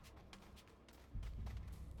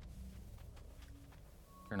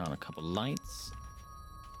 Turn on a couple lights.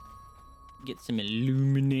 Get some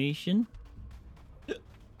illumination.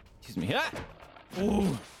 Excuse me. Ah!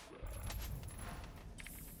 Ooh.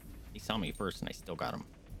 He saw me first and I still got him.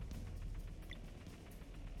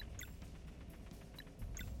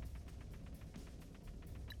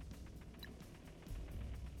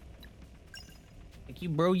 Like you,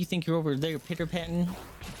 bro, you think you're over there pitter-patting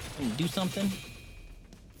and do something?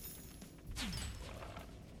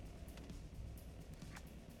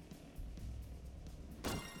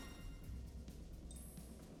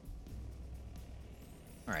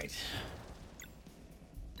 All right.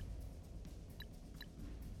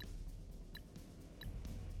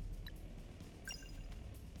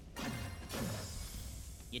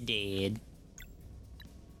 You did.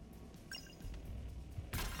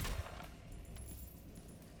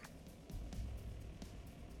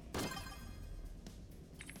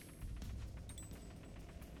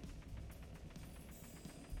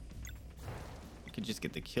 Could just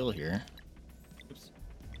get the kill here. Oops.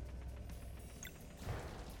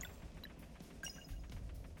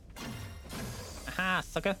 Aha,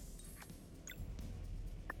 sucker.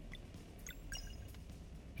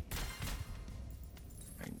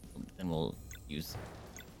 Alright, then we'll use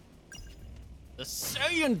the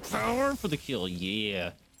Saiyan power for the kill.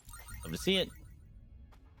 Yeah. Love to see it.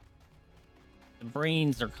 The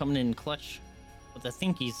brains are coming in clutch with the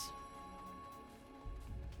thinkies.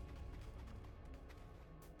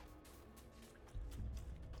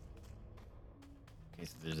 Okay,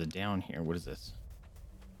 so there's a down here. What is this?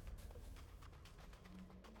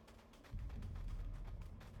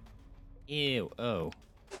 Ew. Oh.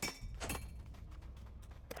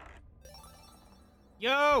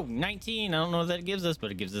 Yo! 19! I don't know what that gives us, but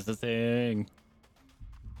it gives us a thing.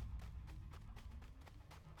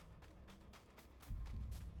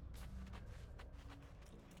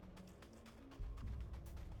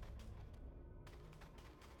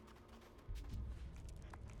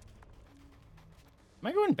 Am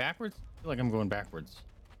I going backwards? I feel like I'm going backwards.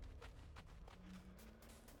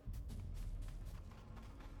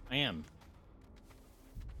 I am.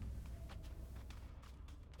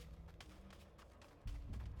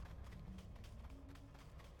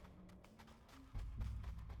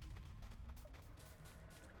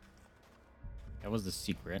 That was the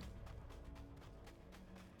secret.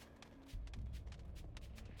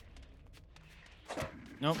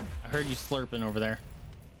 Nope, I heard you slurping over there.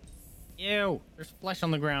 Ew, there's flesh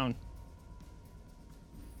on the ground.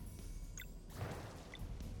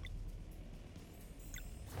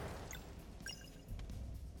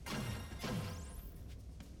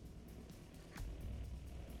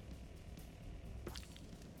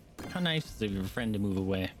 How nice of your friend to move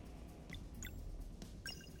away.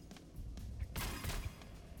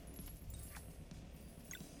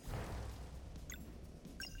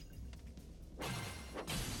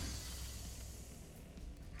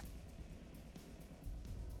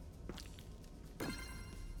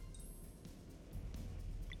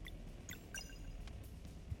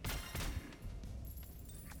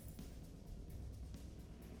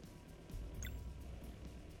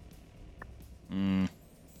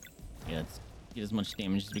 Yeah, let's get as much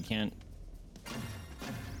damage as we can.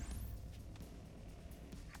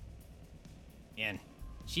 Man,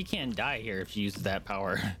 she can't die here if she uses that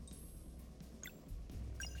power.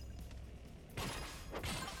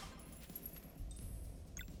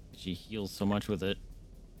 She heals so much with it.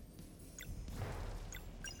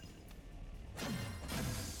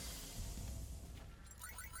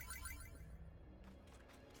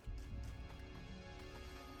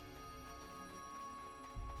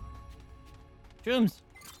 Drums.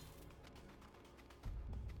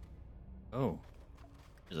 Oh,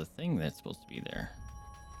 there's a thing that's supposed to be there.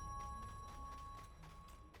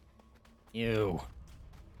 Ew.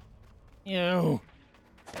 Ew.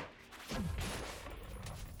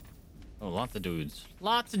 Oh, lots of dudes.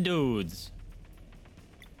 Lots of dudes.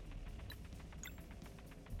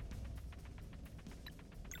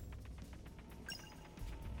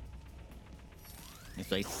 That's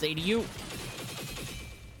what I say to you.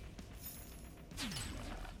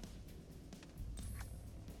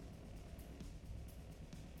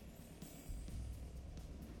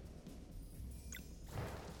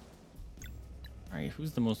 Alright,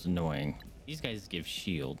 who's the most annoying? These guys give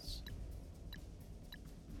shields.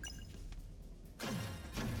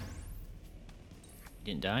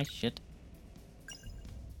 Didn't die? Shit.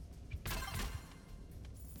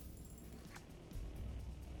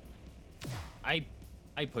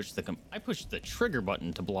 I pushed the trigger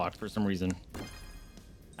button to block for some reason.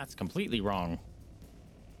 That's completely wrong.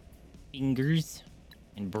 Fingers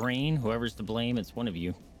and brain, whoever's to blame, it's one of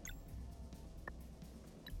you.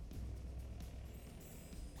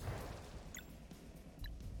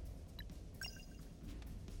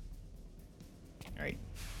 Alright.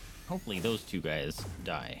 Hopefully those two guys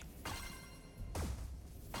die.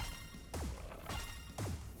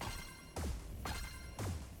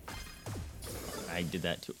 I did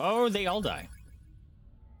that too. Oh, they all die.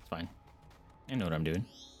 It's fine. I know what I'm doing.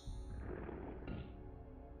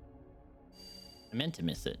 I meant to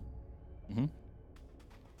miss it. Mm-hmm.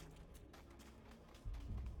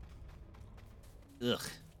 Ugh.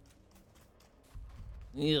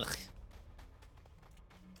 Ugh.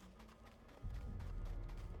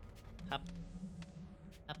 Up.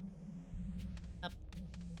 Up. Up.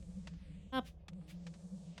 Up.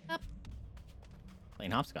 Up.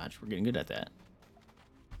 Playing hopscotch. We're getting good at that.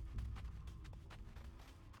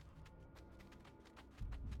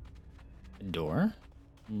 A door?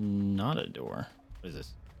 Not a door. What is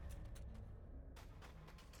this?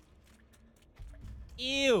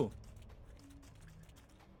 Ew!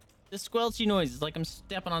 The squelchy noise is like I'm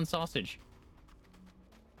stepping on sausage.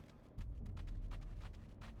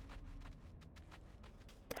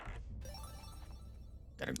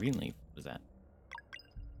 Got a green leaf. What is that?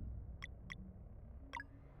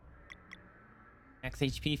 Max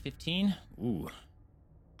HP 15? Ooh.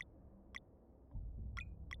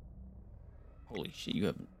 Holy shit, you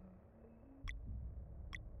have...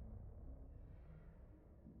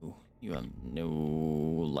 Ooh, you have no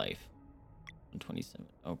life. 127.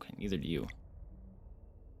 Okay, neither do you.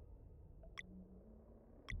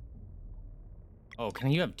 Oh, can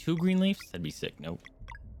you have 2 green leaves? That'd be sick. Nope.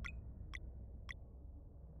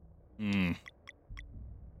 Hmm.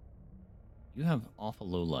 You have awful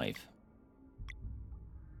low life.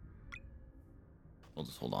 We'll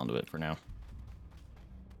just hold on to it for now.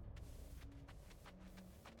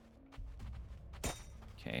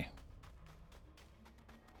 Okay.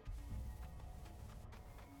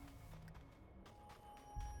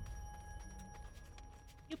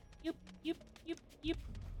 Yep, yep, yep, yep, yep.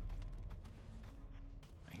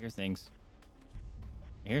 I hear things.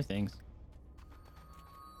 I hear things.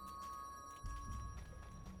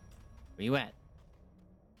 Where you at?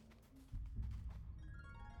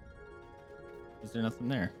 Is there nothing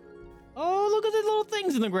there? Oh, look at the little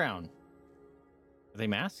things in the ground. Are they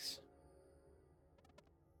masks?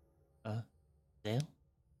 Dale?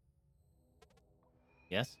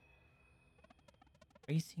 Yes?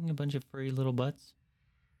 Are you seeing a bunch of furry little butts?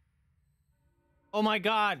 Oh my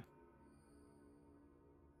god!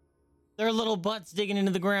 There are little butts digging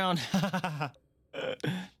into the ground.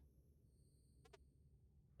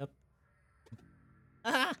 Yep.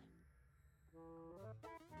 Ah!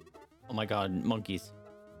 Oh my god, monkeys.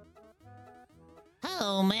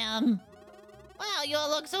 Hello, ma'am. Wow, you all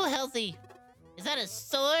look so healthy. Is that a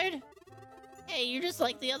sword? Hey, you're just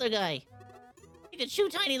like the other guy. You could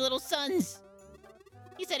shoot tiny little sons.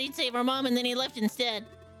 He said he'd save our mom and then he left instead.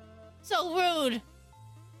 So rude.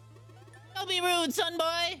 Don't be rude, son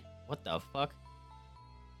boy. What the fuck?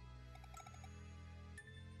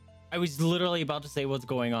 I was literally about to say what's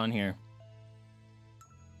going on here.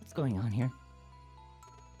 What's going on here?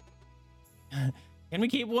 Can we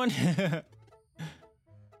keep one? What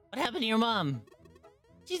happened to your mom?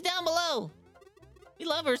 She's down below. We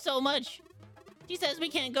love her so much. She says we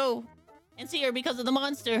can't go and see her because of the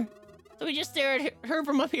monster. So we just stare at her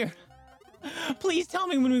from up here. Please tell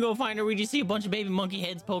me when we go find her, we just see a bunch of baby monkey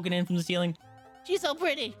heads poking in from the ceiling. She's so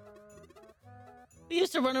pretty. We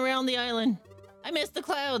used to run around the island. I miss the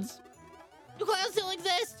clouds. Do clouds still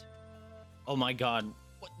exist? Oh my god.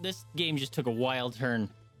 This game just took a wild turn.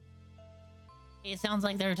 It sounds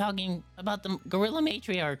like they're talking about the gorilla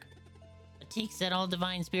matriarch. Atik said all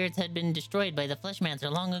divine spirits had been destroyed by the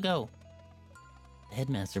Fleshmancer long ago. The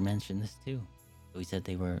headmaster mentioned this too. So he said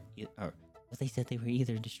they were, they said they were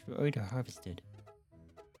either destroyed or harvested.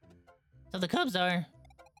 So the cubs are...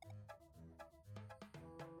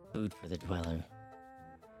 Food for the dweller.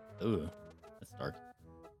 Ooh, that's dark.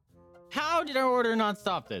 How did our order not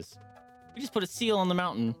stop this? We just put a seal on the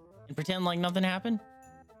mountain and pretend like nothing happened?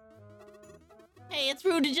 Hey, it's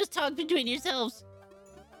rude to just talk between yourselves.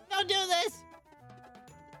 Don't do this!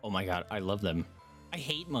 Oh my god, I love them. I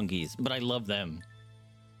hate monkeys, but I love them.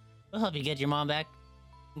 We'll help you get your mom back.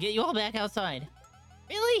 And get you all back outside.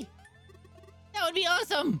 Really? That would be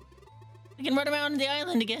awesome! We can run around the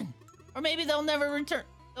island again. Or maybe they'll never return.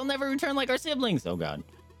 They'll never return like our siblings. Oh god.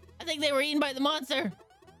 I think they were eaten by the monster.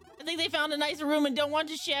 I think they found a nicer room and don't want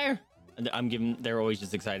to share. They're always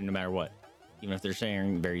just excited no matter what. Even if they're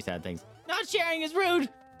sharing very sad things. Not sharing is rude.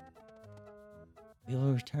 We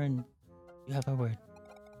will return. You have our word.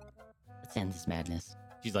 Let's end this madness.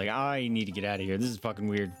 She's like, I need to get out of here. This is fucking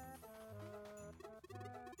weird.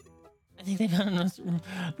 I think they found a nicer room.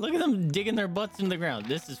 Look at them digging their butts into the ground.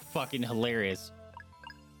 This is fucking hilarious.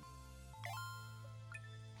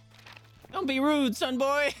 Don't be rude, son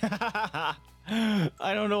boy. I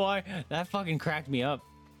don't know why. That fucking cracked me up.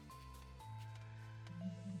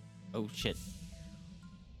 Oh, shit.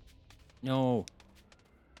 No.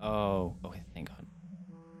 Oh. Oh, thank God.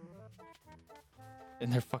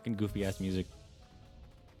 And their fucking goofy ass music.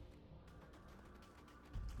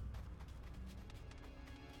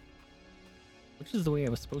 Which is the way I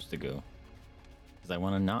was supposed to go? Because I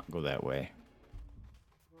want to not go that way.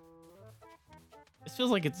 This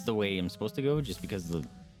feels like it's the way I'm supposed to go just because of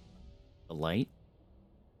the light.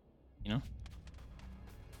 You know?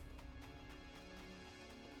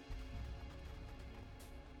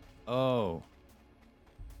 Oh.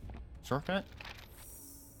 Shortcut?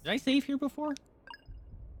 Did I save here before?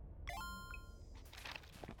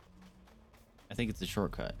 I think it's a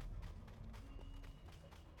shortcut.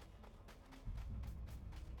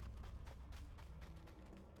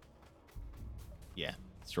 Yeah,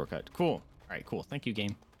 it's a shortcut. Cool. All right, cool. Thank you,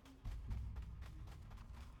 game.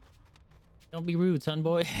 Don't be rude, son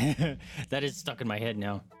boy. That is stuck in my head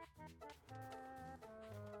now.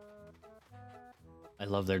 I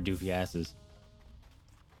love their doofy asses.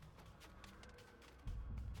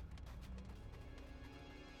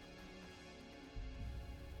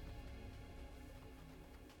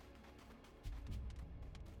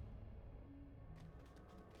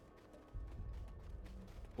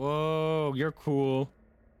 Whoa, you're cool.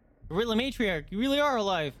 Gorilla Matriarch, you really are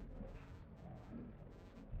alive.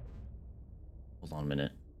 Hold on a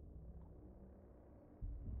minute.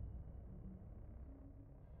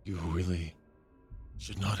 You really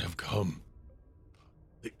should not have come.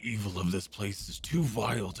 The evil of this place is too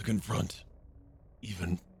vile to confront,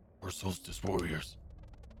 even for solstice warriors.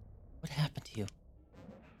 What happened to you?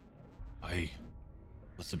 I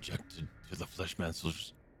was subjected to the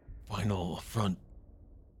Fleshmancer's final affront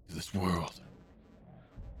to this world.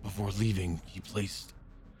 Before leaving, he placed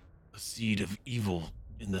a seed of evil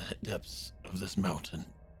in the depths of this mountain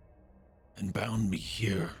and bound me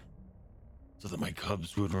here so that my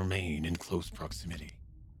cubs would remain in close proximity.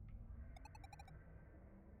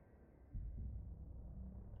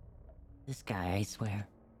 This guy, I swear.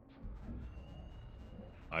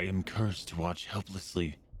 I am cursed to watch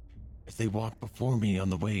helplessly as they walk before me on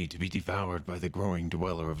the way to be devoured by the growing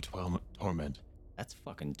dweller of torment. That's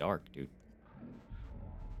fucking dark, dude.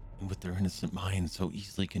 And with their innocent minds so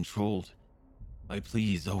easily controlled, my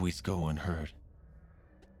pleas always go unheard.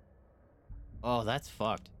 Oh, that's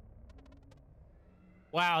fucked.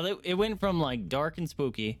 Wow, it went from like dark and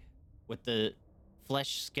spooky with the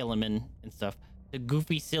flesh skeleton and stuff to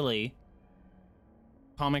goofy, silly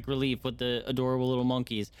comic relief with the adorable little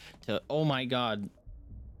monkeys to, oh my god,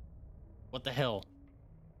 what the hell?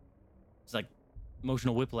 It's like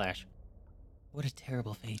emotional whiplash. What a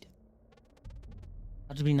terrible fate.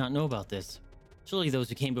 How did we not know about this? Surely those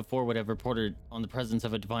who came before would have reported on the presence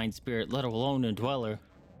of a divine spirit, let alone a dweller.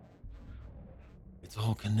 It's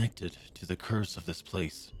all connected to the curse of this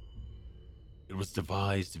place. It was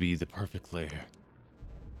devised to be the perfect lair.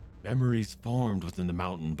 Memories formed within the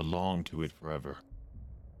mountain belong to it forever.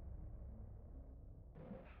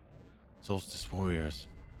 Solstice warriors,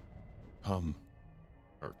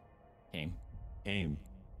 came.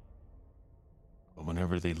 But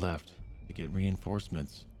whenever they left to get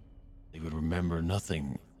reinforcements, they would remember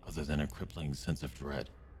nothing other than a crippling sense of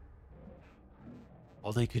dread.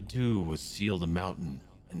 All they could do was seal the mountain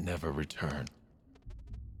and never return.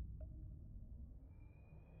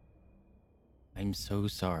 I'm so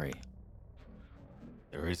sorry.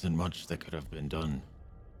 There isn't much that could have been done,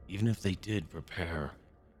 even if they did prepare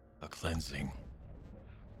a cleansing.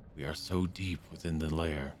 We are so deep within the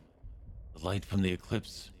lair, the light from the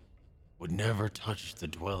eclipse would never touch the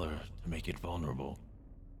dweller to make it vulnerable.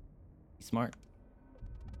 He's smart.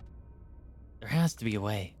 There has to be a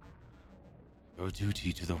way. Your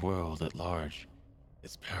duty to the world at large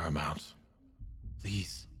is paramount.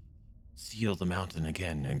 Please, seal the mountain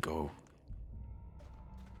again and go.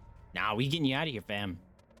 Nah, we getting you out of here, fam.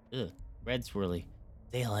 Ugh, red swirly.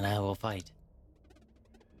 Dale and I will fight.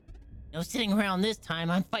 No sitting around this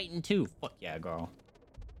time, I'm fighting too. Fuck yeah, girl.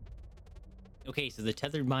 Okay, so the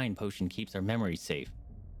tethered mind potion keeps our memories safe,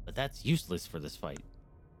 but that's useless for this fight.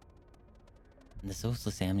 And the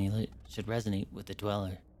Solstice amulet should resonate with the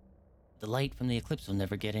dweller. The light from the eclipse will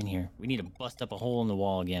never get in here. We need to bust up a hole in the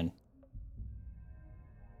wall again.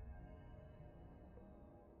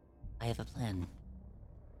 I have a plan.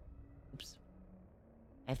 Oops.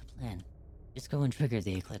 I have a plan. Just go and trigger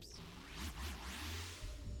the eclipse.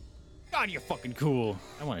 God, you're fucking cool.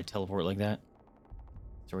 I want to teleport like that.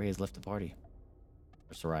 Sarai has left the party.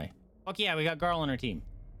 Or Sarai. Fuck yeah, we got Garl on our team.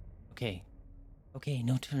 Okay. Okay,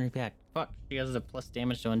 no turning back. Fuck, she has a plus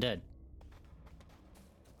damage to undead.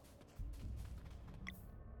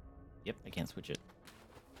 Yep, I can't switch it.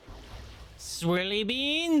 Swirly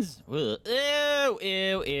beans! Ew, ew,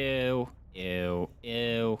 ew, ew,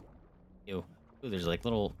 ew, ew. Ooh, there's like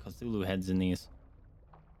little Cthulhu heads in these.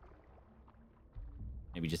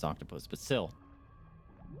 Maybe just octopus, but still.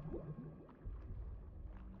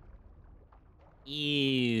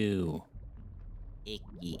 Ew.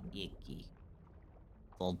 Icky, icky.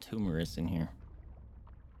 All tumorous in here.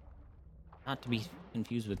 Not to be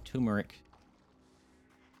confused with turmeric.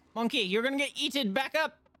 Monkey, you're gonna get eaten! Back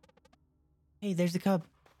up! Hey, there's the cub.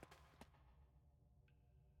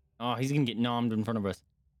 Oh, he's gonna get nommed in front of us.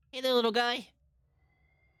 Hey there, little guy.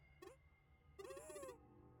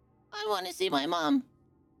 I want to see my mom.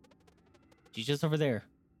 She's just over there.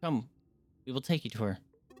 Come, we will take you to her.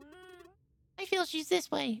 I feel she's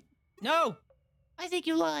this way. No! I think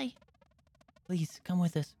you lie. Please, come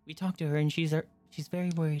with us. We talked to her and she's very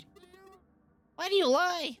worried. Why do you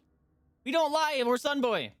lie? We don't lie, we're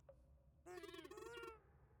Sunboy.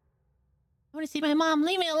 I want to see my mom.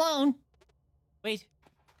 Leave me alone. Wait.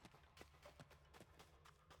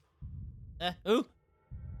 Who?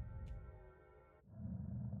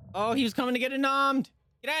 Oh, he was coming to get nommed.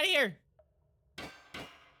 Get out of here.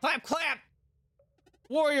 Clap, clap.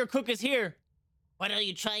 Warrior Cook is here. Why don't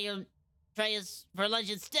you try us for lunch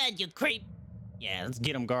instead, you creep? Yeah, let's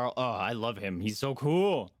get him, Garl. Oh, I love him. He's so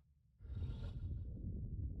cool.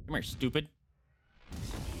 Come here, stupid.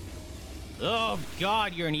 Oh,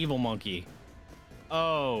 God, you're an evil monkey.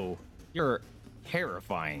 Oh, you're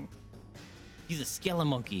terrifying. He's a skeleton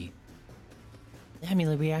monkey. The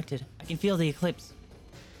amulet reacted. I can feel the eclipse.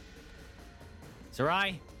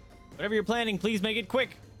 Sarai, whatever you're planning, please make it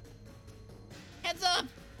quick. Heads up!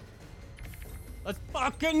 Let's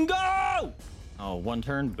fucking go! Oh, one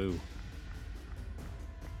turn, boo.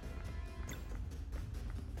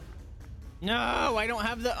 No, I don't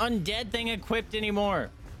have the undead thing equipped anymore.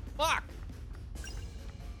 Fuck!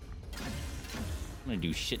 I'm gonna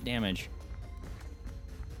do shit damage.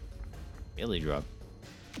 Billy drop.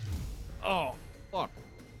 Oh, fuck.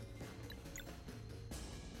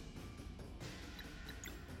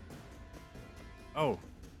 Oh.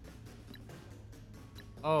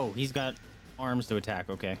 Oh, he's got arms to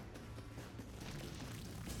attack. Okay.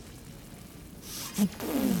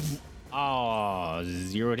 Oh,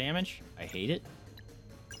 0 damage. I hate it.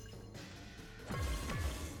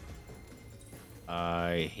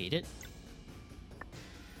 I hate it.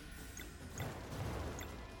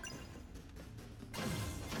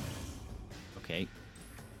 Okay.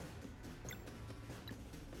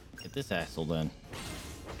 Get this asshole then.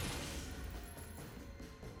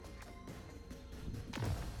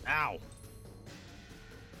 Ow.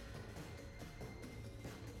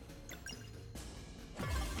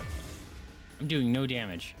 I'm doing no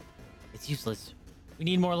damage. It's useless. We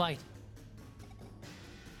need more light.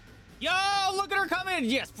 Yo, look at her coming!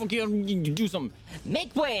 Yes, fuck you, do something.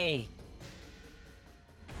 Make way!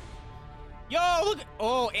 Yo, look!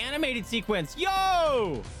 Oh, animated sequence.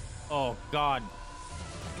 Yo! Oh, God.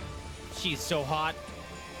 She's so hot.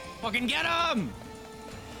 Fucking get him!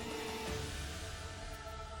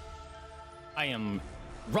 I am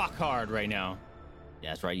rock hard right now. Yeah,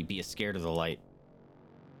 that's right. You'd be scared of the light.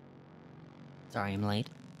 Sorry, I'm late.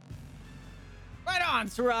 Right on,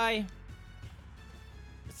 Sarai.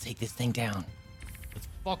 Let's take this thing down. Let's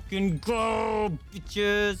fucking go,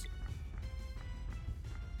 bitches.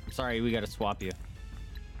 I'm sorry, we gotta swap you.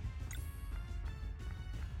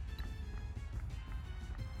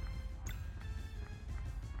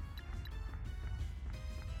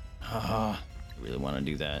 I really want to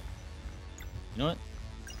do that. You know what?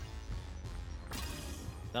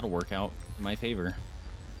 That'll work out in my favor.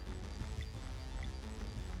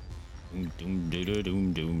 Doom doom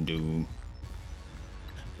doom doom doom doom.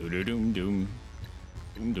 Doom doom doom.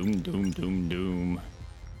 Doom doom doom doom doom.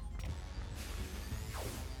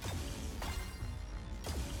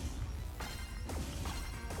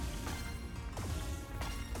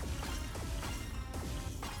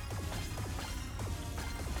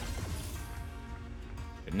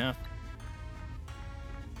 Good enough.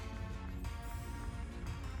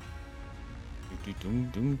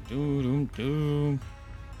 Doom doom doom doom doom.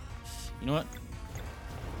 You know what?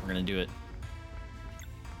 We're gonna do it.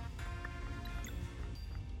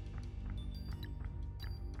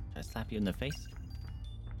 Should I slap you in the face?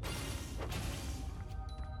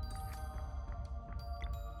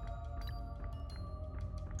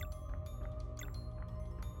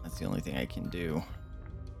 That's the only thing I can do.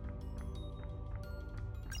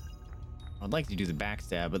 I'd like to do the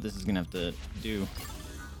backstab, but this is gonna have to do.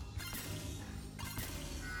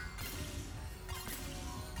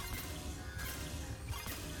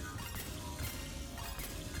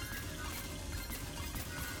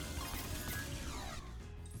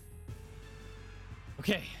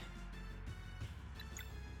 Okay.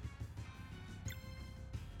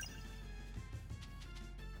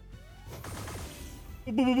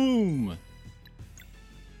 Boom, boom, boom.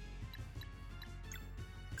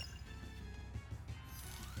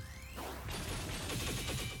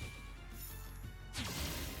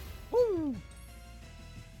 Woo.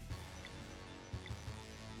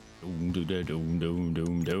 Doom, doom, doom, doom,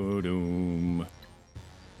 doom, doom, doom.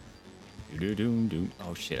 Doom, doom, doom.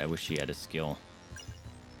 Oh shit! I wish she had a skill.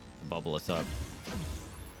 Bubble us up.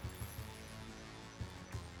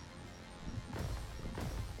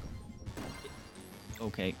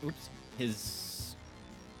 Okay, oops. His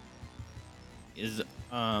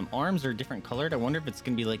arms are different colored. I wonder if it's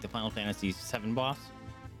gonna be like the Final Fantasy VII boss,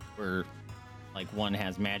 where like one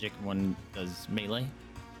has magic and one does melee.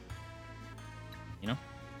 You know?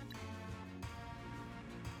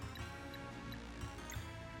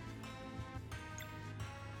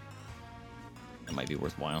 That might be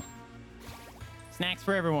worthwhile. Snacks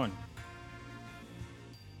for everyone.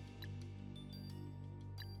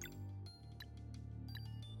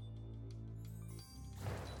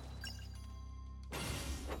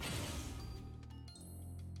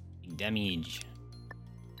 Big damage.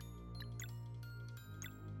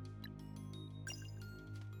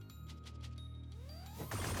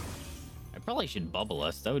 I probably should bubble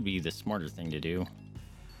us. That would be the smarter thing to do.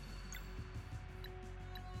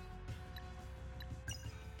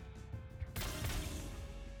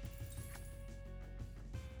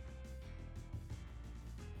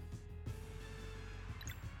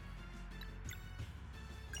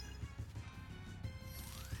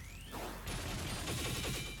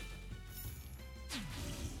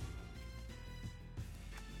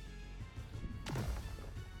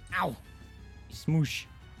 Ow! Smoosh.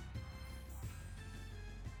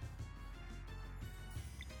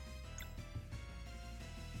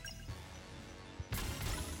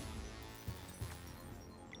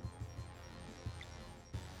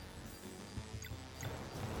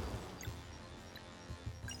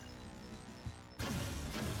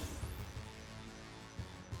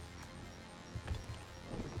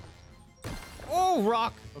 No,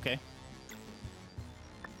 rock. Okay.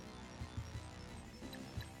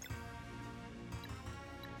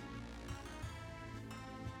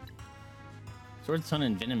 Sword, Sun,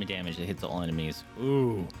 and Venom damage that hits all enemies.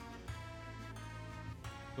 Ooh.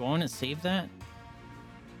 Do I want to save that?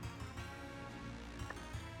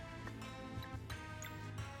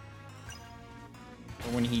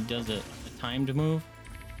 Or when he does a timed move?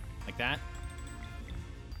 Like that?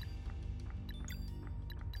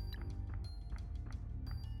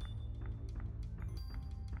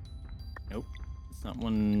 Nope. It's not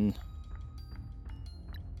one...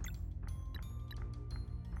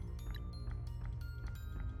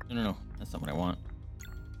 No. That's not what I want.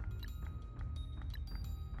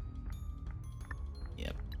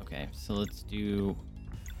 Yep. Okay. So let's do...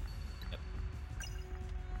 Yep.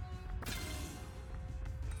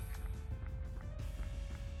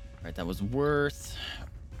 Alright, that was worth...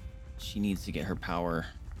 She needs to get her power.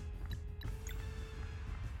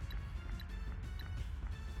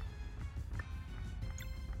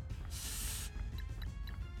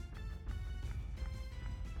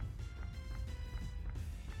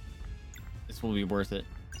 This will be worth it,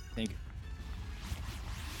 I think.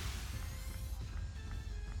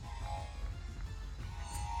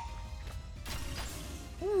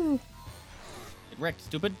 Ooh. Get wrecked,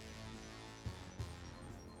 stupid.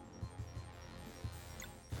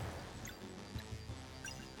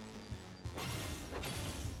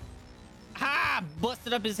 Ha!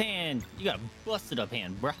 Busted up his hand. You got a busted up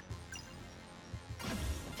hand, bruh.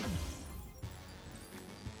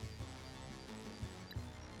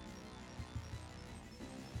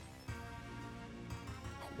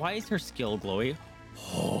 Why is her skill glowy?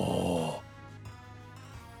 Oh.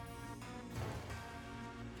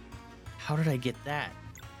 How did I get that?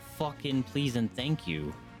 Fucking please and thank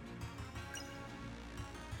you.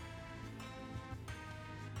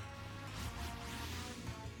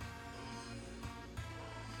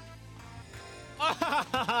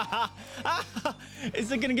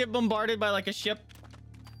 Is it gonna get bombarded by like a ship?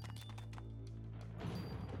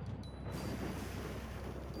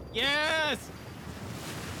 Yes!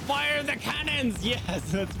 Fire the cannons!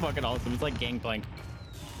 Yes, that's fucking awesome. It's like Gangplank.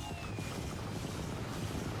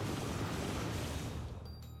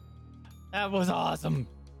 That was awesome.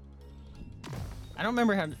 I don't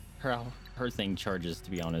remember how her thing charges,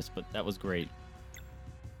 to be honest, but that was great.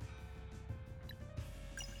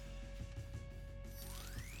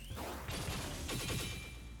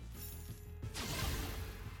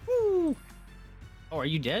 Woo! Oh, are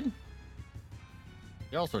you dead?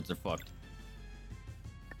 You're all sorts of fucked.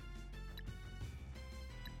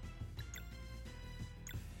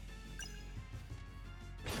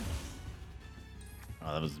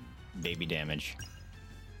 Oh, that was baby damage.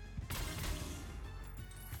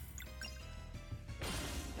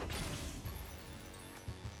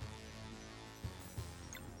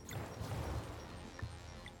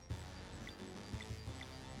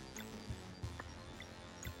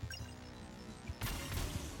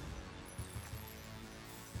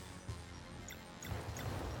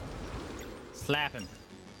 Slap him.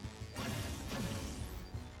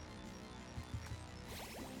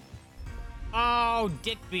 Oh,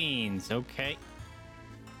 dick beans. Okay.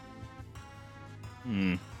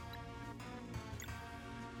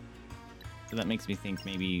 So that makes me think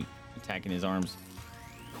maybe attacking his arms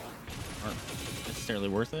aren't necessarily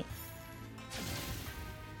worth it.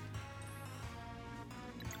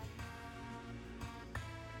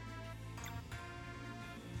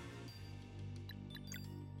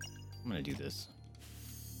 I'm gonna do this.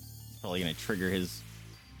 It's probably gonna trigger his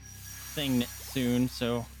thing soon,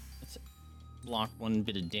 so let's block one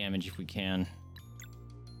bit of damage if we can.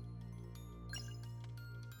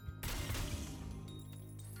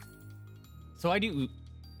 So I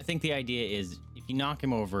think the idea is if you knock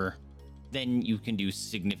him over, then you can do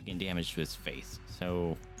significant damage to his face.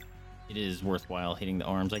 So it is worthwhile hitting the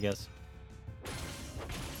arms, I guess.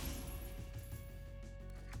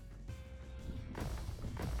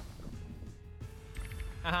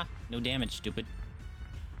 Haha, no damage, stupid.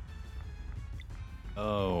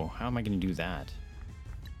 Oh, how am I going to do that?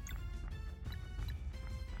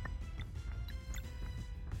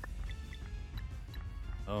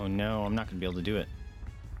 Oh no, I'm not going to be able to do it.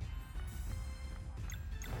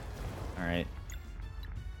 Alright.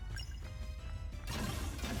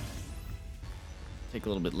 Take a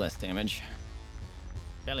little bit less damage.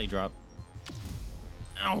 Belly drop.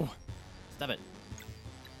 Ow! Stop it.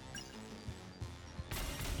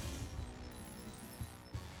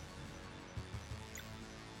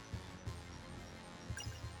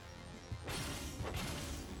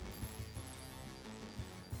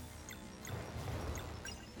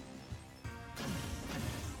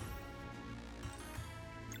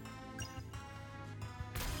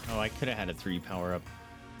 Oh, I could have had a 3 power up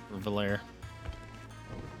for Valair.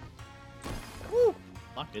 Woo!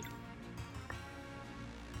 Locked it.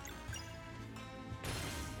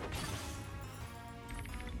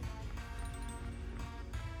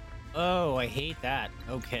 Oh, I hate that.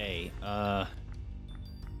 Okay. No.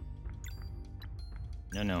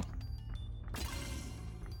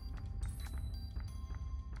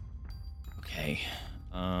 Okay.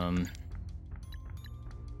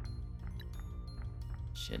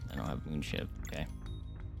 Shit, I don't have Moonship. Okay.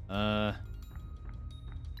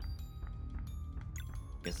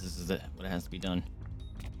 Guess this is what has to be done.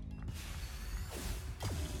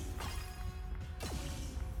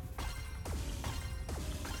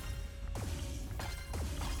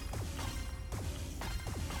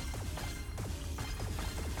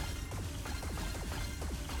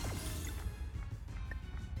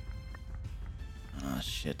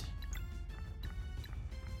 Shit.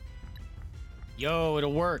 Yo,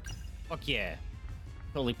 it'll work. Fuck yeah.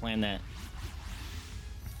 Totally planned that.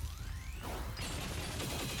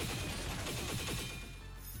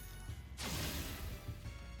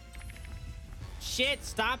 Shit,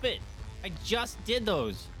 stop it. I just did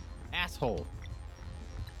those. Asshole.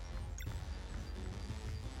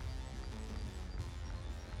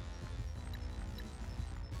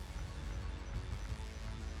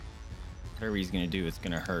 Whatever he's gonna do, it's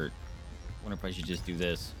gonna hurt. I wonder if I should just do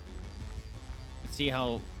this. Let's see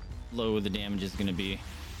how low the damage is gonna be.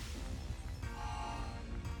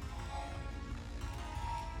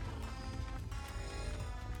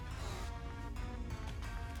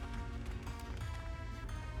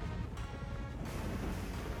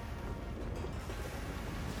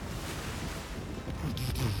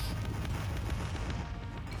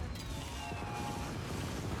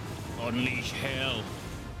 Unleash hell.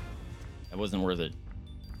 That wasn't worth it.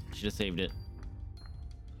 Should have saved it.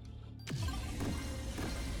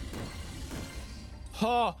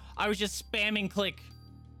 Oh, I was just spamming click.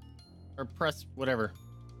 Or press whatever.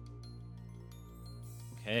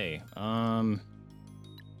 Okay, Alright,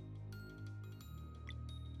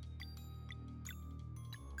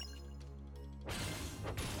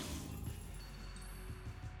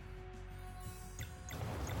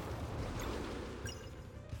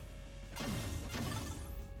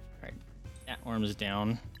 that arm is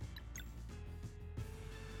down.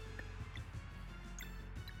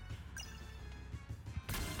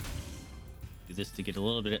 Do this to get a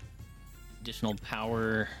little bit additional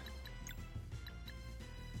power.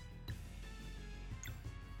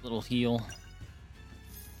 Little heal.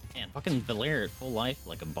 Man, fucking Valair at full life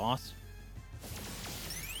like a boss.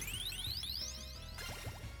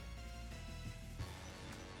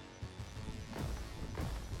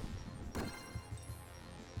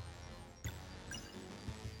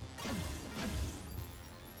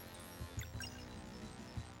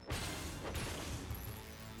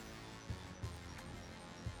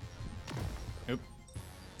 Nope.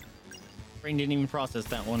 Brain didn't even process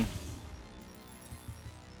that one.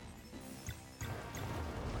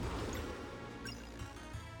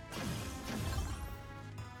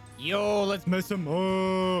 Yo, let's mess him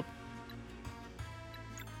up.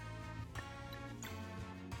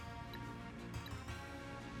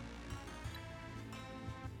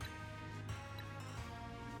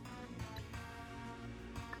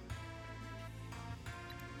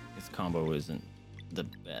 This combo isn't the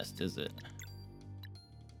best, is it?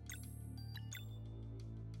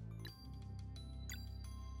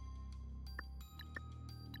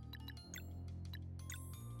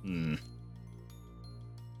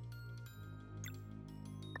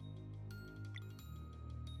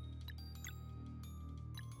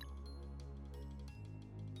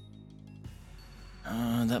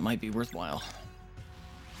 That might be worthwhile.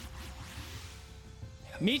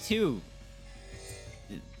 Me too.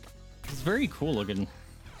 It's very cool looking.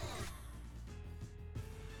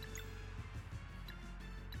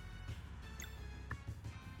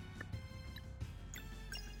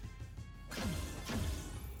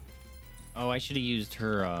 Oh, I should have used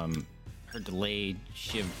her her delayed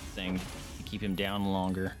shiv thing to keep him down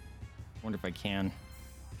longer. Wonder if I can.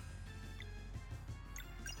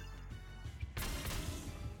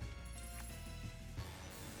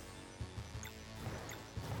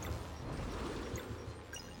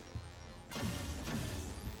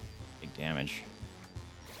 Damage.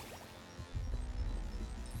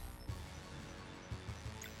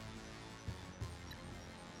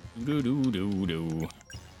 Do do do do.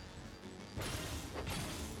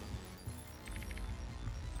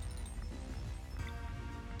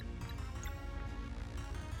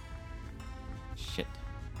 Shit.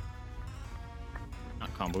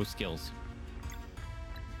 Not combo skills.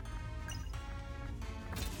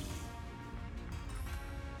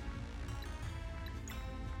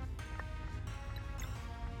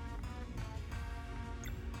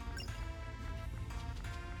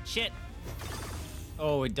 Shit.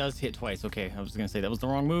 Oh, it does hit twice. Okay, I was gonna say that was the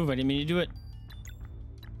wrong move. I didn't mean to do it.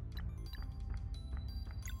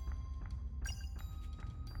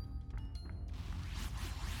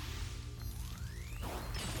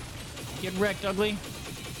 Get wrecked, ugly.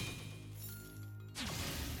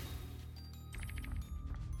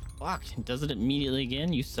 Fuck, does it immediately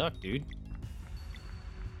again? You suck, dude.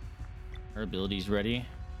 Her ability's ready.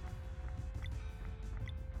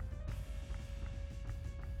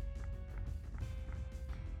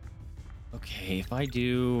 Okay, if I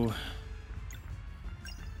do...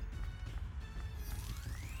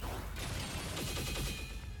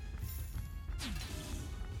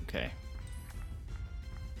 Okay.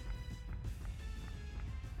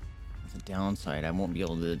 The downside, I won't be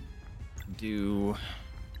able to do...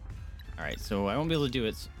 Alright, so I won't be able to do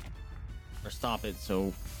it, or stop it,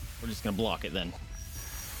 so we're just gonna block it then.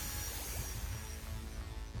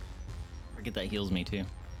 Forget that heals me too.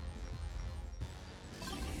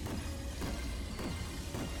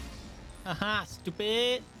 Haha,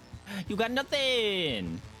 stupid! You got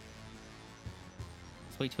nothing!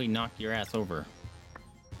 Let's wait till he knocked your ass over.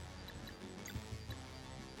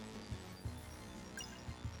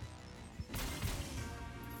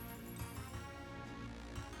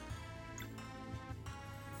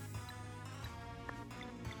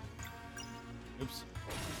 Oops.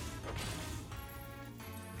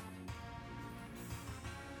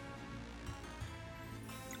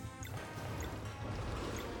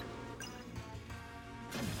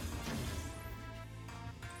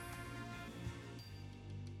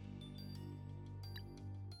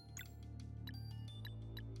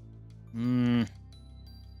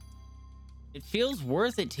 It feels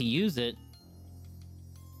worth it to use it.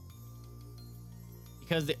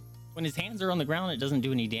 Because when his hands are on the ground, it doesn't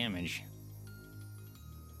do any damage.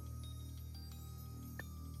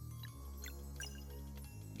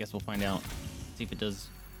 Guess we'll find out. See if it does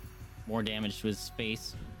more damage to his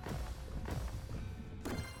face.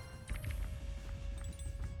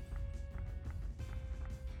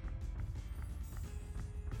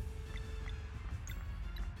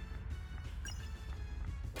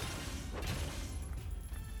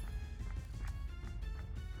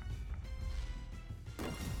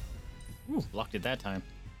 Ooh, blocked it that time.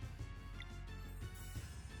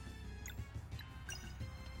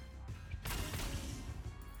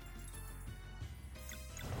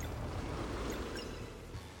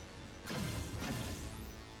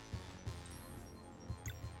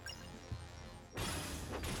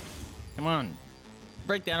 Come on,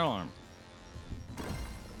 break that arm.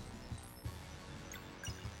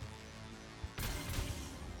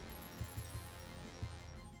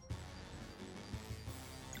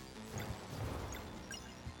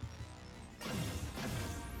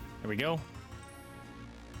 There we go.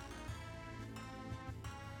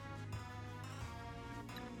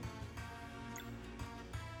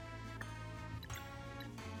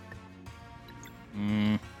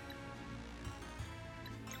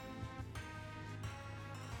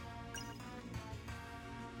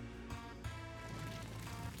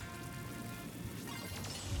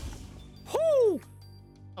 Whoo!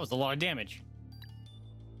 That was a lot of damage.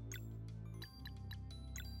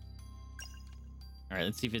 All right,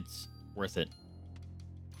 let's see if it's worth it.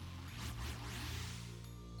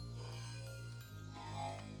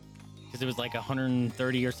 Because it was like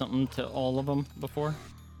 130 or something to all of them before.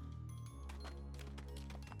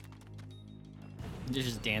 They're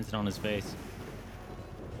just dancing on his face.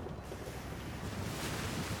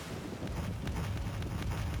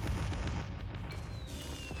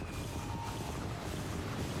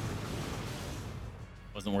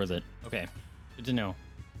 Wasn't worth it. Okay, good to know.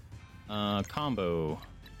 Combo.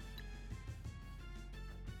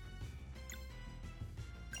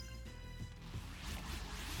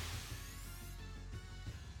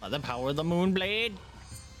 By the power of the Moonblade,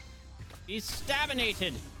 he's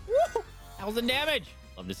stabinated. 1,000 damage.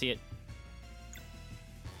 Love to see it.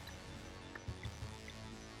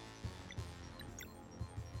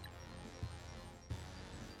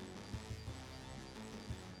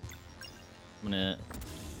 I'm gonna,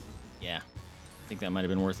 yeah, I think that might have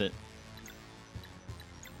been worth it.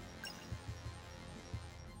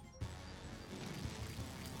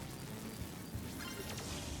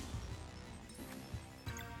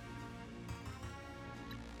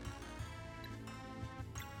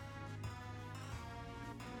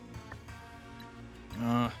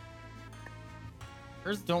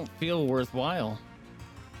 Hers don't feel worthwhile.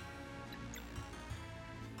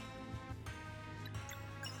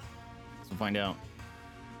 Let's find out.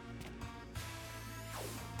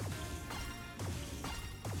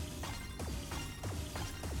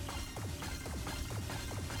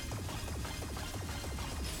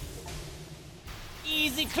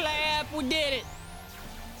 clap! We did it!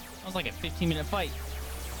 That was like a 15-minute fight.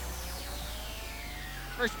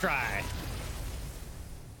 First try.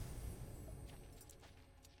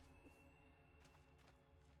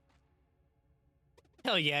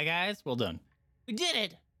 Hell yeah, guys. Well done. We did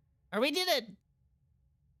it! Or we did it!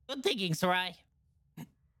 Good thinking, Sarai.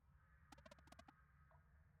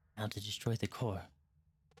 Now to destroy the core.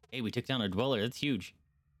 Hey, we took down a dweller. That's huge.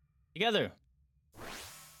 Together.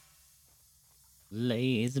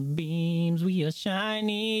 Laser beams, we are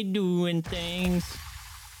shiny, doing things.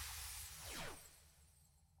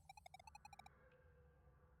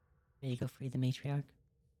 Ready to go free the matriarch?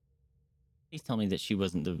 Please tell me that she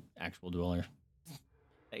wasn't the actual dweller.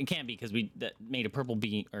 It can't be because we that made a purple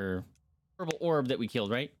beam or purple orb that we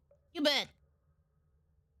killed, right? You bet.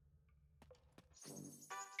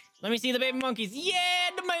 Let me see the baby monkeys. Yeah,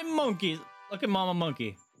 the baby monkeys. Look at Mama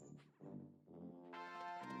Monkey.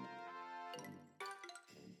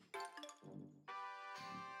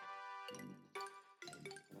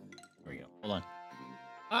 There we go. Hold on.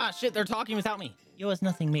 Ah, shit, they're talking without me. You owe us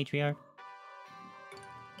nothing, matriarch.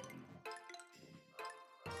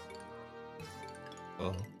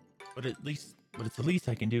 Well, but it's the least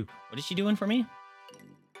I can do. What is she doing for me?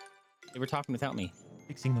 They were talking without me.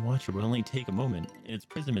 Fixing the Watcher will only take a moment, and its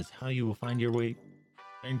prism is how you will find your way,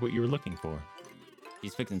 find what you were looking for.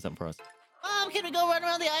 She's fixing something for us. Mom, can we go run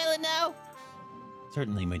around the island now?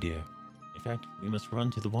 Certainly, my dear. In fact, we must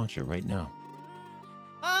run to the Watcher right now.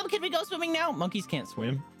 Mom, can we go swimming now? Monkeys can't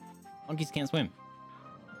swim. Monkeys can't swim.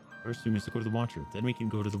 First, we must go to the Watcher, then we can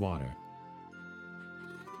go to the water.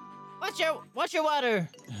 Watch your water.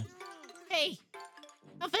 Hey,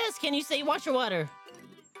 how fast can you say watch your water?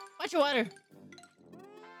 Watch your water.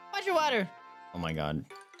 Watch your water. Oh my god.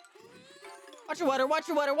 Watch your water. Watch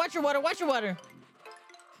your water. Watch your water. Watch your water.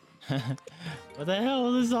 What the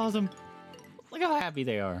hell? This is awesome. Look how happy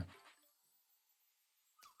they are.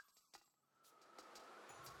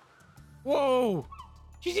 Whoa!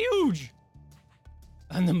 She's huge!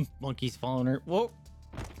 And the monkey's following her. Whoa!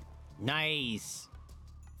 Nice!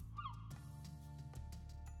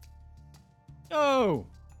 Oh!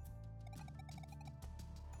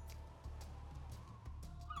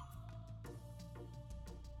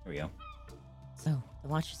 There we go. So, the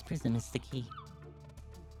Watcher's prism is the key.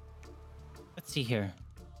 Let's see here.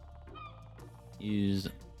 Use...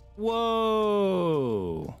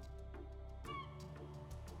 Whoa!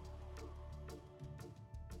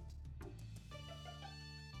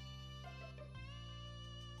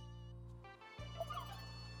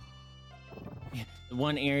 Yeah, the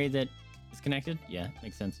one area that is connected? Yeah,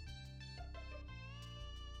 makes sense.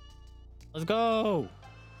 Let's go!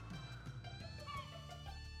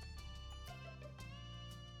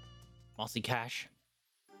 Mossy Cache.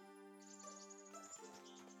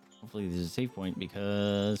 Hopefully there's a save point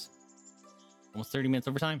because almost 30 minutes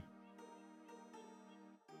over time.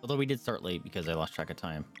 Although we did start late because I lost track of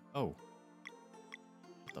time. Oh.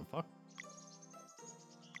 What the fuck?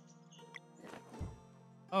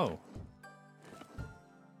 Oh.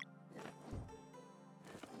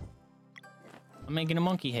 I'm making a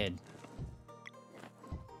monkey head.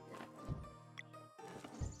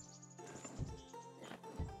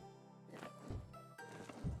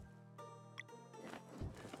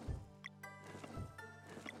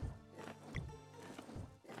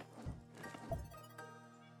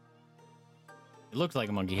 It looks like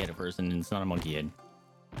a monkey head at first, and it's not a monkey head.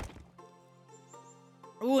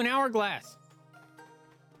 Ooh, an hourglass.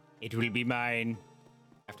 It will be mine.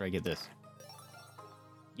 After I get this.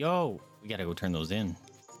 Yo, we gotta go turn those in.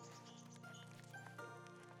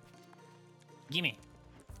 Gimme.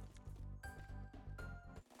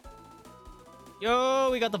 Yo,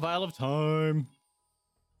 we got the vial of time.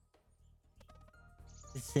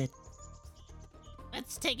 This is it.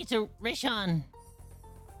 Let's take it to Rishon.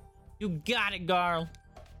 You got it, Garl.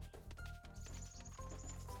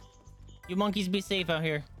 You monkeys be safe out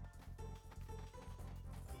here.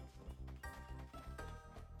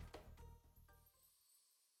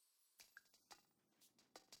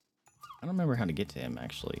 I don't remember how to get to him,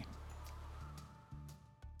 actually.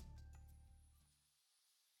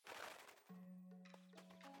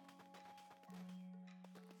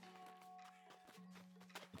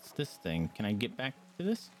 It's this thing. Can I get back to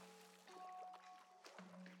this?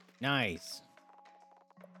 Nice.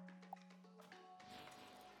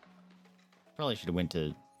 Probably should have went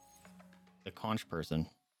to the conch person.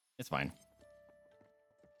 It's fine.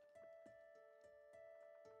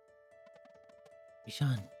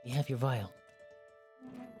 Rishon, we have your vial.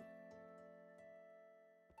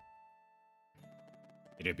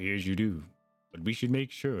 It appears you do, but we should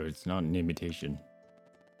make sure it's not an imitation.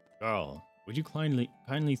 Carl, Would you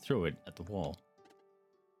kindly throw it at the wall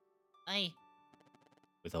Aye.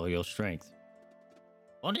 with all your strength?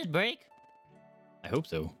 Won't it break? I hope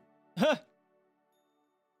so.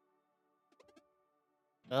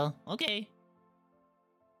 Well, okay.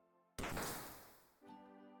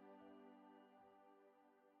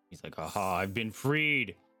 He's like, haha, I've been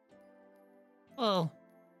freed. Well,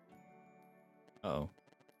 Uh-oh.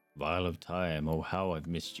 Vial of time, oh how I've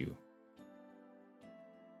missed you.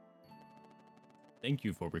 Thank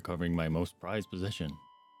you for recovering my most prized possession.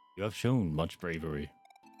 You have shown much bravery.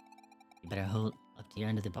 you better hold up to your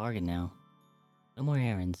end of the bargain now. No more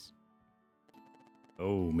errands.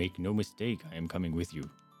 Oh, make no mistake, I am coming with you.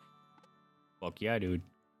 Fuck yeah, dude.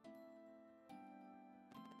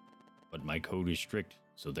 But my code is strict,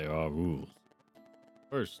 so there are rules.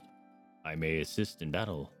 First, I may assist in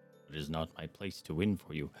battle, but it is not my place to win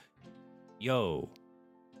for you. Yo,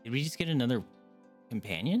 did we just get another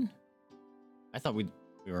companion? I thought we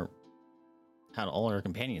had all our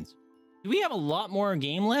companions. Do we have a lot more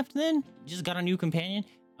game left then? Just got a new companion?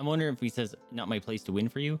 I wonder if he says, not my place to win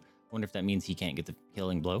for you. I wonder if that means he can't get the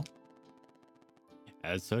killing blow.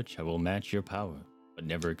 As such, I will match your power, but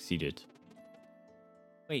never exceed it.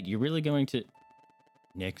 Wait, you're really going to...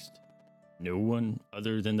 Next, no one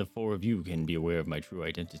other than the four of you can be aware of my true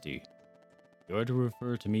identity. You are to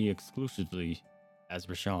refer to me exclusively as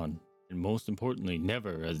Rashawn, and most importantly,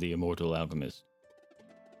 never as the Immortal Alchemist.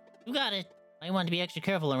 You got it. I want to be extra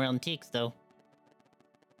careful around Teaks, though.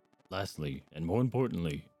 Lastly, and more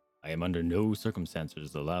importantly, I am under no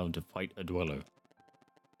circumstances allowed to fight a dweller.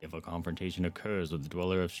 If a confrontation occurs with the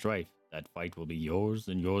Dweller of Strife, that fight will be yours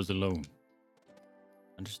and yours alone.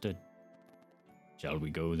 Understood. Shall we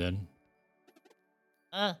go then?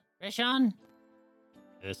 Rashawn?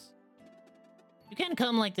 Yes. You can't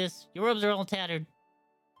come like this. Your robes are all tattered.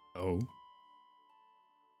 Oh.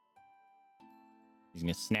 He's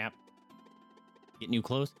gonna snap. Get new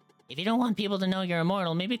clothes. If you don't want people to know you're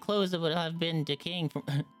immortal, maybe clothes that would have been decaying for...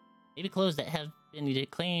 maybe clothes that have been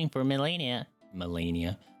decaying for millennia.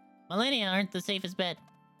 Millennia. Millennia aren't the safest bet.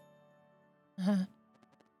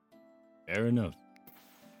 Fair enough.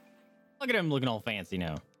 Look at him looking all fancy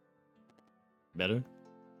now. Better?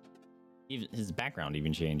 Even his background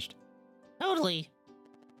even changed. Totally.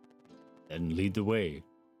 Then lead the way.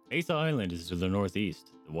 Mesa Island is to the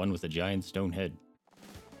northeast, the one with the giant stone head.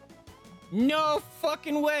 No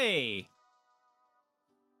fucking way!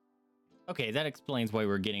 Okay, that explains why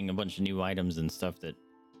we're getting a bunch of new items and stuff that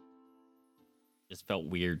just felt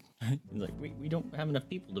weird. Like, we don't have enough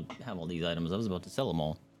people to have all these items. I was about to sell them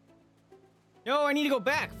all. No, I need to go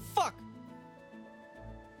back! Fuck!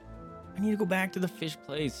 I need to go back to the fish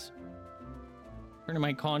place. Turn to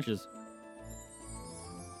my conscience.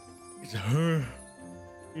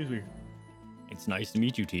 Excuse me. It's nice to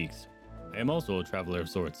meet you, Teeks. I am also a traveler of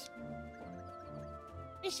sorts.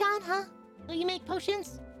 Rashawn, huh? Will you make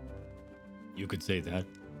potions? You could say that.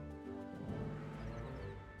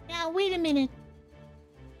 Now, wait a minute.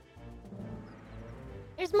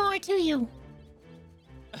 There's more to you.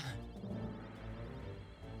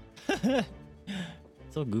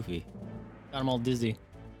 So goofy. Got him all dizzy.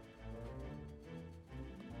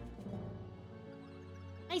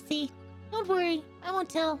 I see. Don't worry. I won't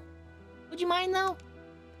tell. Would you mind, though?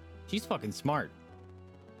 She's fucking smart.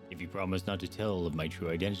 If you promise not to tell of my true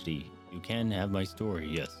identity, you can have my story,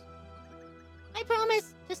 yes. I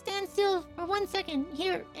promise. Just stand still for 1 second.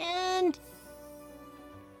 Here, and...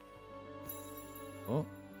 Oh.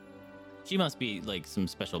 She must be, like, some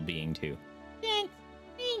special being, too. Thanks.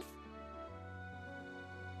 Thanks.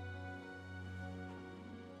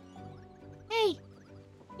 Hey,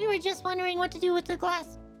 we were just wondering what to do with the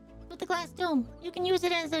glass dome. You can use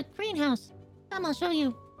it as a greenhouse. Come, I'll show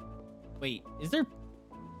you. Wait, is there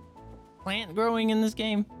plant growing in this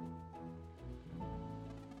game?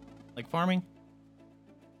 Like farming?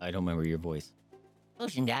 I don't remember your voice.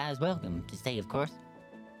 Ocean guys, welcome to stay, of course.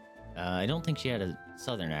 I don't think she had a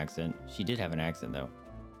southern accent. She did have an accent, though.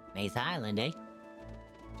 Mesa Island, eh?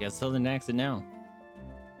 She has a southern accent now.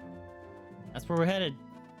 That's where we're headed.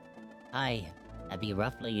 Aye, that'd be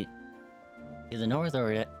roughly to the north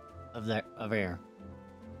or of air.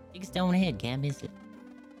 Big stone ahead, can't miss it.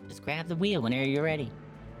 Just grab the wheel whenever you're ready.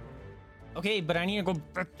 Okay, but I need to go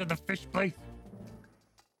back to the fish place.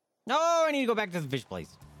 No, I need to go back to the fish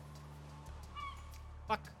place.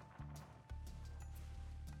 Fuck.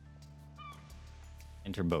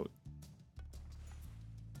 Enter boat.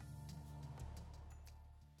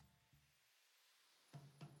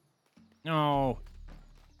 No.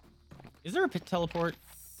 Is there a pit teleport?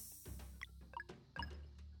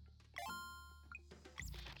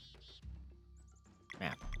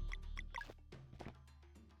 Map.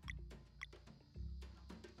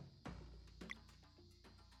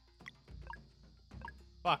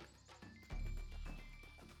 Fuck.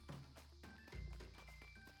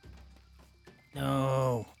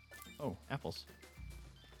 No. Oh, apples.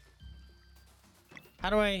 How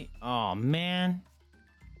do I... Oh, man.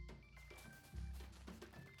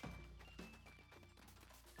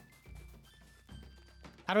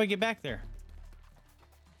 How do I get back there?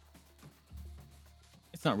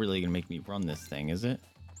 It's not really gonna make me run this thing, is it?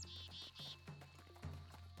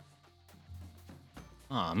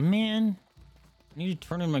 Aw, man. I need to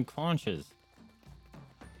turn in my conches.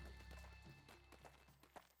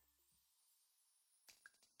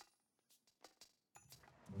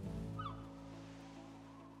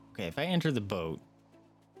 Okay, if I enter the boat...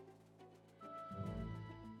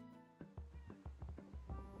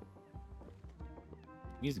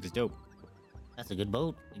 Music is dope. That's a good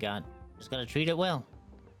boat you got. Just gotta treat it well.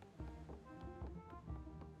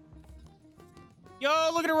 Yo,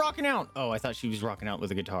 look at her rocking out! Oh, I thought she was rocking out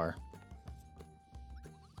with a guitar.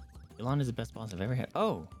 Yolanda's the best boss I've ever had.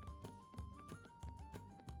 Oh!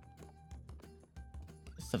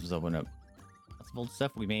 This stuff is open up. Lots of old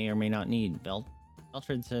stuff we may or may not need.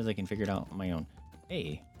 Beltran says I can figure it out on my own.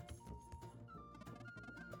 Hey.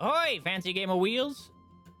 Oi! Fancy game of wheels?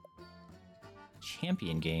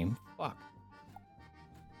 Champion game? Fuck.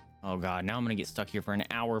 Oh god, now I'm gonna get stuck here for an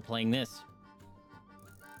hour playing this.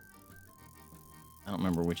 I don't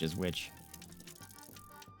remember which is which.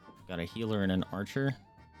 Got a healer and an archer.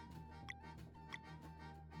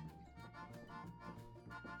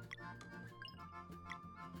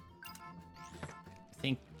 I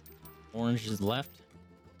think orange is left.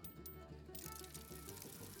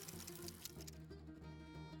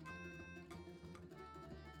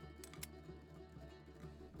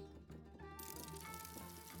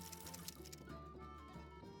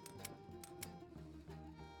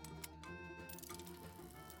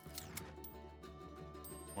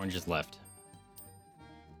 Orange is left.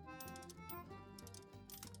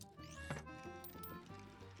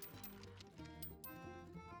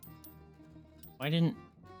 Why didn't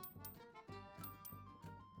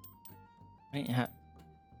I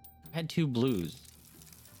had two blues?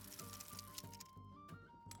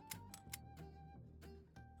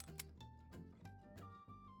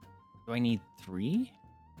 Do I need 3?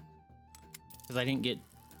 Because I didn't get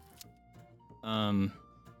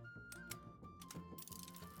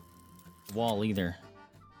wall either.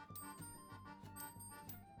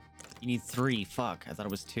 You need 3. Fuck, I thought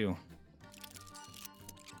it was 2.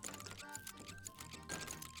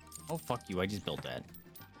 Oh, fuck you, I just built that.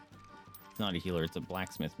 It's not a healer, it's a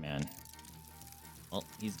blacksmith man. Well,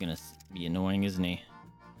 he's gonna be annoying, isn't he?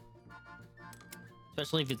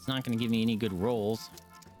 Especially if it's not gonna give me any good rolls.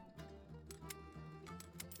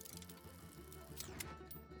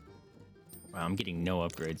 Wow, I'm getting no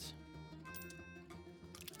upgrades.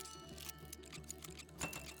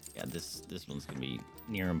 Yeah, this one's gonna be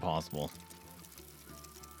near impossible.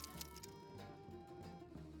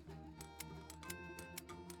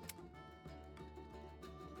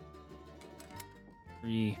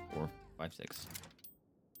 Three, 4, 5, 6.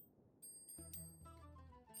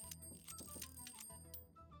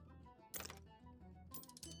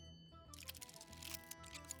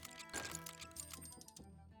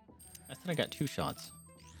 I thought I got 2 shots.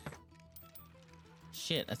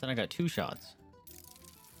 Shit, I thought I got 2 shots.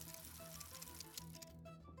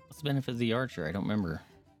 What's the benefit of the archer? I don't remember.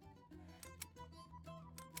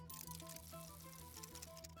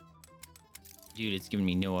 Dude, it's giving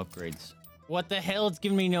me no upgrades. What the hell? It's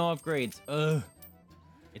giving me no upgrades. Ugh.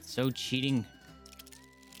 It's so cheating.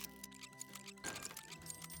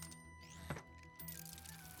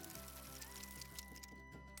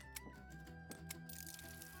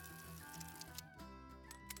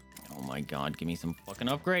 Oh my god, give me some fucking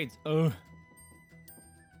upgrades. Ugh.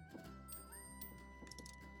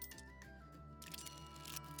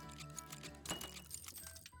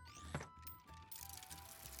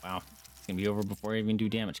 Wow. It's gonna be over before I even do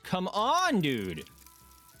damage. Come on, dude!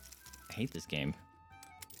 I hate this game.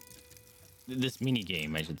 This mini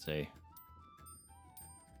game, I should say.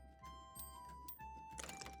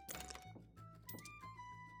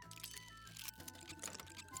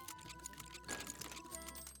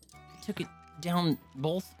 Took it down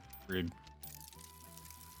both. Rude.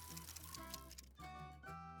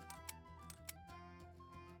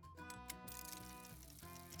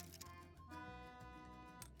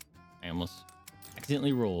 I almost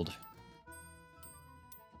accidentally rolled.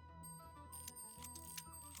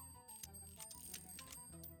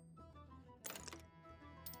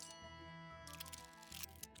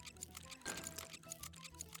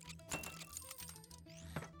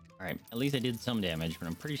 Alright, at least I did some damage, but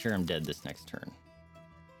I'm pretty sure I'm dead this next turn.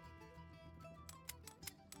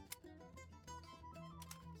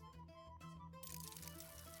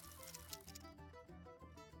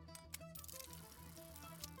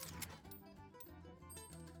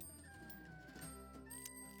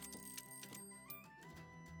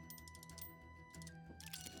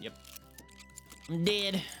 Yep. I'm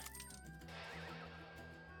dead.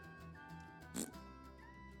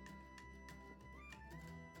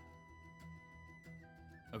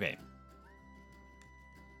 Okay.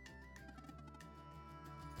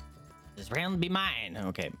 This round be mine.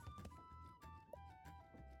 Okay.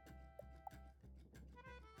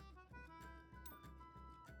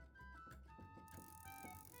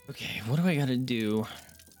 Okay, what do I gotta do?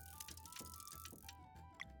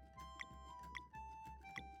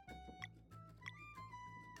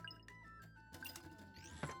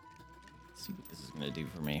 Let's see what this is gonna do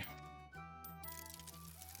for me.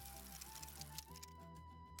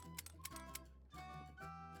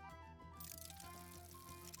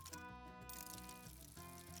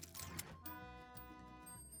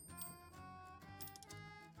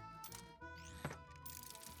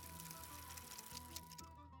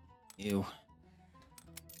 Ew.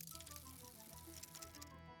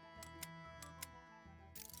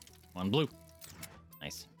 One blue.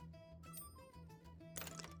 Nice.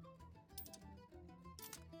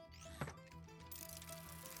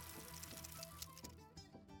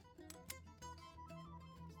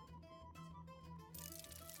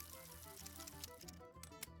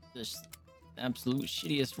 Just absolute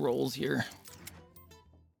shittiest rolls here.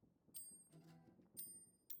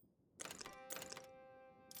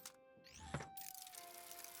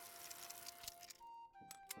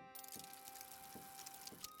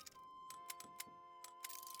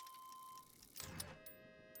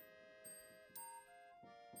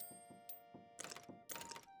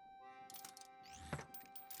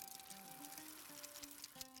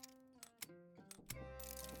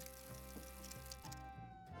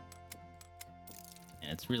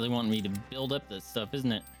 And it's really wanting me to build up this stuff,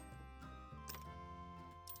 isn't it?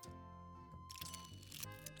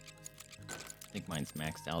 I think mine's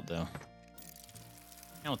maxed out though.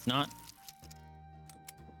 No, it's not.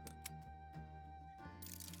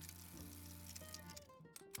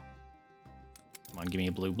 Come on, give me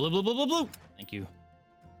a blue. Blue, blue, blue, blue, blue. Thank you.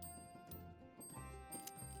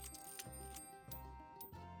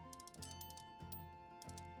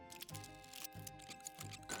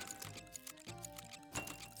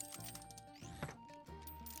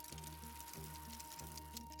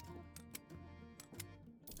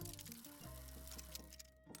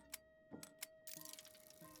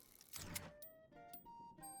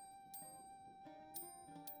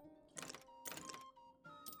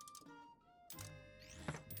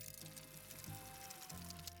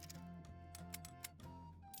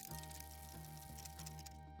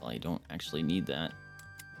 Well, I don't actually need that.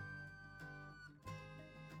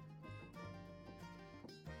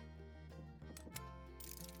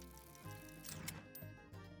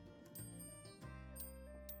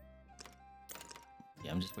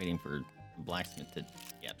 Yeah, I'm just waiting for the blacksmith to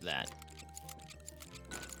get that.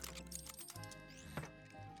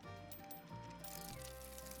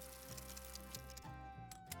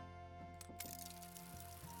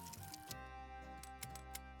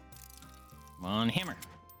 Come on, hammer.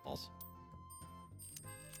 Balls.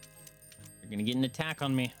 They're gonna get an attack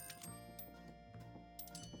on me.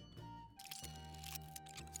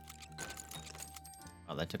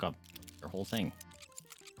 Oh, that took off their whole thing.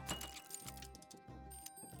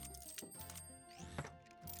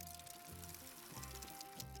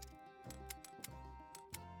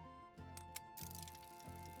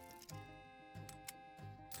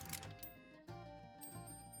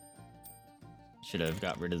 Should have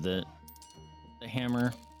got rid of the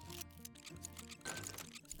hammer.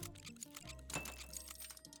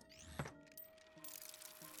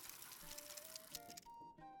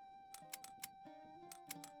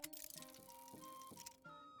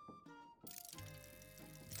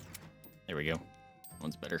 There we go.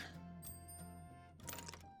 One's better.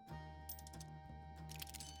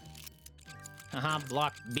 Haha,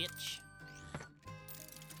 block, bitch.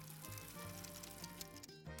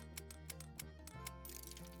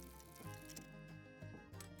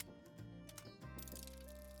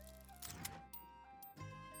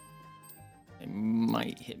 They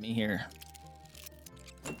might hit me here.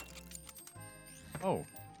 Oh,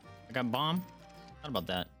 I got bomb. How about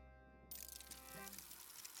that?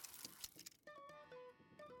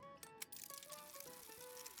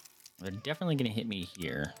 They're definitely gonna hit me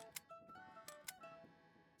here.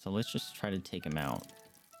 So let's just try to take him out.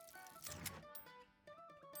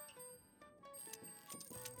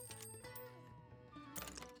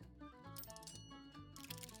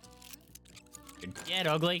 You're dead,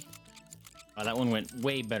 ugly. Oh, that one went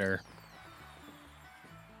way better.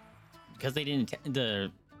 Because they didn't,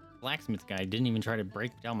 the blacksmith guy didn't even try to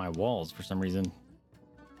break down my walls for some reason.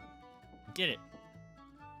 Did it.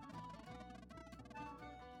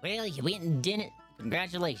 Well, you went and did it.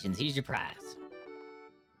 Congratulations, here's your prize.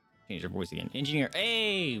 Change your voice again. Engineer.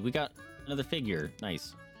 Hey, we got another figure.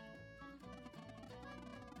 Nice.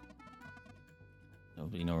 There'll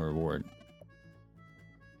be no reward.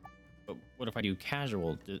 But what if I do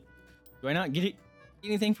casual? Do I not get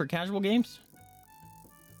anything for casual games?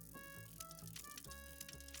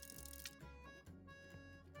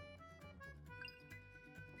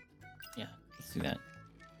 Yeah, let's do that.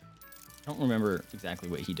 I don't remember exactly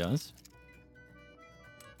what he does.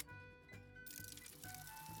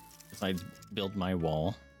 Besides build my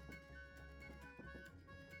wall.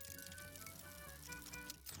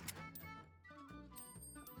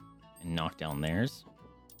 And knock down theirs.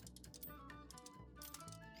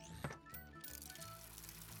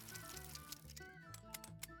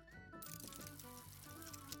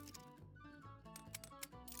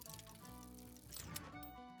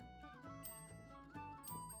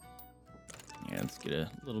 Yeah, let's get a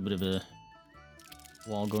little bit of a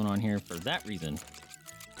wall going on here for that reason.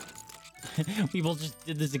 We both just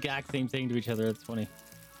did this exact same thing to each other. That's funny.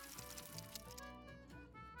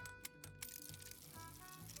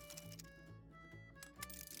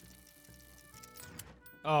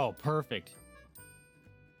 Oh, perfect.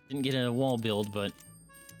 Didn't get a wall build, but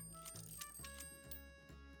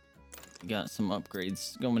got some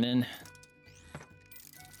upgrades going in.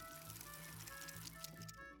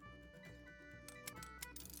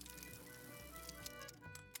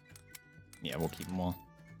 Yeah, we'll keep them all.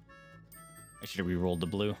 I should have re-rolled the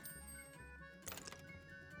blue. I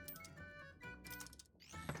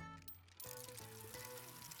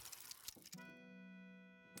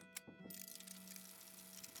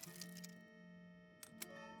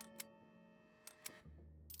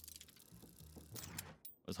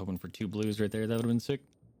was hoping for 2 blues right there. That would have been sick.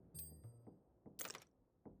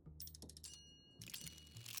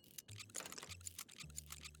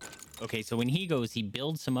 Okay, so when he goes, he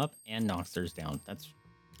builds some up and knocks theirs down. That's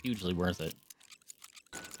hugely worth it.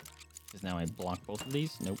 Because now I block both of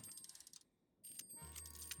these. Nope.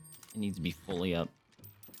 It needs to be fully up.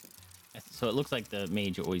 So it looks like the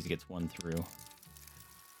mage always gets one through.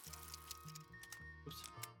 Oops.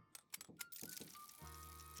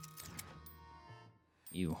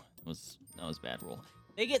 Ew. That was a bad roll.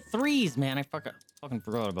 They get 3s, man. I fucking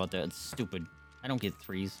forgot about that. It's stupid. I don't get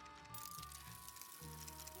 3s.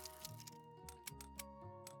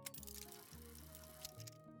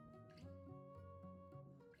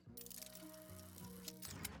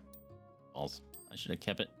 Balls. I should have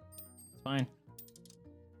kept it. It's fine.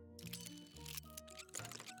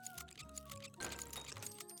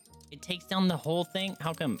 It takes down the whole thing?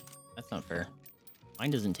 How come? That's not fair.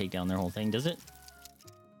 Mine doesn't take down their whole thing, does it?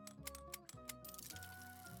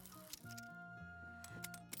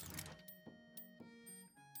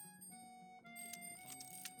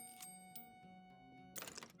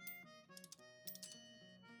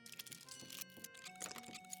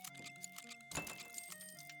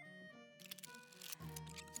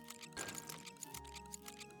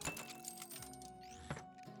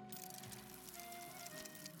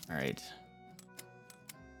 All right.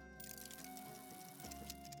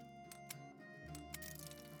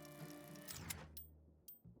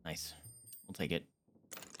 Nice. We'll take it.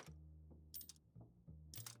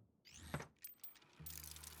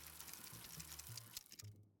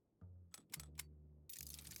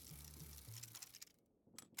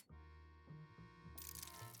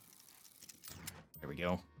 There we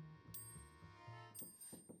go. All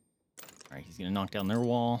right, he's gonna knock down their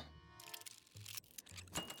wall.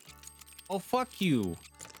 Oh, fuck you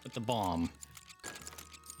with the bomb.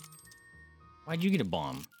 Why'd you get a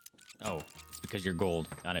bomb? Oh, it's because you're gold.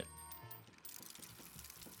 Got it.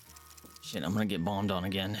 Shit, I'm gonna get bombed on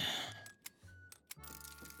again.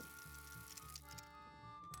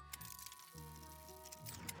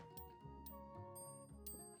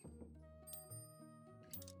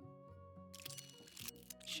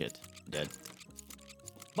 Shit, I'm dead.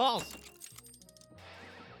 Balls!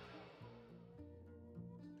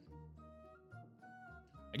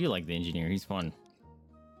 I do like the engineer, he's fun.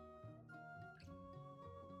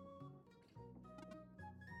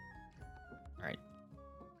 Alright.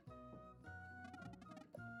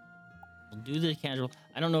 We'll do the casual.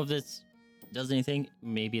 I don't know if this does anything.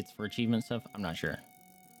 Maybe it's for achievement stuff. I'm not sure.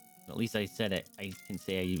 But at least I said it. I can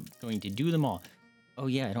say I'm going to do them all. Oh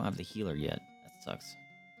yeah, I don't have the healer yet. That sucks.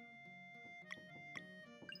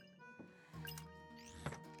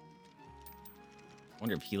 I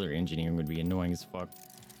wonder if healer engineering would be annoying as fuck.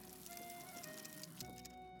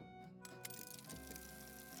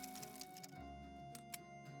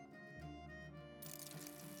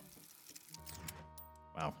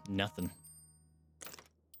 Wow, nothing.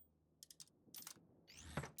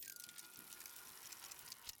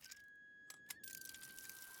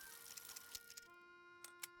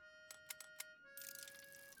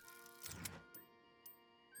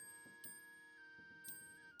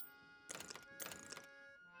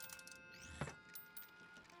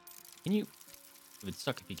 It would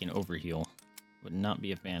suck if he can overheal. Would not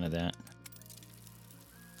be a fan of that.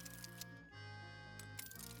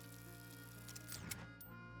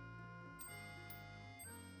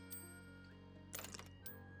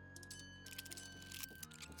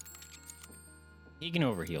 He can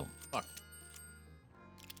overheal. Fuck.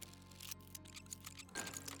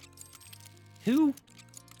 Who?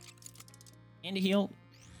 And to heal?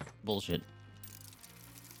 Bullshit.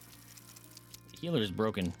 The healer is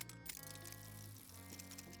broken.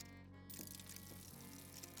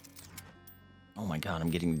 Oh my god, I'm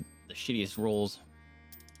getting the shittiest rolls.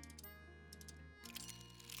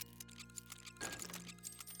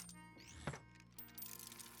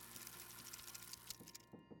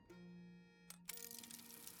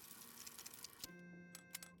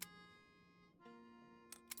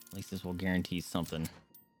 At least this will guarantee something.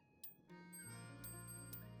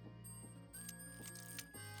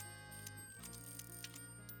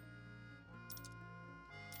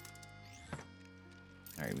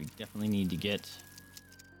 Alright, we definitely need to get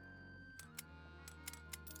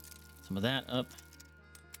some of that up.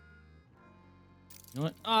 You know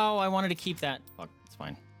what? Oh, I wanted to keep that. Fuck, it's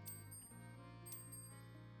fine.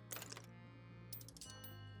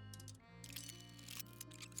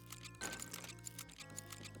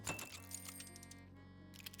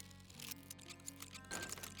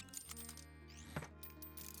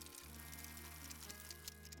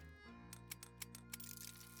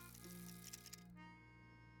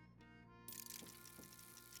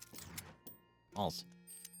 Balls.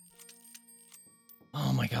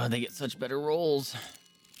 Oh my god, they get such better rolls. Oh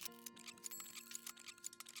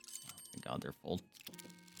my god, they're full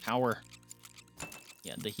power.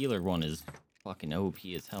 Yeah, the healer one is fucking OP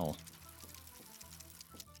as hell.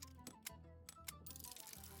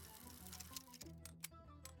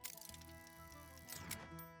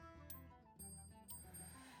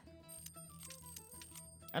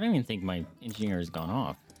 I don't even think my engineer has gone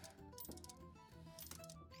off.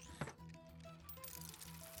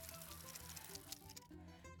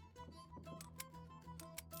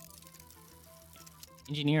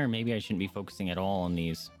 Engineer, maybe I shouldn't be focusing at all on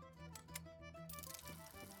these.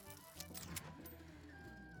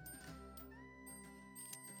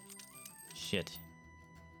 Shit.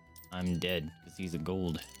 I'm dead, because he's a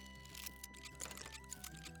gold.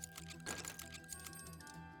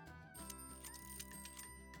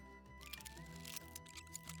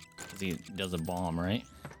 Because he does a bomb, right?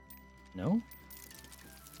 No?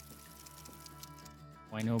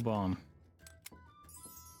 Why no bomb?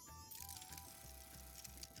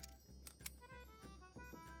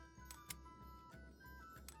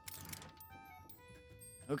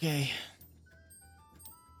 Okay.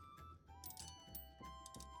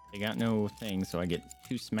 They got no thing, so I get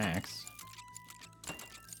 2 smacks.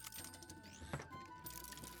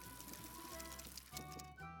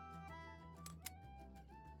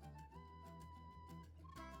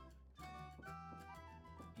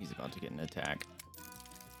 He's about to get an attack.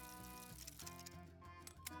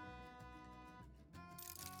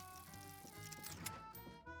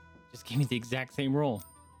 Just gave me the exact same roll.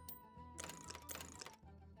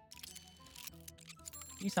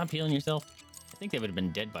 Can you stop healing yourself? I think they would have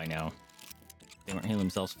been dead by now. They weren't healing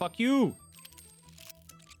themselves. Fuck you!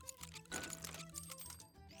 I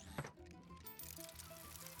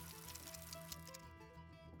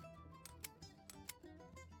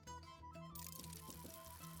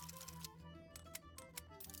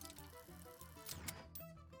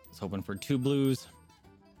was hoping for 2 blues.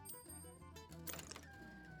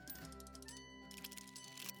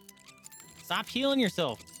 Stop healing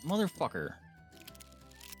yourself, motherfucker.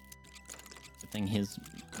 Thing his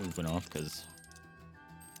moving off because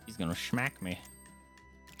he's gonna smack me.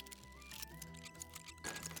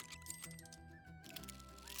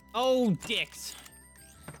 Oh, dicks!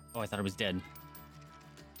 Oh, I thought I was dead.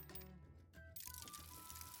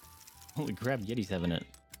 Holy crap, Yeti's having a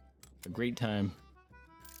great time.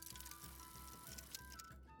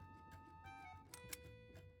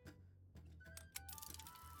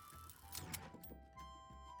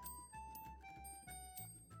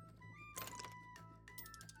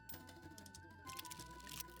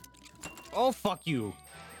 Oh, fuck you.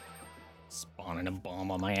 Spawning a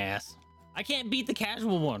bomb on my ass. I can't beat the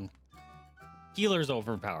casual one. Healer's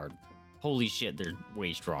overpowered. Holy shit, they're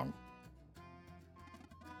way strong.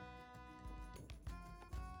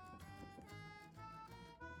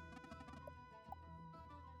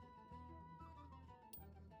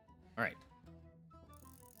 All right.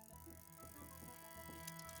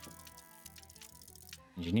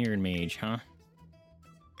 Engineer and mage, huh?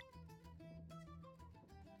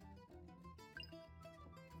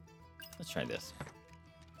 Let's try this.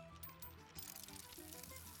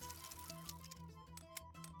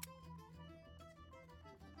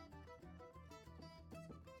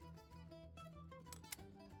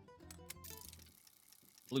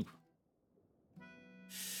 Blue.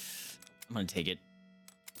 I'm gonna take it.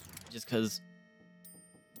 Just because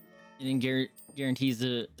it didn't guarantees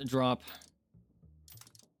a drop.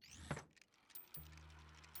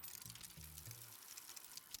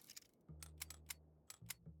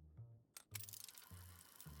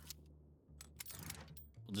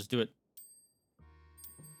 We'll just do it.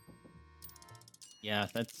 Yeah,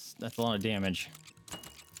 that's a lot of damage.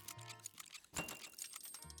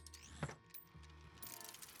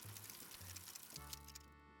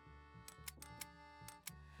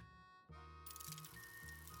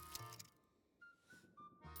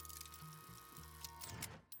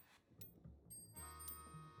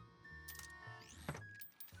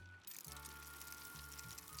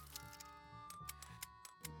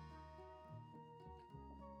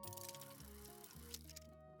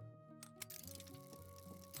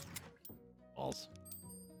 Balls.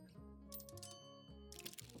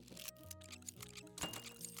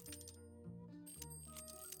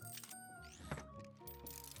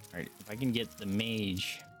 Alright, if I can get the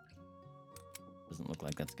mage. Doesn't look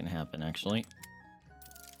like that's gonna happen, actually.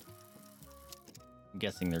 I'm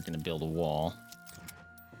guessing they're gonna build a wall.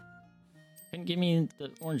 Couldn't give me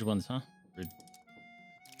the orange ones, huh? Rude.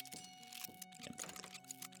 Yep.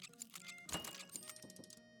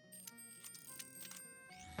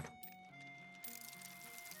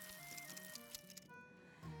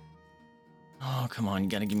 Oh, come on, you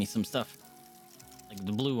gotta give me some stuff. Like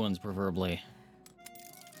the blue ones, preferably.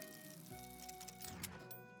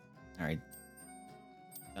 Alright.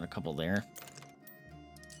 Got a couple there.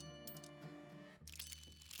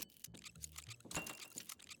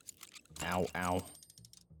 Ow, ow.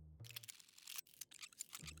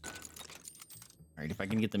 Alright, if I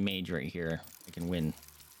can get the mage right here, I can win.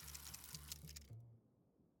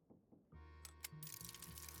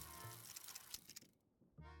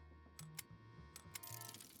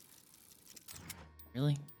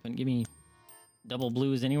 Really? Couldn't give me double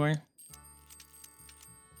blues anywhere?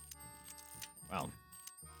 Wow.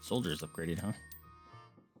 Soldiers upgraded, huh?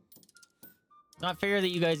 Not fair that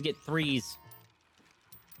you guys get 3s.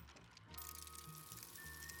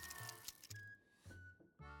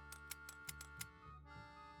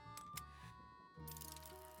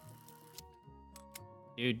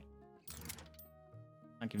 Dude.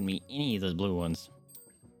 Not giving me any of those blue ones.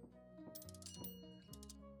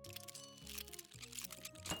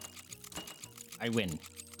 I win.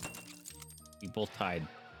 We both tied.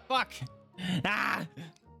 Fuck! Ah!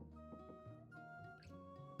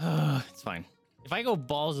 It's fine. If I go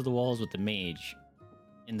balls to the walls with the mage,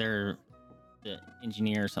 and they're the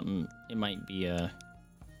engineer or something, it might be a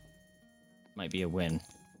win.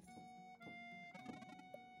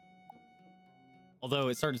 Although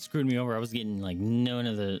it started screwing me over, I was getting like none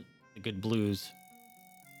of the good blues.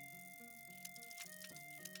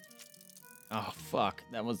 Oh fuck,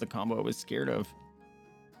 that was the combo I was scared of.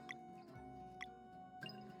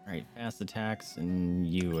 Alright, fast attacks and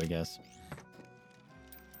you, I guess.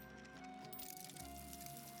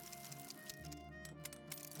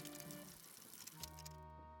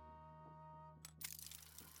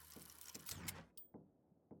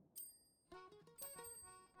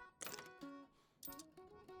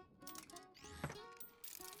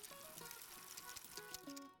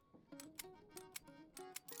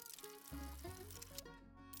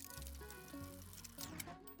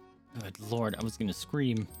 Good lord, I was gonna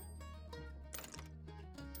scream.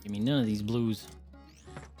 Give me none of these blues.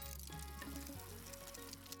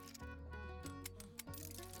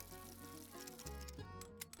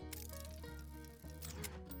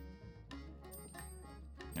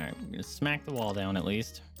 Alright, we're gonna smack the wall down at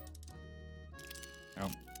least.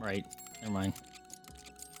 Oh, right. Never mind.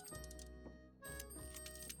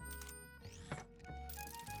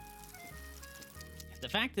 The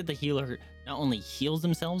fact that the healer not only heals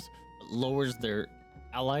themselves, but lowers their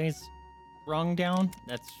allies' rung down,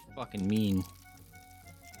 that's fucking mean.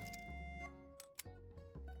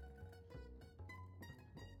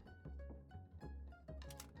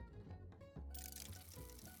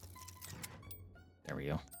 There we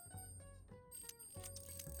go.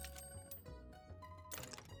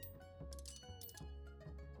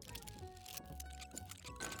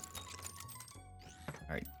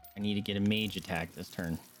 Alright, I need to get a mage attack this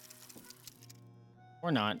turn.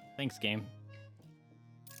 Or not. Thanks, game.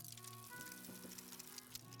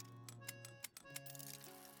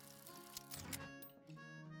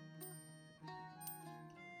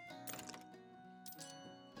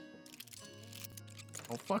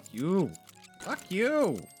 Oh, fuck you. Fuck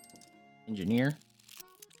you. Engineer.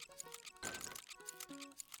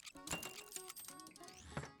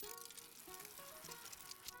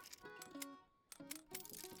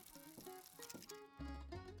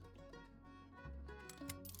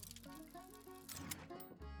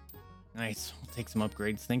 Nice. We'll take some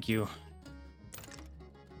upgrades. Thank you.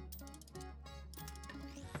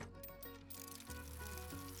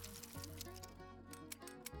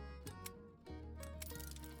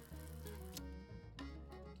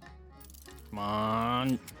 Come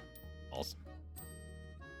on. Balls.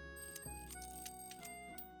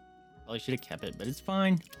 Probably should have kept it, but it's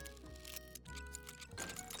fine.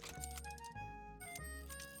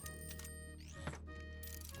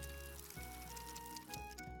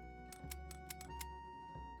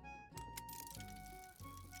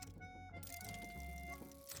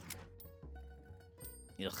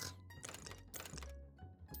 Ugh.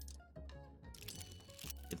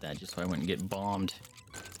 Get that just so I wouldn't get bombed.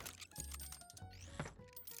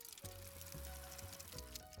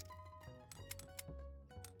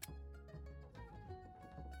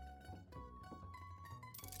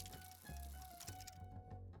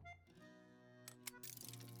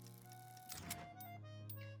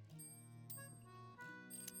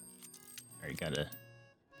 Alright, got a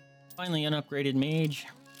finally an upgraded mage.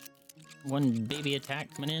 One baby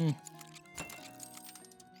attack coming in.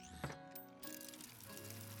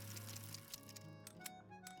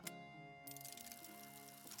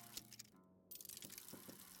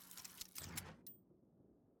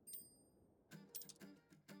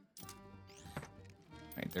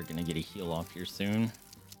 Alright, they're gonna get a heal off here soon.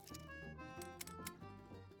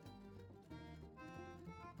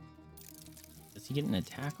 Does he get an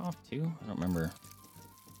attack off too? I don't remember.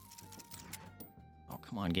 Oh,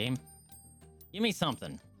 come on, game. Give me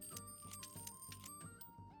something.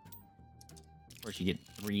 Of course, you get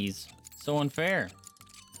threes. So unfair.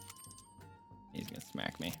 He's gonna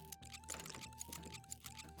smack me.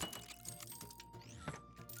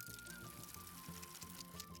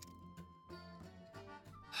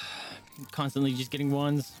 Constantly just getting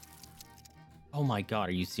ones. Oh my god,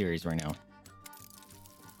 are you serious right now?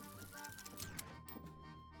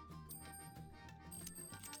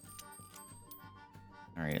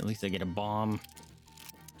 Alright, at least I get a bomb.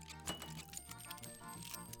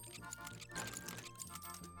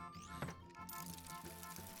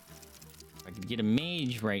 If I could get a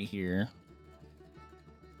mage right here,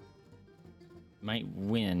 might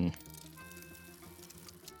win.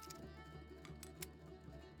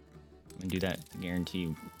 I'm gonna do that to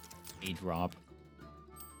guarantee a drop.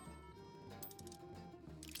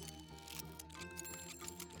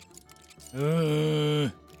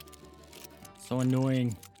 So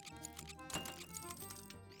annoying.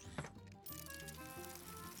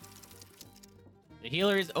 The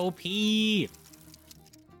healer is OP.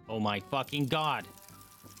 Oh my fucking god.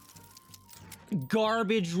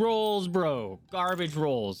 Garbage rolls, bro. Garbage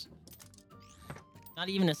rolls. Not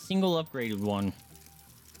even a single upgraded one.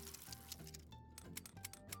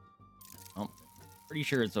 Oh, pretty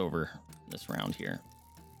sure it's over this round here.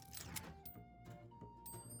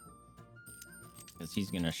 Because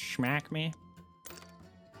he's gonna smack me.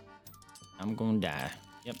 I'm gonna die.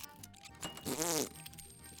 Yep.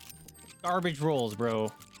 Garbage rolls,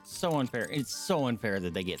 bro. So unfair. It's so unfair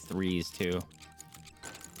that they get threes, too.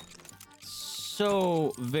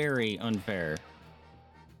 So very unfair.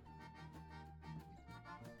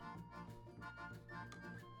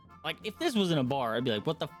 Like, if this was in a bar, I'd be like,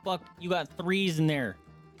 what the fuck? You got threes in there,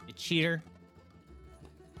 you cheater.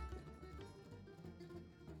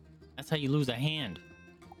 That's how you lose a hand.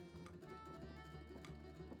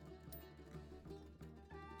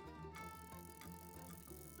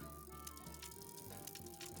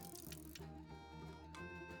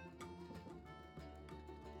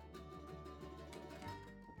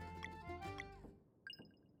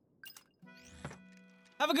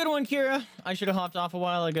 Have a good one, Kira. I should have hopped off a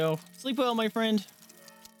while ago. Sleep well, my friend.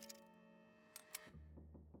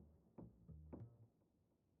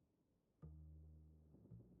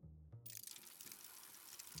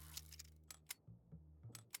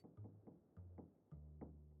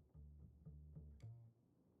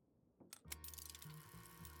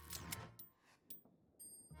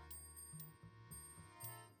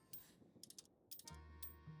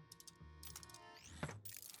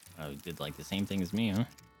 Oh, did like the same thing as me, huh?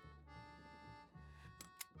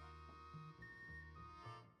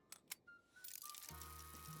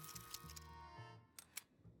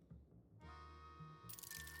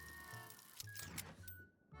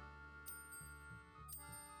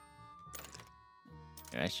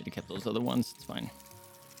 Yeah, I should have kept those other ones. It's fine.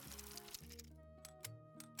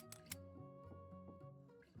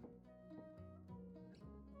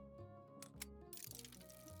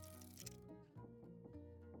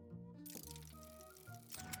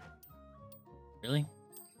 Really?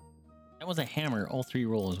 That was a hammer, all three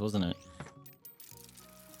rolls, wasn't it?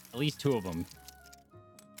 At least two of them.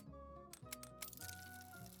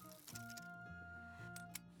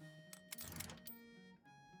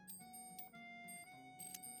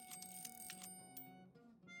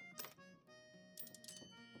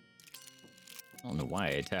 know why I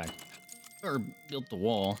attacked. Or built the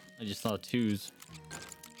wall. I just saw twos.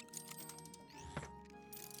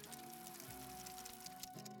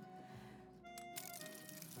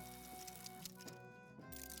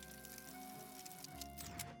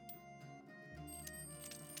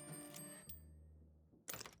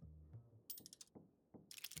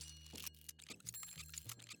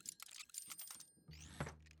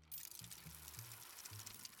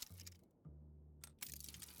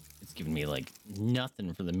 It's giving me like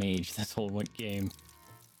nothing for the mage this whole game.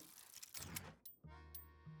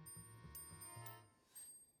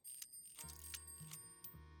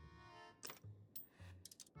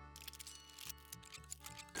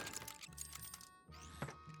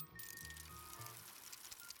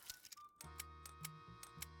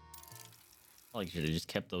 Probably should have just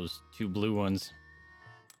kept those two blue ones.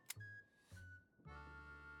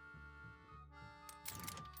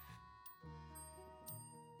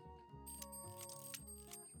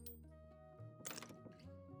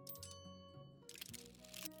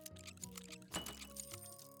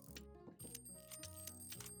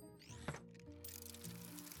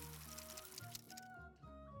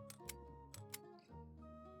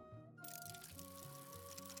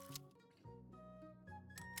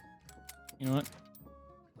 You know what?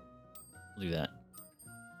 I'll do that.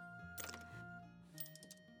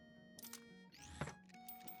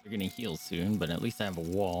 They're gonna heal soon, but at least I have a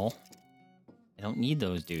wall. I don't need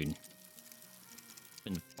those, dude.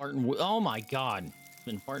 Been farting. Oh my god! It's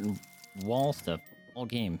been farting wall stuff all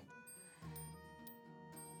game.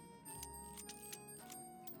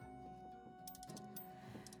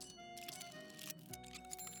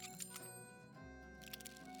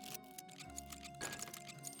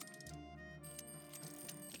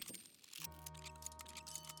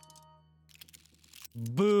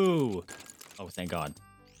 Boo! Oh, thank God.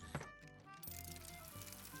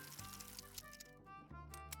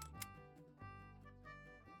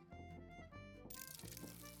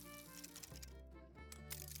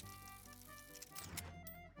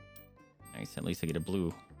 Nice, at least I get a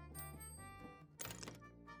blue.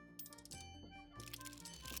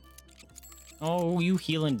 Oh, you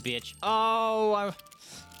healing bitch. Oh, I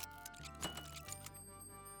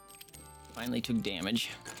finally took damage.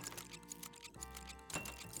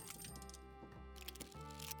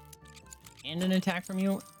 And an attack from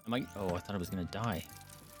you? Am I? Oh, I thought I was gonna die.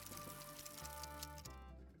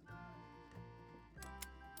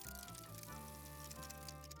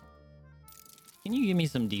 Can you give me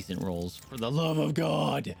some decent rolls? For the love of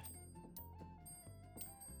God!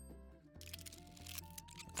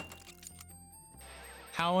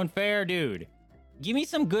 How unfair, dude. Give me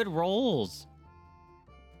some good rolls.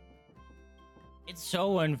 It's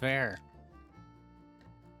so unfair.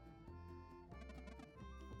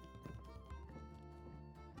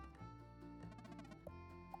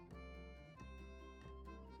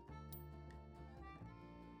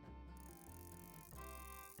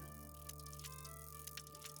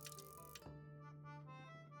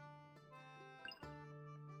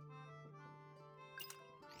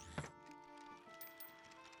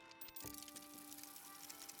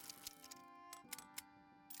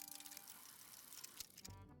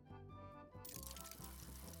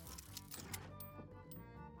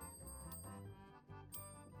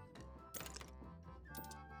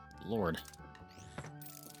 Lord.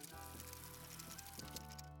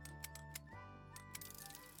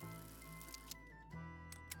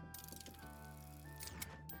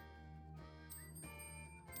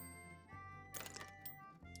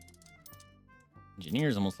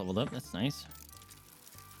 Engineer's almost leveled up. That's nice.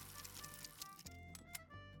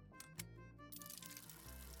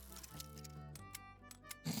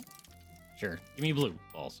 Sure. Give me blue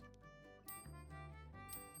balls.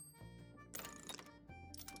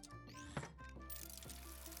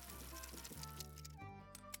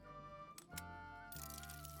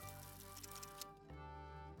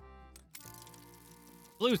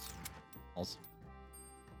 Blues. Balls.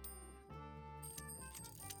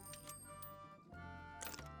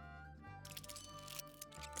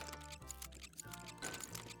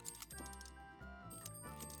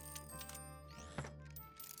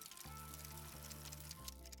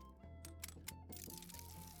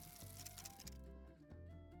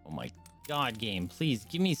 Oh my God, game. Please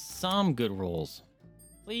give me some good rolls.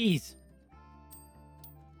 Please.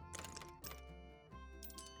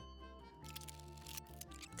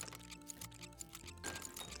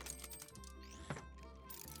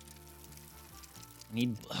 I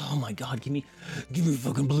need, oh my God, give me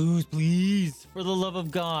fucking blues, please. For the love of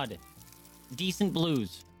God. Decent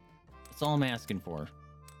blues. That's all I'm asking for.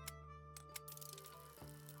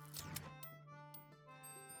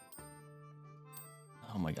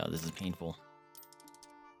 Oh my god, this is painful.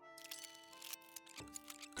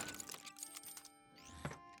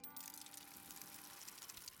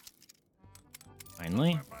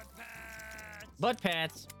 Finally. Butt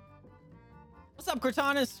pats! What's up,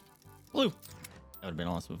 Cortanus? Blue. That would have been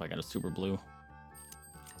awesome if I got a super blue.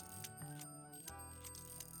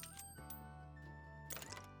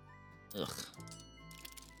 Ugh.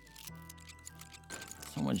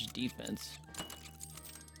 So much defense.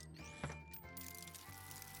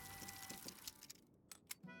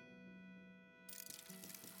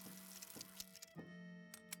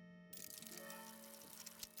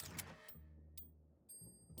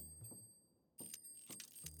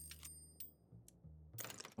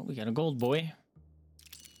 Oh, we got a gold boy.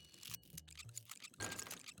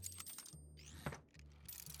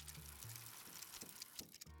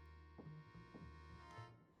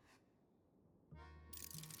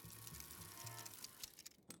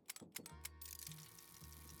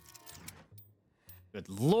 Good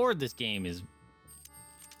lord, this game is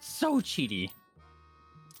so cheaty.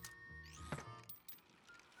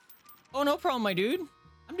 Oh, no problem, my dude.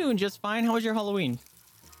 I'm doing just fine. How was your Halloween?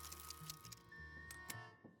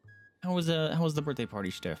 How was the birthday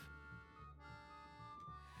party, Steph?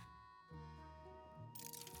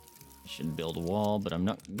 I should build a wall, but I'm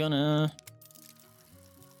not gonna.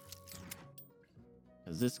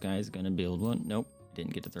 Because this guy's gonna build one. Nope,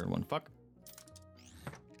 didn't get the third one. Fuck.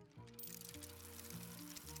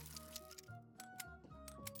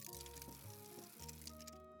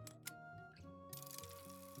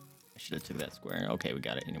 I should have took that square. Okay, we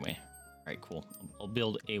got it anyway. All right, cool. I'll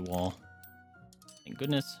build a wall. Thank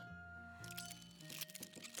goodness.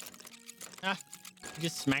 Ah, we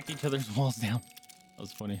just smacked each other's walls down. That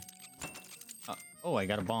was funny. Oh, I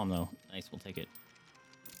got a bomb though. Nice, we'll take it.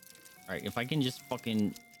 All right, if I can just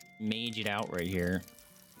fucking mage it out right here.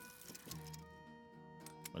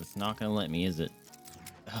 But it's not gonna let me, is it?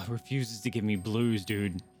 It refuses to give me blues,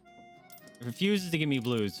 dude. It refuses to give me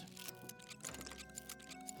blues.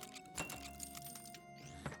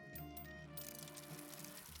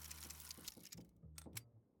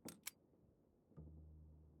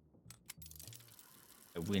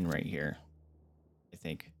 I win right here, I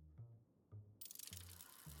think.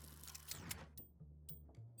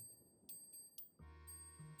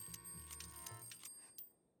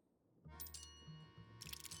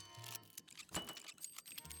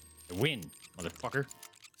 I win, motherfucker.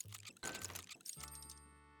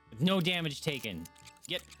 With no damage taken.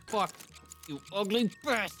 Get fucked, you ugly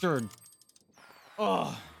bastard.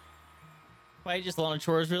 Oh. Why just a lot of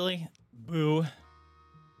chores, really? Boo. Did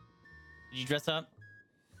you dress up?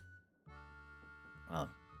 Well,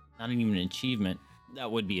 not even an achievement. That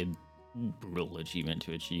would be a brutal achievement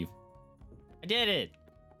to achieve. I did it!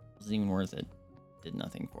 It wasn't even worth it. Did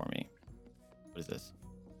nothing for me. What is this?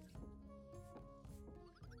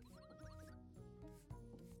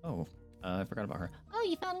 Oh, I forgot about her. Oh,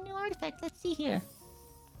 you found a new artifact. Let's see here.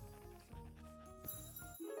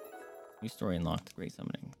 New story unlocked. Great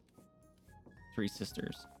summoning. 3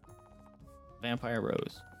 sisters. Vampire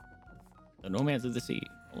Rose. The Nomads of the Sea.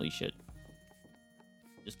 Holy shit.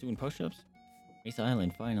 Just doing push-ups? Ace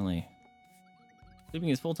Island, finally. Sleeping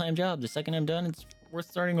is full-time job. The second I'm done, it's worth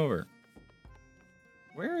starting over.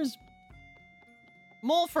 Where is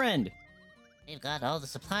Mole Friend? They've got all the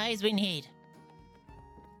supplies we need.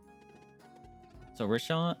 So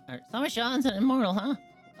Rashawn, Some of Sean's an immortal, huh?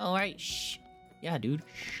 all right, shh. Yeah, dude,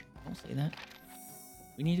 shh. Don't say that.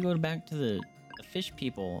 We need to go back to the fish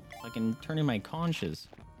people so I can turn in my conches.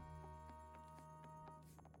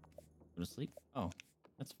 Go to sleep? Oh,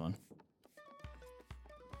 that's fun.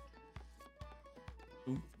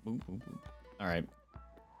 Boop, boop, boop, boop. All right.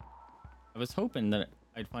 I was hoping that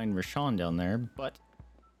I'd find Rashawn down there, but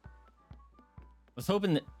I was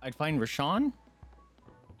hoping that I'd find Rashawn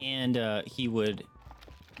and he would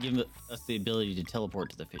give us the ability to teleport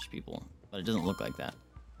to the fish people, but it doesn't look like that.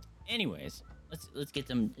 Anyways, Let's get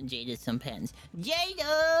some Jada some pens.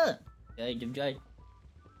 Jada! Jada.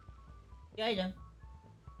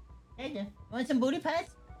 Want some booty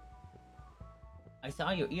pats? I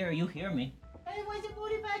saw your ear. You hear me? Hey, want some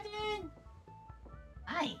booty pats in?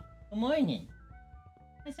 Hi. Good morning.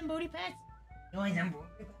 Want some booty pats? You want some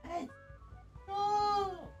booty pats?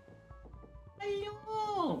 No.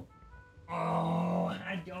 Hello. Oh,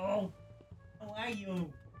 hello. How are you?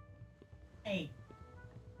 Hey.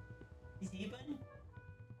 You sleeping?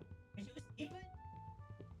 Are you sleeping?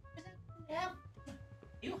 What's up now? Are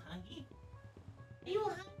you hungry? Are you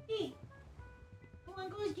hungry? You want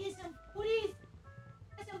to go get some foodies?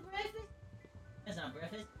 Want some breakfast? That's not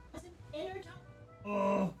breakfast. Want some dinner time?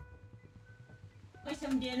 Oh. Want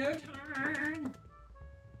some dinner time?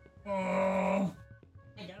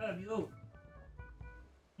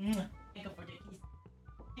 Thank you for the kiss.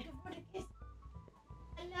 Thank you for the kiss.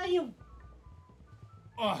 I love you.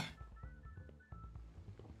 Oh.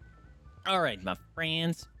 All right, my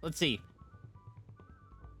friends. Let's see.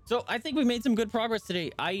 So I think we made some good progress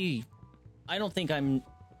today. I don't think I'm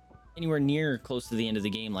anywhere near close to the end of the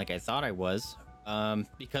game like I thought I was,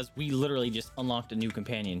 because we literally just unlocked a new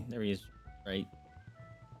companion. There he is, right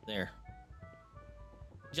there.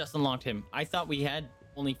 Just unlocked him. I thought we had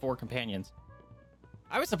only 4 companions.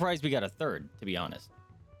 I was surprised we got a third, to be honest.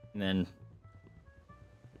 And then,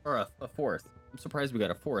 or a fourth. I'm surprised we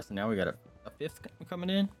got a fourth, and now we got a fifth coming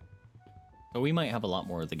in. So we might have a lot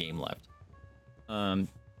more of the game left.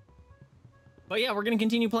 But yeah, we're gonna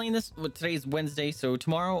continue playing this. Well, today's Wednesday, so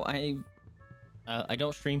tomorrow I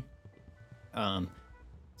don't stream.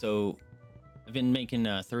 So I've been making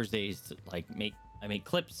Thursdays like I make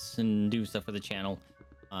clips and do stuff for the channel.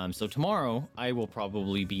 So tomorrow I will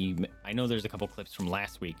probably be. I know there's a couple clips from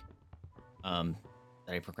last week that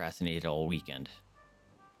I procrastinated all weekend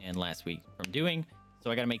and last week from doing. So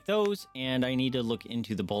I got to make those, and I need to look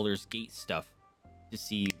into the Baldur's Gate stuff to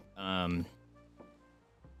see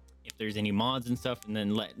if there's any mods and stuff, and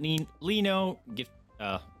then let Lee know. Just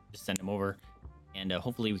send him over, and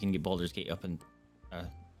hopefully we can get Baldur's Gate up and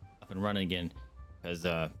running again, because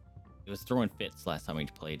it was throwing fits last time we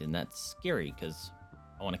played, and that's scary because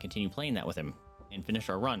I want to continue playing that with him and finish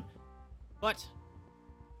our run. But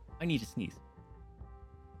I need to sneeze.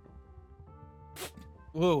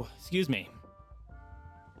 Whoa, excuse me.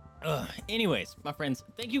 Anyways, my friends,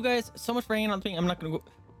 thank you guys so much for hanging out with me. I'm not gonna go.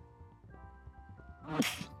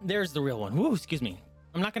 There's the real one. Woo, excuse me.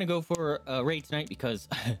 I'm not gonna go for a raid tonight because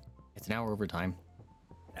it's an hour over time.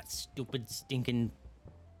 That stupid, stinking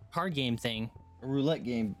card game thing, a roulette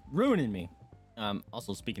game, ruining me.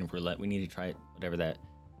 Also, speaking of roulette, we need to try it, whatever that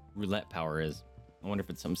roulette power is. I wonder if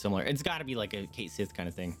it's something similar. It's got to be like a Kate Sith kind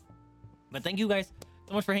of thing. But thank you guys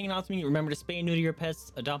so much for hanging out with me. Remember to spay and neuter your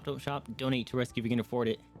pets, adopt, don't shop, donate to rescue if you can afford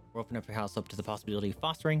it, or open up your house up to the possibility of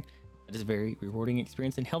fostering. It is a very rewarding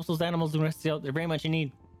experience and helps those animals and rest out. They're very much in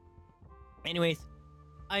need. Anyways,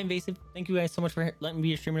 I'm Vaesive. Thank you guys so much for letting me be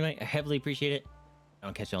your streamer tonight. I heavily appreciate it.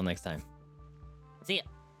 I'll catch y'all next time. See ya.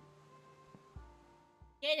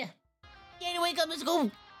 Gator, wake up. Let's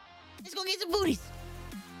go. Let's go get some booties.